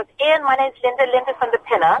realise I was. Ian, my name's Linda. Linda from the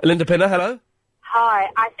Pinner. Linda Pinner, hello. Hi.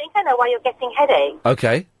 I think I know why you're getting headache.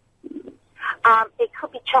 Okay. It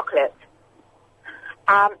could be chocolate.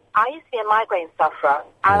 I used to be a migraine sufferer,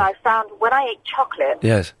 and I found when I ate chocolate,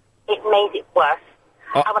 yes, it made it worse.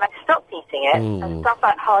 And when I stopped eating it, and stuff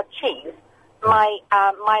like hard cheese, my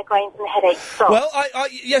migraines and headaches stopped. Well,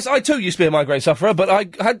 yes, I too used to be a migraine sufferer, but I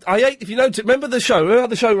ate, if you notice, remember how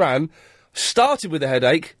the show ran? Started with a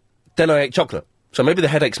headache, then I ate chocolate. So maybe the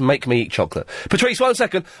headaches make me eat chocolate. Patrice, 1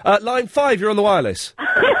 second. Line 5, you're on the wireless.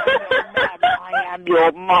 I am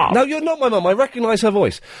your mum. No, you're not my mum. I recognise her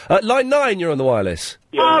voice. Line 9, you're on the wireless.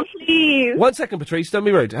 Oh, please. 1 second, Patrice. Don't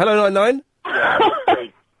be rude. Hello, line 9.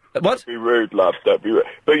 What? Don't be rude, love. Don't be rude.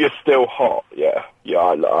 But you're still hot. Yeah. Yeah.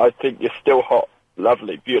 I think you're still hot.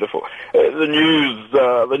 Lovely, beautiful.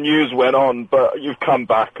 The news went on, but you've come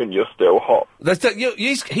back and you're still hot.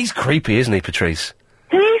 He's creepy, isn't he, Patrice?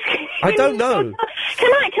 I don't know.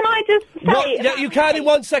 Can I just say... What? Yeah, you can in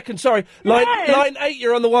 1 second, sorry. Line 8,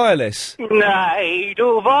 you're on the wireless. Edelweiss,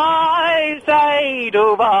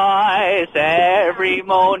 Edelweiss, every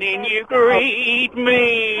morning you greet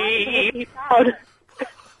me.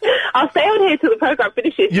 I'll stay on here till the programme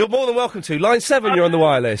finishes. You're more than welcome to. Line 7, you're on the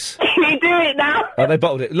wireless. Can you do it now? Oh, they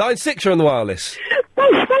bottled it. Line 6, you're on the wireless.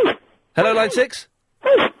 Hello, line 6?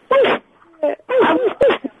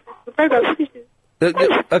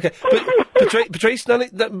 Okay, Patrice, mind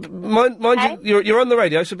you, you're on the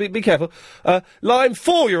radio, so be careful. Line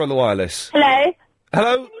 4, you're on the wireless. Hello?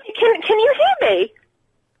 Hello? Can you hear me?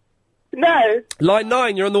 No. Line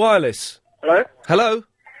 9, you're on the wireless. Hello? Hello?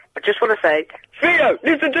 I just want to say, Theo,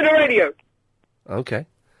 listen to the radio. Okay.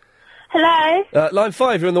 Hello? Line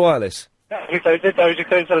 5, you're on the wireless. A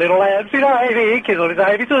little lambs in ivy, kiss on his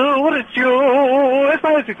ivy too, wouldn't you? It's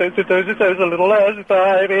a little lambs in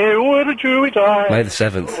ivy, wouldn't you die? May the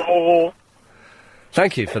 7th.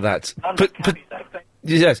 Thank you for that.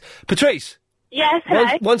 Yes. Patrice? Yes,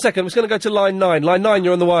 hello? 1 second, I'm just going to go to line 9. Line 9,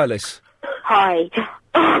 you're on the wireless. Hi.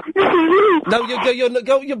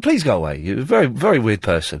 No, please go away. You're a very, very weird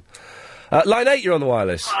person. Line 8, you're on the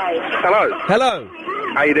wireless. Hello. Hello.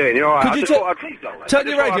 How you doing? You all right? Could you turn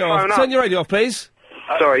your radio off? Turn your radio off, please.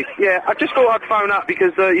 Sorry. Yeah, I just thought I'd phone up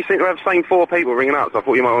because you seem to have the same 4 people ringing up, so I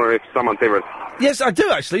thought you might want to hear someone different. Yes, I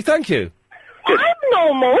do, actually. Thank you. I'm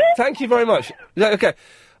normal. Thank you very much. Yeah, okay.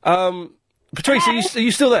 Patrice, are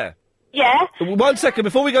you still there? Yeah. 1 second.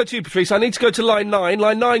 Before we go to you, Patrice, I need to go to line 9.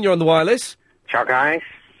 Line 9, you're on the wireless. Chuck ice.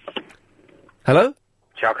 Hello?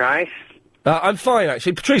 Chuck ice. I'm fine,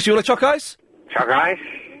 actually. Patrice, you want a choc ice? Chuck ice.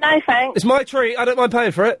 No, thanks. It's my treat. I don't mind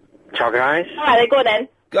paying for it. Chuck ice. All right, then, go on then.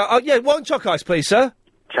 Yeah, 1 choc ice, please, sir.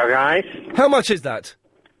 Chuck ice. How much is that?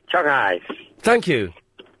 Chuck ice. Thank you.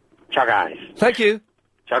 Chuck ice. Thank you.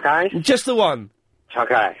 Chuck ice. Just the 1.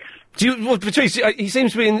 Chuck ice. Patrice, he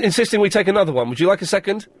seems to be insisting we take another one. Would you like a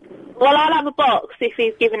second? Well, I'll have a box if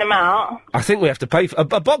he's giving them out. I think we have to pay for...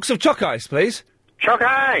 A box of choc ice, please. Choc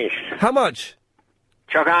ice. How much?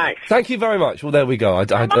 Choc ice. Thank you very much. Well, there we go.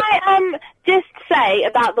 Can I just say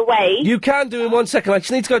about the weight? You can do in 1 second. I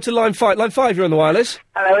just need to go to line 5. Line 5, you're on the wireless.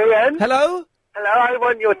 Hello, Ian. Hello? Hello, I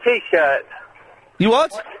want your T-shirt. You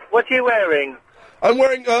what? What are you wearing? I'm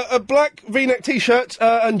wearing a black V-neck T-shirt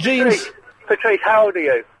and jeans. Patrice, how old are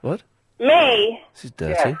you? What? Me? This is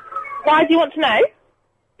dirty. Yeah. Why do you want to know?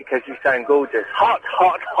 Because you sound gorgeous. Hot,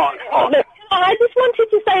 hot, hot, hot. Look, I just wanted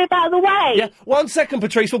to say about the weight. Yeah, 1 second,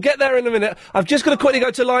 Patrice. We'll get there in a minute. I've just got to quickly go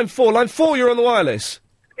to line 4. Line 4, you're on the wireless.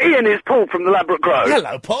 Ian, is Paul from the Ladbroke Grove.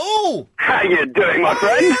 Hello, Paul. How you doing, my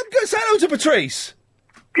friend? I'm good. Say hello to Patrice.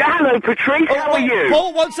 Hello, Patrice. How are you?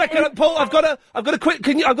 Paul, 1 second. Paul, I've got to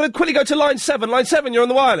quickly go to line 7. Line 7, you're on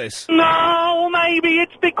the wireless. No, maybe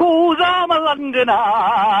it's because I'm a Londoner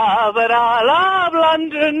that I love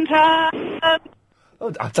London town.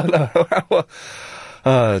 Oh, I don't know.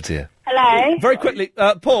 Oh, dear. Hello? Very quickly,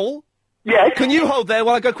 Paul? Yes? Can you hold there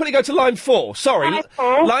while I quickly go to line 4? Sorry. Hi,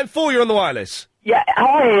 Paul. Line 4, you're on the wireless. Yeah,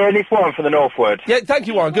 hi, Ian. It's Warren from the Northwood. Yeah, thank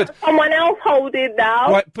you, Warren. Good. Someone else hold it now.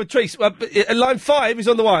 Right, Patrice, line 5 is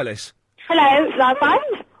on the wireless. Hello, line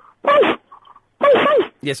 5?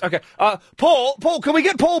 Yes, okay. Paul, can we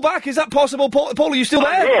get Paul back? Is that possible? Paul, are you still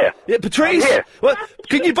there? I'm here. Yeah, Patrice? I'm here. Well,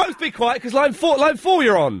 can you both be quiet? Because line 4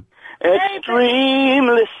 you're on.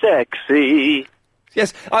 Extremely sexy.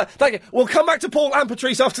 Yes, thank you. We'll come back to Paul and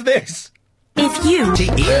Patrice after this. If you... The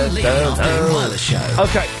Ian Lee Afternoon Wireless Show.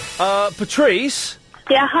 Okay, Patrice?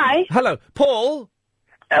 Yeah, hi. Hello. Paul?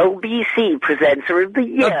 LBC Presenter of the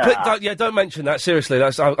Year. Don't mention that, seriously.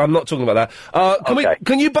 I'm not talking about that.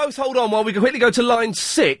 Can you both hold on while we quickly go to line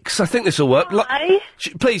 6? I think this will work.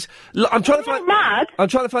 Please, I'm trying to find... mad? I'm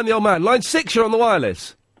trying to find the old man. Line 6, you're on the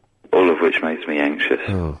wireless. All of which makes me anxious.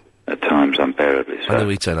 Oh. At times unbearably so. I know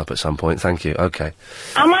we turn up at some point, thank you. Okay.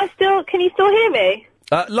 Can you still hear me?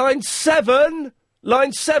 Line 7!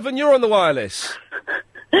 Line 7, you're on the wireless.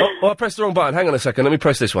 I pressed the wrong button. Hang on a second, let me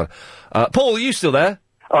press this one. Paul, are you still there?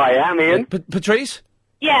 I am, Ian. Patrice?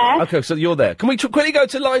 Yeah. Okay, so you're there. Can we quickly go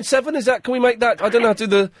to line 7? Can we make that? I don't know how to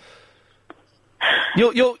do the...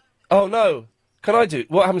 You're... Oh, no. Can I do...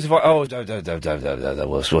 What happens if I... Oh, no.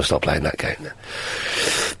 We'll stop playing that game then.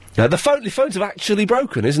 The phones have actually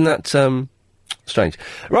broken, isn't that, strange?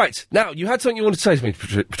 Right, now, you had something you wanted to say to me,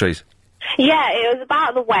 Patrice. Yeah, it was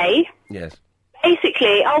about the weight. Yes.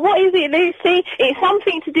 Basically, what is it, Lucy? It's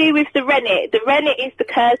something to do with the rennet. The rennet is the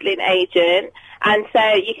curdling agent, and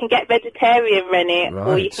so you can get vegetarian rennet,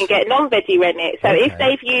 or you can get non-veggie rennet. So if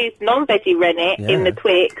they've used non-veggie rennet in the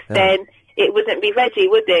Twix, then it wouldn't be veggie,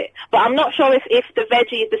 would it? But I'm not sure if the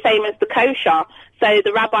veggie is the same as the kosher, so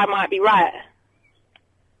the rabbi might be right.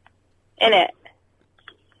 Innit?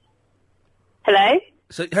 Hello?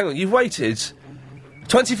 So, hang on, you've waited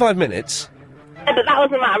 25 minutes... Yeah, but that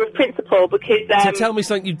was a matter of principle, because... to tell me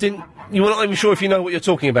something you were not even sure if you know what you're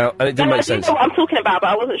talking about, and it didn't make sense. I know what I'm talking about, but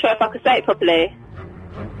I wasn't sure if I could say it properly.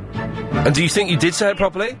 And do you think you did say it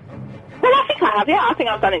properly? Well, I think I have, yeah. I think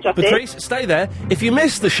I've done it justice. Patrice, stay there. If you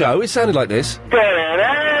missed the show, it sounded like this.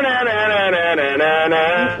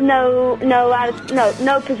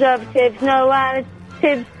 No preservatives, no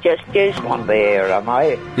additives, just one there, am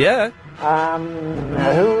I? Yeah.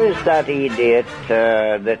 Who is that idiot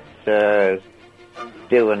that's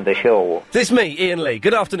doing the show? It's me, Ian Lee.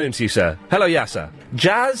 Good afternoon to you, sir. Hello, Yasser.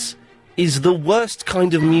 Jazz is the worst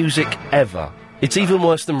kind of music ever. It's even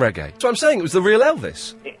worse than reggae. So I'm saying it was the real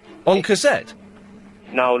Elvis. On cassette.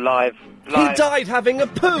 No, live. He died having a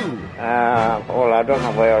poo. Well, I don't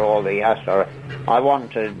know where all the yes are. I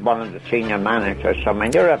wanted one of the senior managers. I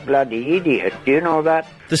mean, you're a bloody idiot. Do you know that?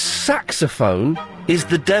 The saxophone is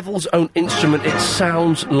the devil's own instrument. It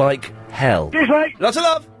sounds like hell. Cheers, mate. Lots of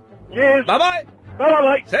love. Cheers. Bye-bye.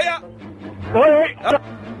 Bye-bye, mate. See ya.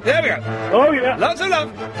 There we go. Oh, yeah. Lots of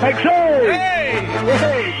love. Excellent.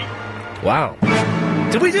 Hey! Wow.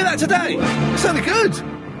 Did we do that today? It sounded good.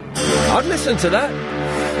 I'd listen to that.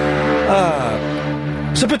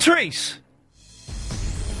 So, Patrice,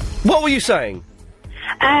 what were you saying?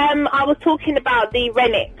 I was talking about the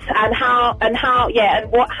rennet and how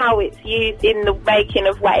it's used in the making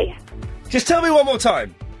of whey. Just tell me one more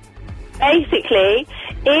time. Basically,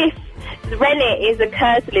 if rennet is a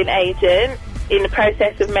curdling agent in the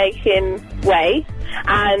process of making whey,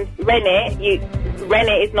 and rennet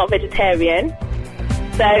is not vegetarian,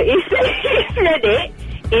 so if rennet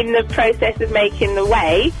in the process of making the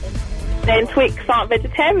whey, then Twix aren't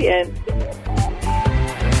vegetarian.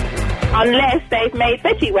 Unless they've made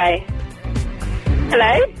veggie whey.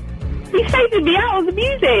 Hello? He's phasing me out of the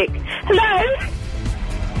music. Hello?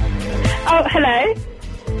 Oh, hello?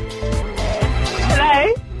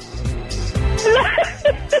 Hello?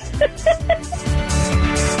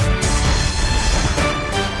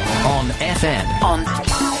 On FM.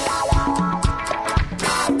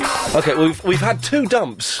 Okay, we've had 2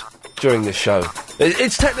 dumps during this show.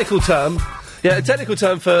 It's technical term. Yeah, a technical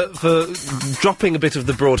term for dropping a bit of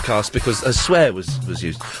the broadcast because a swear was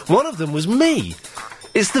used. One of them was me.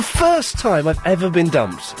 It's the first time I've ever been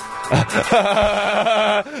dumped.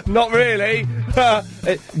 Not really.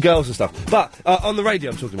 Girls and stuff. But on the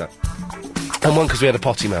radio I'm talking about. And one because we had a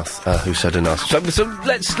potty mouth who said a nasty. So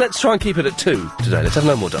let's try and keep it at 2 today. Let's have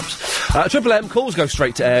no more dumps. Triple M calls go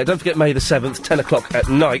straight to air. Don't forget May the 7th, 10 o'clock at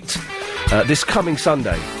night. This coming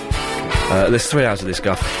Sunday. There's 3 hours of this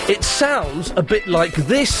guff. It sounds a bit like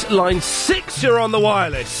this. Line 6, you're on the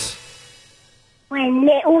wireless. When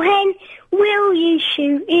little hen, will you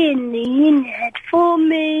shoot in the inhead for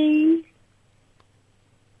me?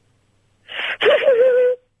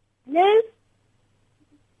 No?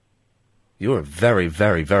 You're a very,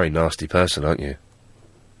 very, very nasty person, aren't you?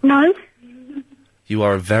 No. You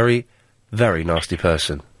are a very, very nasty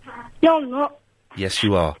person. No, I'm not. Yes,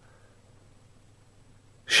 you are.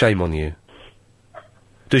 Shame on you.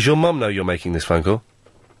 Does your mum know you're making this phone call?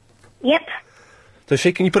 Yep. Does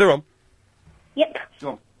she? Can you put her on? Yep.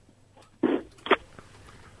 Go on.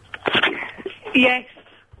 Yes,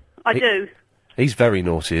 I do. He's very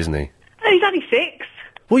naughty, isn't he? He's only 6.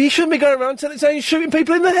 Well, you shouldn't be going around saying he's shooting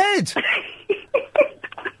people in the head.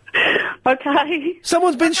 Okay.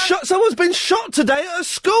 Someone's been shot today at a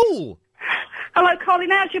school. Hello, Colin,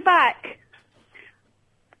 how's your back?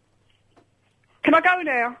 Can I go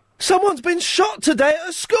now? Someone's been shot today at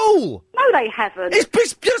a school. No, they haven't.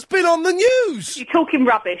 It's just been on the news. You're talking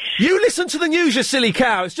rubbish. You listen to the news, you silly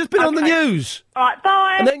cow. It's just been on the news. All right,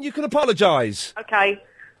 bye. And then you can apologise. Okay.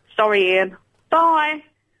 Sorry, Ian. Bye.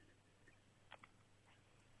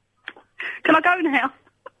 Can I go now?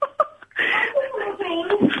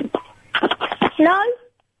 No?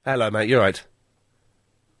 Hello, mate. You're right.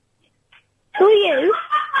 Who are you?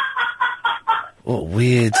 What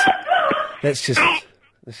weird. Let's just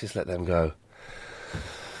let them go.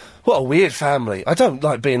 What a weird family. I don't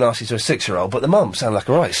like being nasty to a 6-year-old, but the mum sounded like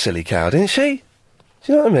a right silly cow, didn't she?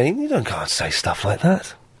 Do you know what I mean? You don't go and say stuff like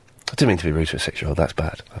that. I didn't mean to be rude to a 6-year-old. That's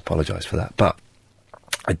bad. I apologise for that. But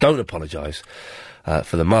I don't apologise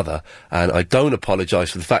for the mother, and I don't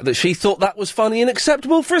apologise for the fact that she thought that was funny and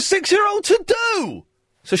acceptable for a 6-year-old to do!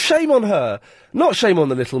 So shame on her. Not shame on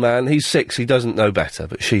the little man. He's 6. He doesn't know better,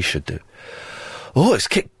 but she should do. Oh, it's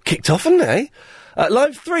kicked off, hasn't it, eh?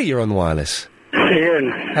 Line 3, you're on the wireless.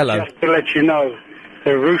 Ian. Hello. Just to let you know,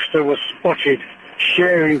 the rooster was spotted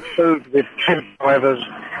sharing food with cab drivers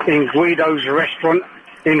in Guido's restaurant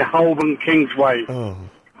in Holborn Kingsway. Oh.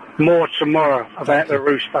 More tomorrow about the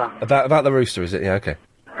rooster. About the rooster, is it? Yeah, okay.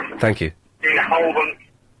 Thank you. In Holborn.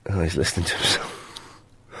 Oh, he's listening to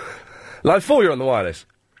himself. Line 4, you're on the wireless.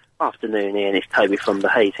 Afternoon, Ian. It's Toby from The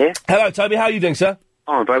Hayes here. Hello, Toby. How are you doing, sir?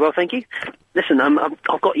 Oh, I'm very well, thank you. Listen,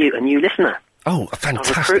 I've got you a new listener. Oh,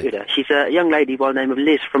 fantastic. I've recruited her. She's a young lady by the name of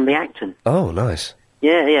Liz from the Acton. Oh, nice.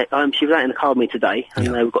 Yeah. She was out in the car with me today,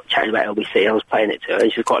 and we got chatting about LBC. I was playing it to her,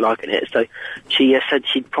 and she was quite liking it. So she said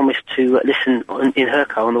she'd promised to listen in her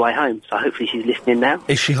car on the way home. So hopefully she's listening now.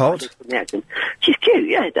 Is she hot? From the Acton. She's cute,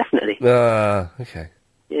 yeah, definitely. Okay.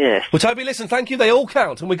 Yes. Well, Toby, listen, thank you. They all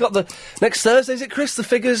count. And we got the... Next Thursday, is it, Chris? The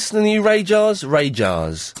figures, the new Ray Jars? Ray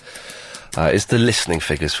Jars. It's the listening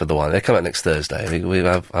figures for the one. They come out next Thursday.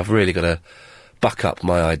 I've really got to buck up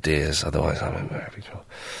my ideas, otherwise I'm in very trouble.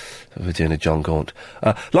 We're doing a John Gaunt.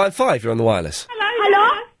 Line 5, you're on the wireless.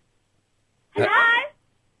 Hello? Hello?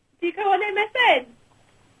 Do you go on MSN?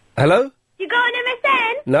 Hello? Do you go on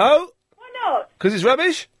MSN? No? Why not? Because it's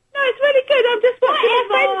rubbish? No, it's really good. I'm just watching my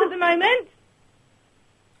friends at the moment.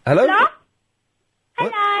 Hello?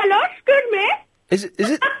 Hello? Hello? Excuse me? Is it?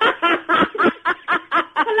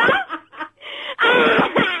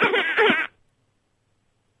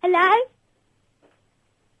 Hello? Hello?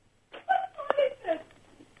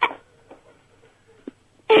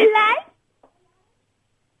 Hello?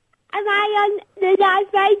 Am I on the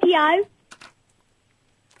live radio?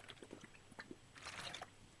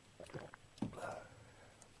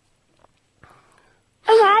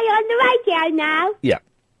 Am I on the radio now? Yeah.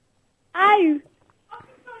 Oh.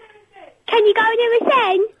 Can you go and do a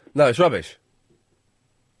thing? No, it's rubbish.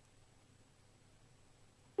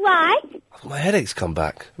 Why? My headache's come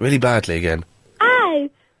back really badly again. Oh.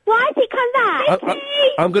 Why has it come back?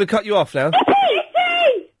 I'm going to cut you off now.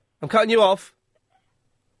 I'm cutting you off.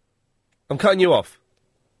 I'm cutting you off.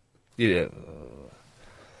 Yeah.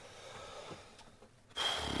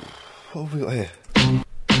 What have we got here?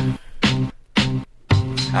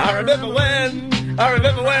 I remember when.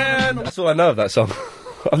 That's all I know of that song.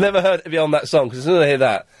 I've never heard it beyond that song, because as soon as I hear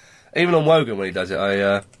that, even on Wogan when he does it,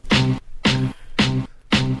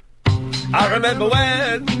 I remember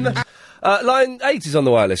when. Line 8 is on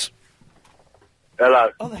the wireless.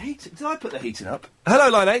 Hello. Oh, the heat. Did I put the heating up? Hello,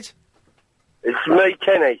 Line 8. It's me,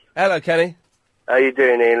 Kenny. Hello, Kenny. How you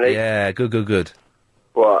doing, Ian Lee? Yeah, good.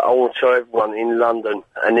 Well, I want to tell everyone in London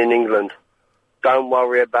and in England, don't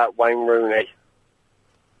worry about Wayne Rooney.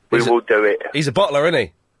 We will do it. He's a bottler, isn't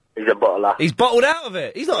he? He's a bottler. He's bottled out of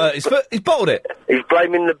it. He's not hurt his foot. He's bottled it. He's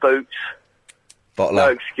blaming the boots. Bottler. No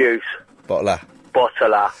excuse. Bottler.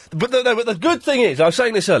 Bottler. But the good thing is, I was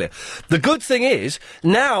saying this earlier, the good thing is,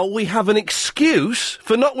 now we have an excuse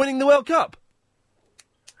for not winning the World Cup.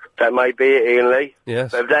 That may be it, Ian Lee.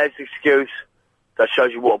 Yes. But if there's an excuse, that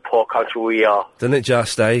shows you what a poor country we are. Doesn't it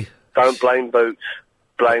just, eh? Don't blame boots.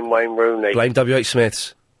 Blame Wayne Rooney. Blame W.H.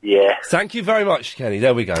 Smiths. Yeah. Thank you very much, Kenny.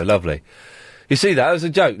 There we go. Lovely. You see, that was a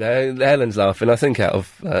joke there. Helen's laughing, I think, out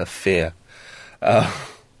of fear.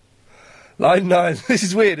 Line 9. This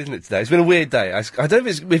is weird, isn't it, today? It's been a weird day. I don't know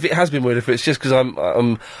if it has been weird, if it's just because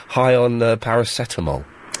I'm high on paracetamol.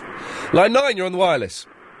 Line 9, you're on the wireless.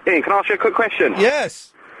 Ian, can I ask you a quick question?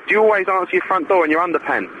 Yes. Do you always answer your front door in your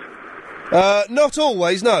underpants? Not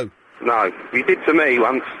always, no. No. You did to me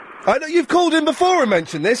once. I know, you've called in before and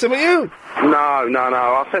mentioned this, haven't you? No.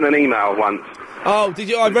 I sent an email once. Oh, did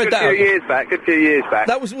you? I read that. Good few years back.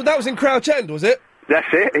 That was in Crouch End, was it? That's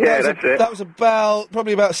it. Yeah, that's it. That was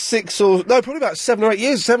probably about 7 or 8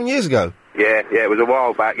 years, 7 years ago. Yeah, it was a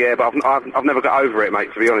while back. Yeah, but I've never got over it,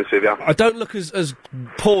 mate. To be honest with you. I don't look as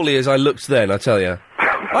poorly as I looked then, I tell you.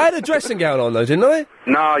 I had a dressing gown on though, didn't I?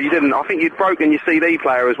 No, you didn't. I think you'd broken your CD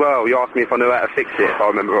player as well. You asked me if I knew how to fix it, if I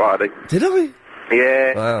remember rightly. Did I?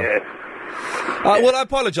 Yeah. Wow. Yeah. Well, I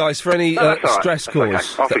apologise for any stress That's okay.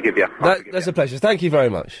 caused. I'll forgive you. That's a pleasure. Thank you very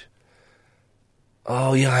much.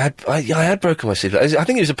 Oh yeah, I had broken my CD. I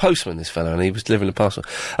think he was a postman, this fellow, and he was delivering a parcel.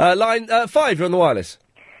 Line 5, you're on the wireless.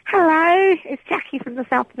 Hello, it's Jackie from the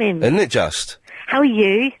South Mim. Isn't it just? How are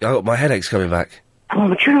you? Oh, my headache's coming back. Oh,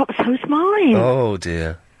 but you're not, so's mine. Oh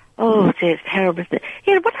dear. Oh dear, it's terrible, isn't it?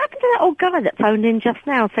 Yeah, what happened to that old guy that phoned in just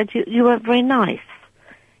now and said you weren't very nice?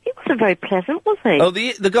 He wasn't very pleasant, was he? Oh,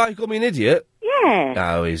 the guy who called me an idiot? Yeah.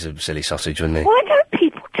 Oh, he's a silly sausage, wasn't he? Why don't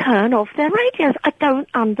people turn off their radios? I don't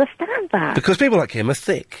understand that. Because people like him are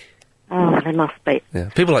thick. Oh, they must be. Yeah.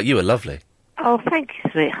 People like you are lovely. Oh, thank you,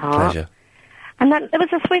 sweetheart. Pleasure. And then there was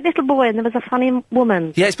a sweet little boy and there was a funny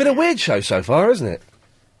woman. Yeah, it's been a weird show so far, hasn't it?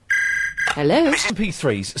 Hello.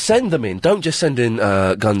 MP3s, send them in. Don't just send in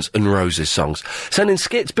Guns N' Roses songs. Send in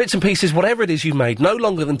skits, bits and pieces, whatever it is you've made, no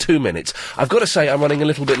longer than 2 minutes. I've got to say, I'm running a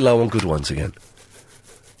little bit low on good ones again.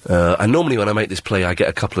 And normally when I make this play, I get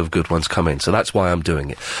a couple of good ones come in, so that's why I'm doing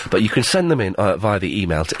it. But you can send them in via the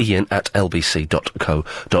email to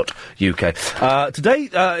ian@lbc.co.uk. Today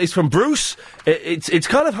is from Bruce. It's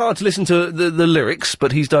kind of hard to listen to the lyrics,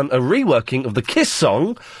 but he's done a reworking of the Kiss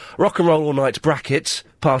song, Rock and Roll All Night brackets,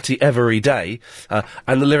 Party Every Day,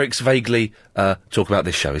 and the lyrics vaguely talk about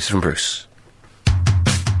this show. This is from Bruce.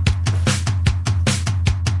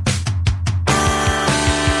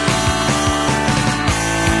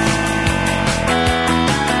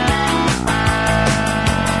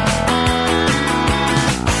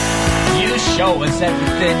 Show us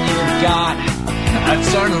everything you've got. A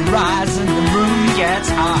turn of rise and the room gets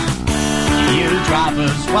hot. You drive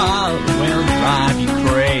us wild, we'll drive you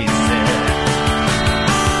crazy.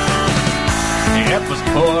 It was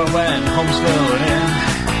poor when homes filled in.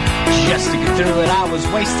 Just to get through it, I was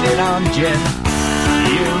wasted on gin.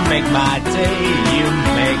 You make my day, you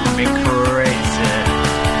make me crazy.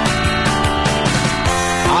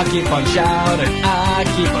 I keep on shouting, I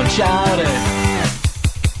keep on shouting.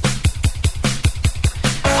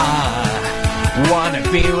 Wanna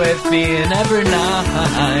be with Ian every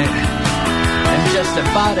night, and just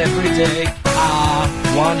about every day. I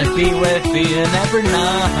wanna be with Ian every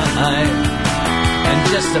night, and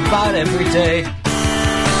just about every day.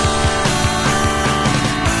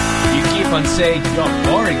 You keep on saying you're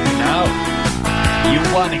boring now. You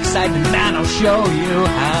want excitement, man, I'll show you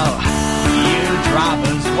how. You drive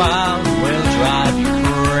us wild, we'll drive you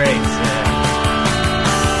crazy.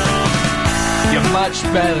 You're much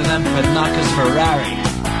better than Pednac's Ferrari,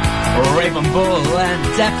 Raven Bull, and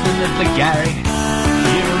definitely Gary.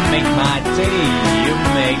 You make my day, you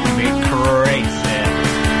make me crazy.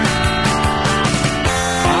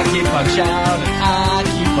 I keep on shouting, I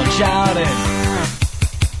keep on shouting.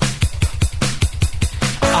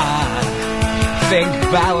 I think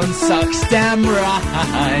balance sucks damn right.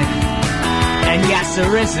 And yes,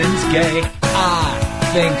 there isn't gay. I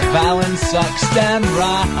think balance sucks damn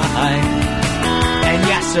right. And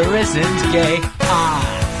yes, there isn't gay. I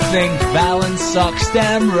think balance sucks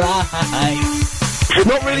damn right.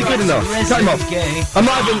 Not really good enough. Cut him off. I'm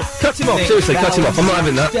not having... Cut him off, seriously, cut him off. I'm not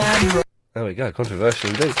having that. There we go,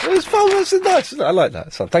 controversial indeed. It's fun, it's nice. I like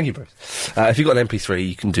that. So, thank you, Bruce. If you've got an MP3,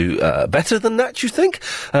 you can do better than that, you think?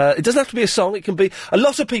 It doesn't have to be a song, it can be... A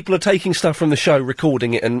lot of people are taking stuff from the show,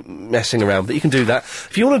 recording it and messing around with it. You can do that.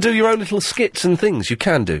 If you want to do your own little skits and things, you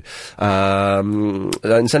can do. And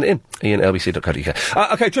send it in.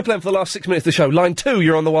 ian@lbc.co.uk. OK, Triple M for the last 6 minutes of the show. Line 2,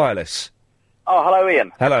 you're on the wireless. Oh, hello,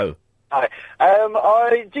 Ian. Hello. Hi.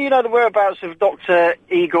 Do you know the whereabouts of Dr.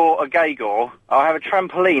 Igor Agagor? I have a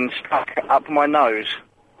trampoline stuck up my nose.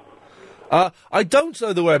 I don't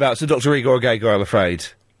know the whereabouts of Dr. Igor Agagor, I'm afraid.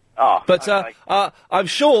 Oh, but I'm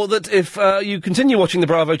sure that if you continue watching the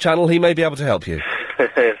Bravo channel, he may be able to help you.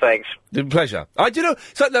 Thanks. Pleasure. Do you know,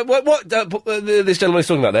 so, what this gentleman is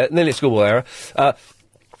talking about there, nearly a schoolboy error,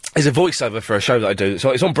 is a voiceover for a show that I do. So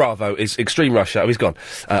it's on Bravo, it's Extreme Rush Hour, he's gone.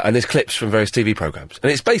 And there's clips from various TV programmes.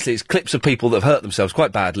 And it's clips of people that have hurt themselves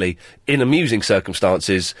quite badly in amusing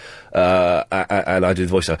circumstances, and I do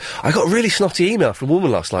the voiceover. I got a really snotty email from a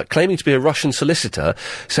woman last night claiming to be a Russian solicitor,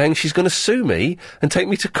 saying she's going to sue me and take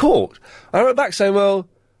me to court. I wrote back saying, well,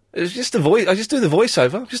 it's just a voice. I just do the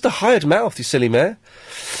voiceover. I'm just a hired mouth, you silly mare.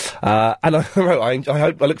 And I wrote, I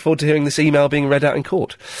look forward to hearing this email being read out in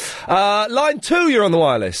court. Line 2, you're on the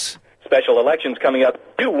wireless. Special elections coming up.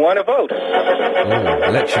 You want to vote. Oh,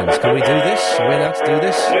 elections. Can we do this? Are we allowed to do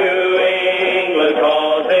this? New England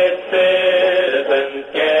calls its citizens.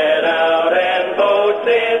 Get out and vote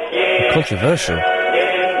this year. Controversial.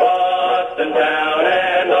 In Boston town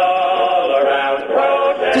and all around.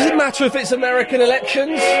 Protest. Does it matter if it's American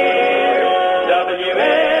elections? WMEX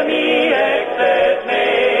says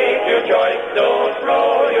make your choice. Don't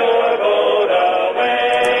throw your vote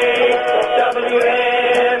away.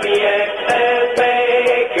 WMEX says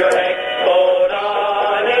make your ex vote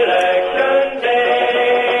on election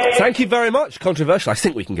day. Thank you very much. Controversial. I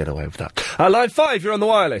think we can get away with that. Line 5, you're on the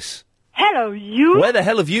wireless. Hello, you. Where the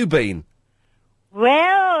hell have you been?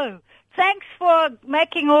 Well, thanks for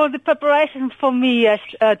making all the preparations for me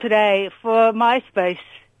today for MySpace.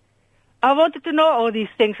 I wanted to know all these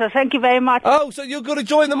things, so thank you very much. Oh, so you're going to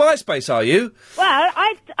join the MySpace, are you? Well,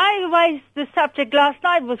 I raised the subject last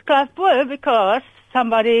night with Clive Bull because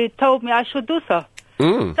somebody told me I should do so.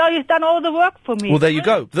 Mm. So you've done all the work for me. Well, there you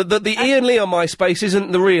go. The Ian Lee on MySpace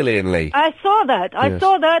isn't the real Ian Lee. I saw that. I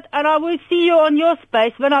saw that, and I will see you on your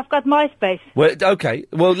space when I've got MySpace. Well, okay.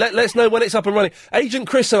 Well, let's know when it's up and running. Agent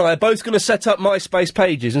Chris and I are both going to set up MySpace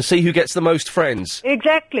pages and see who gets the most friends.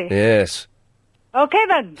 Exactly. Yes. Okay,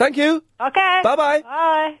 then. Thank you. Okay. Bye-bye.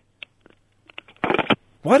 Bye.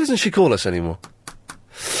 Why doesn't she call us anymore?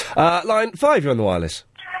 Line 5, you're on the wireless.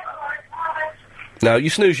 No,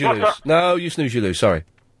 you snooze, you lose. No, you snooze, you lose. Sorry.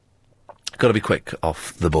 Got to be quick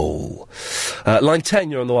off the ball. Line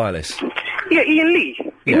 10, you're on the wireless. Yeah, Ian Lee.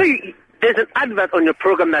 You know, there's an advert on your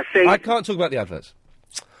program that says... I can't talk about the adverts.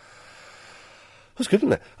 That's good,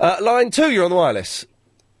 isn't it? Line 2, you're on the wireless.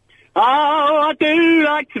 Oh, I do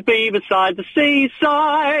like to be beside the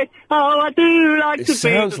seaside. Oh, I do like to be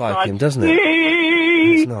beside... It sounds like him, doesn't it?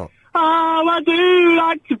 It's not. Oh, I do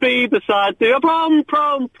like to be beside the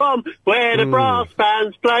pom-pom-pom, where the brass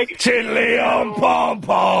bands play.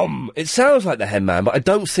 Tiddly-om-pom-pom! It sounds like the Henman, but I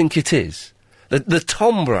don't think it is. The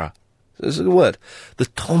timbre, is a word. The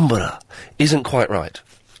timbre isn't quite right.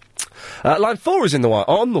 Line 4 is on the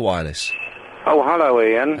wireless. Oh, hello,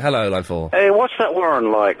 Ian. Hello, Line 4. Hey, what's that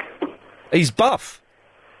Warren like? He's buff.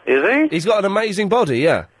 Is he? He's got an amazing body,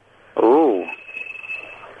 yeah. Oh.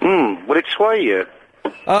 Would it sway you?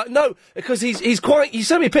 No, because he's quite... He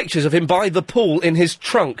sent me pictures of him by the pool in his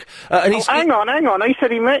trunk. And he's... hang on. He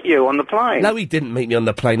said he met you on the plane. No, he didn't meet me on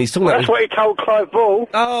the plane. He's talking about... That's what he told Clive Ball.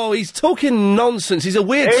 Oh, he's talking nonsense. He's a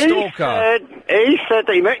weird stalker. He said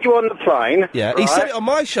that he met you on the plane. Yeah, he said it on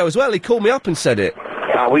my show as well. He called me up and said it.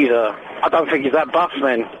 Oh, I don't think he's that buff,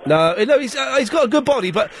 then. No, he's got a good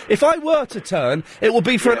body, but if I were to turn, it will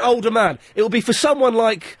be for an older man. It will be for someone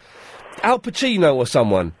like Al Pacino or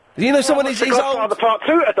someone. You know, someone he's old. Godfather Part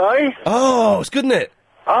 2 today. Oh, it's good, isn't it?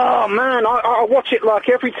 Oh, man, I watch it like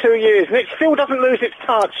every 2 years, and it still doesn't lose its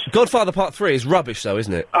touch. Godfather Part 3 is rubbish, though,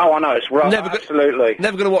 isn't it? Oh, I know, it's rubbish, absolutely.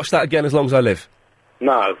 Never going to watch that again as long as I live.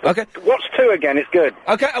 No. Okay. Watch 2 again, it's good.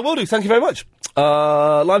 Okay, I will do, thank you very much.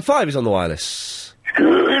 Line 5 is on the wireless.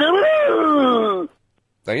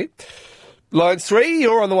 Thank you. Line 3,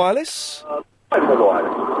 you're on the wireless. I'm on the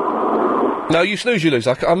wireless. No, you snooze, you lose.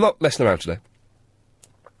 I'm not messing around today.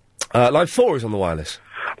 Line 4 is on the wireless.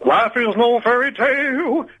 Life is no fairy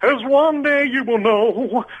tale, as one day you will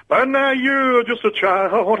know. But now you're just a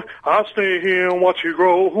child. I'll stay here and watch you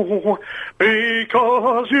grow.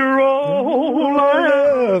 Because you're all I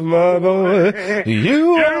love, my boy.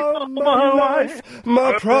 You are my life,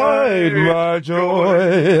 my pride, my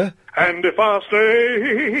joy. And if I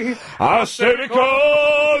stay, I'll stay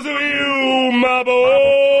because of you, my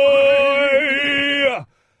boy.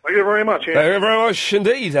 Thank you very much, Ian. Thank you very much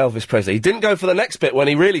indeed, Elvis Presley. He didn't go for the next bit when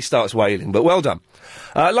he really starts wailing, but well done.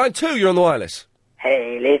 Line 2, you're on the wireless.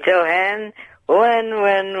 Hey, little hen,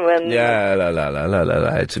 when... Yeah,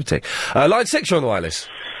 la, it's a tick. Line 6, you're on the wireless.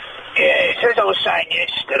 Yes, as I was saying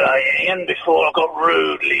yesterday, Ian, before I got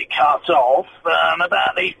rudely cut off,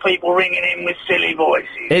 about these people ringing in with silly voices.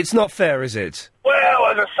 It's not fair, is it? Well,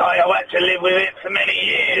 as I say, I've had to live with it for many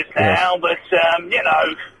years now, but, you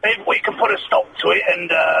know, if we can put a stop to it, and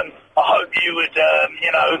I hope you would,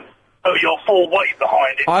 you know, put your full weight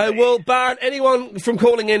behind it. I will ban anyone from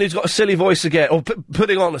calling in who's got a silly voice again, or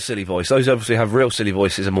putting on a silly voice. Those obviously have real silly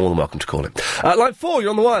voices are more than welcome to call it. Line 4,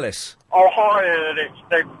 you're on the wireless. Oh, hi, it's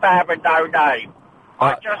the Babado name.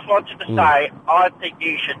 I just wanted to say, I think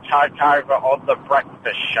you should take over on the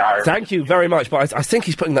breakfast show. Thank you very much, but I think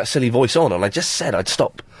he's putting that silly voice on, and I just said I'd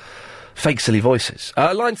stop fake silly voices.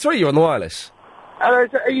 Line 3, you're on the wireless. Hello,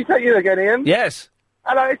 is that you again, Ian? Yes.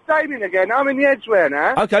 Hello, it's Damien again. I'm in the Edgware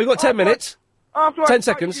now. Okay, we've got 10 minutes. After 10 I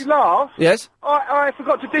seconds. You laugh, yes. I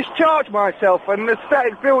forgot to discharge myself, and the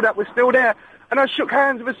static build-up was still there. And I shook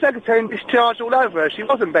hands with a secretary and discharged all over her. She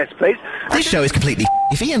wasn't best pleased. This show is completely...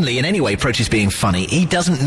 If Ian Lee in any way approaches being funny, he doesn't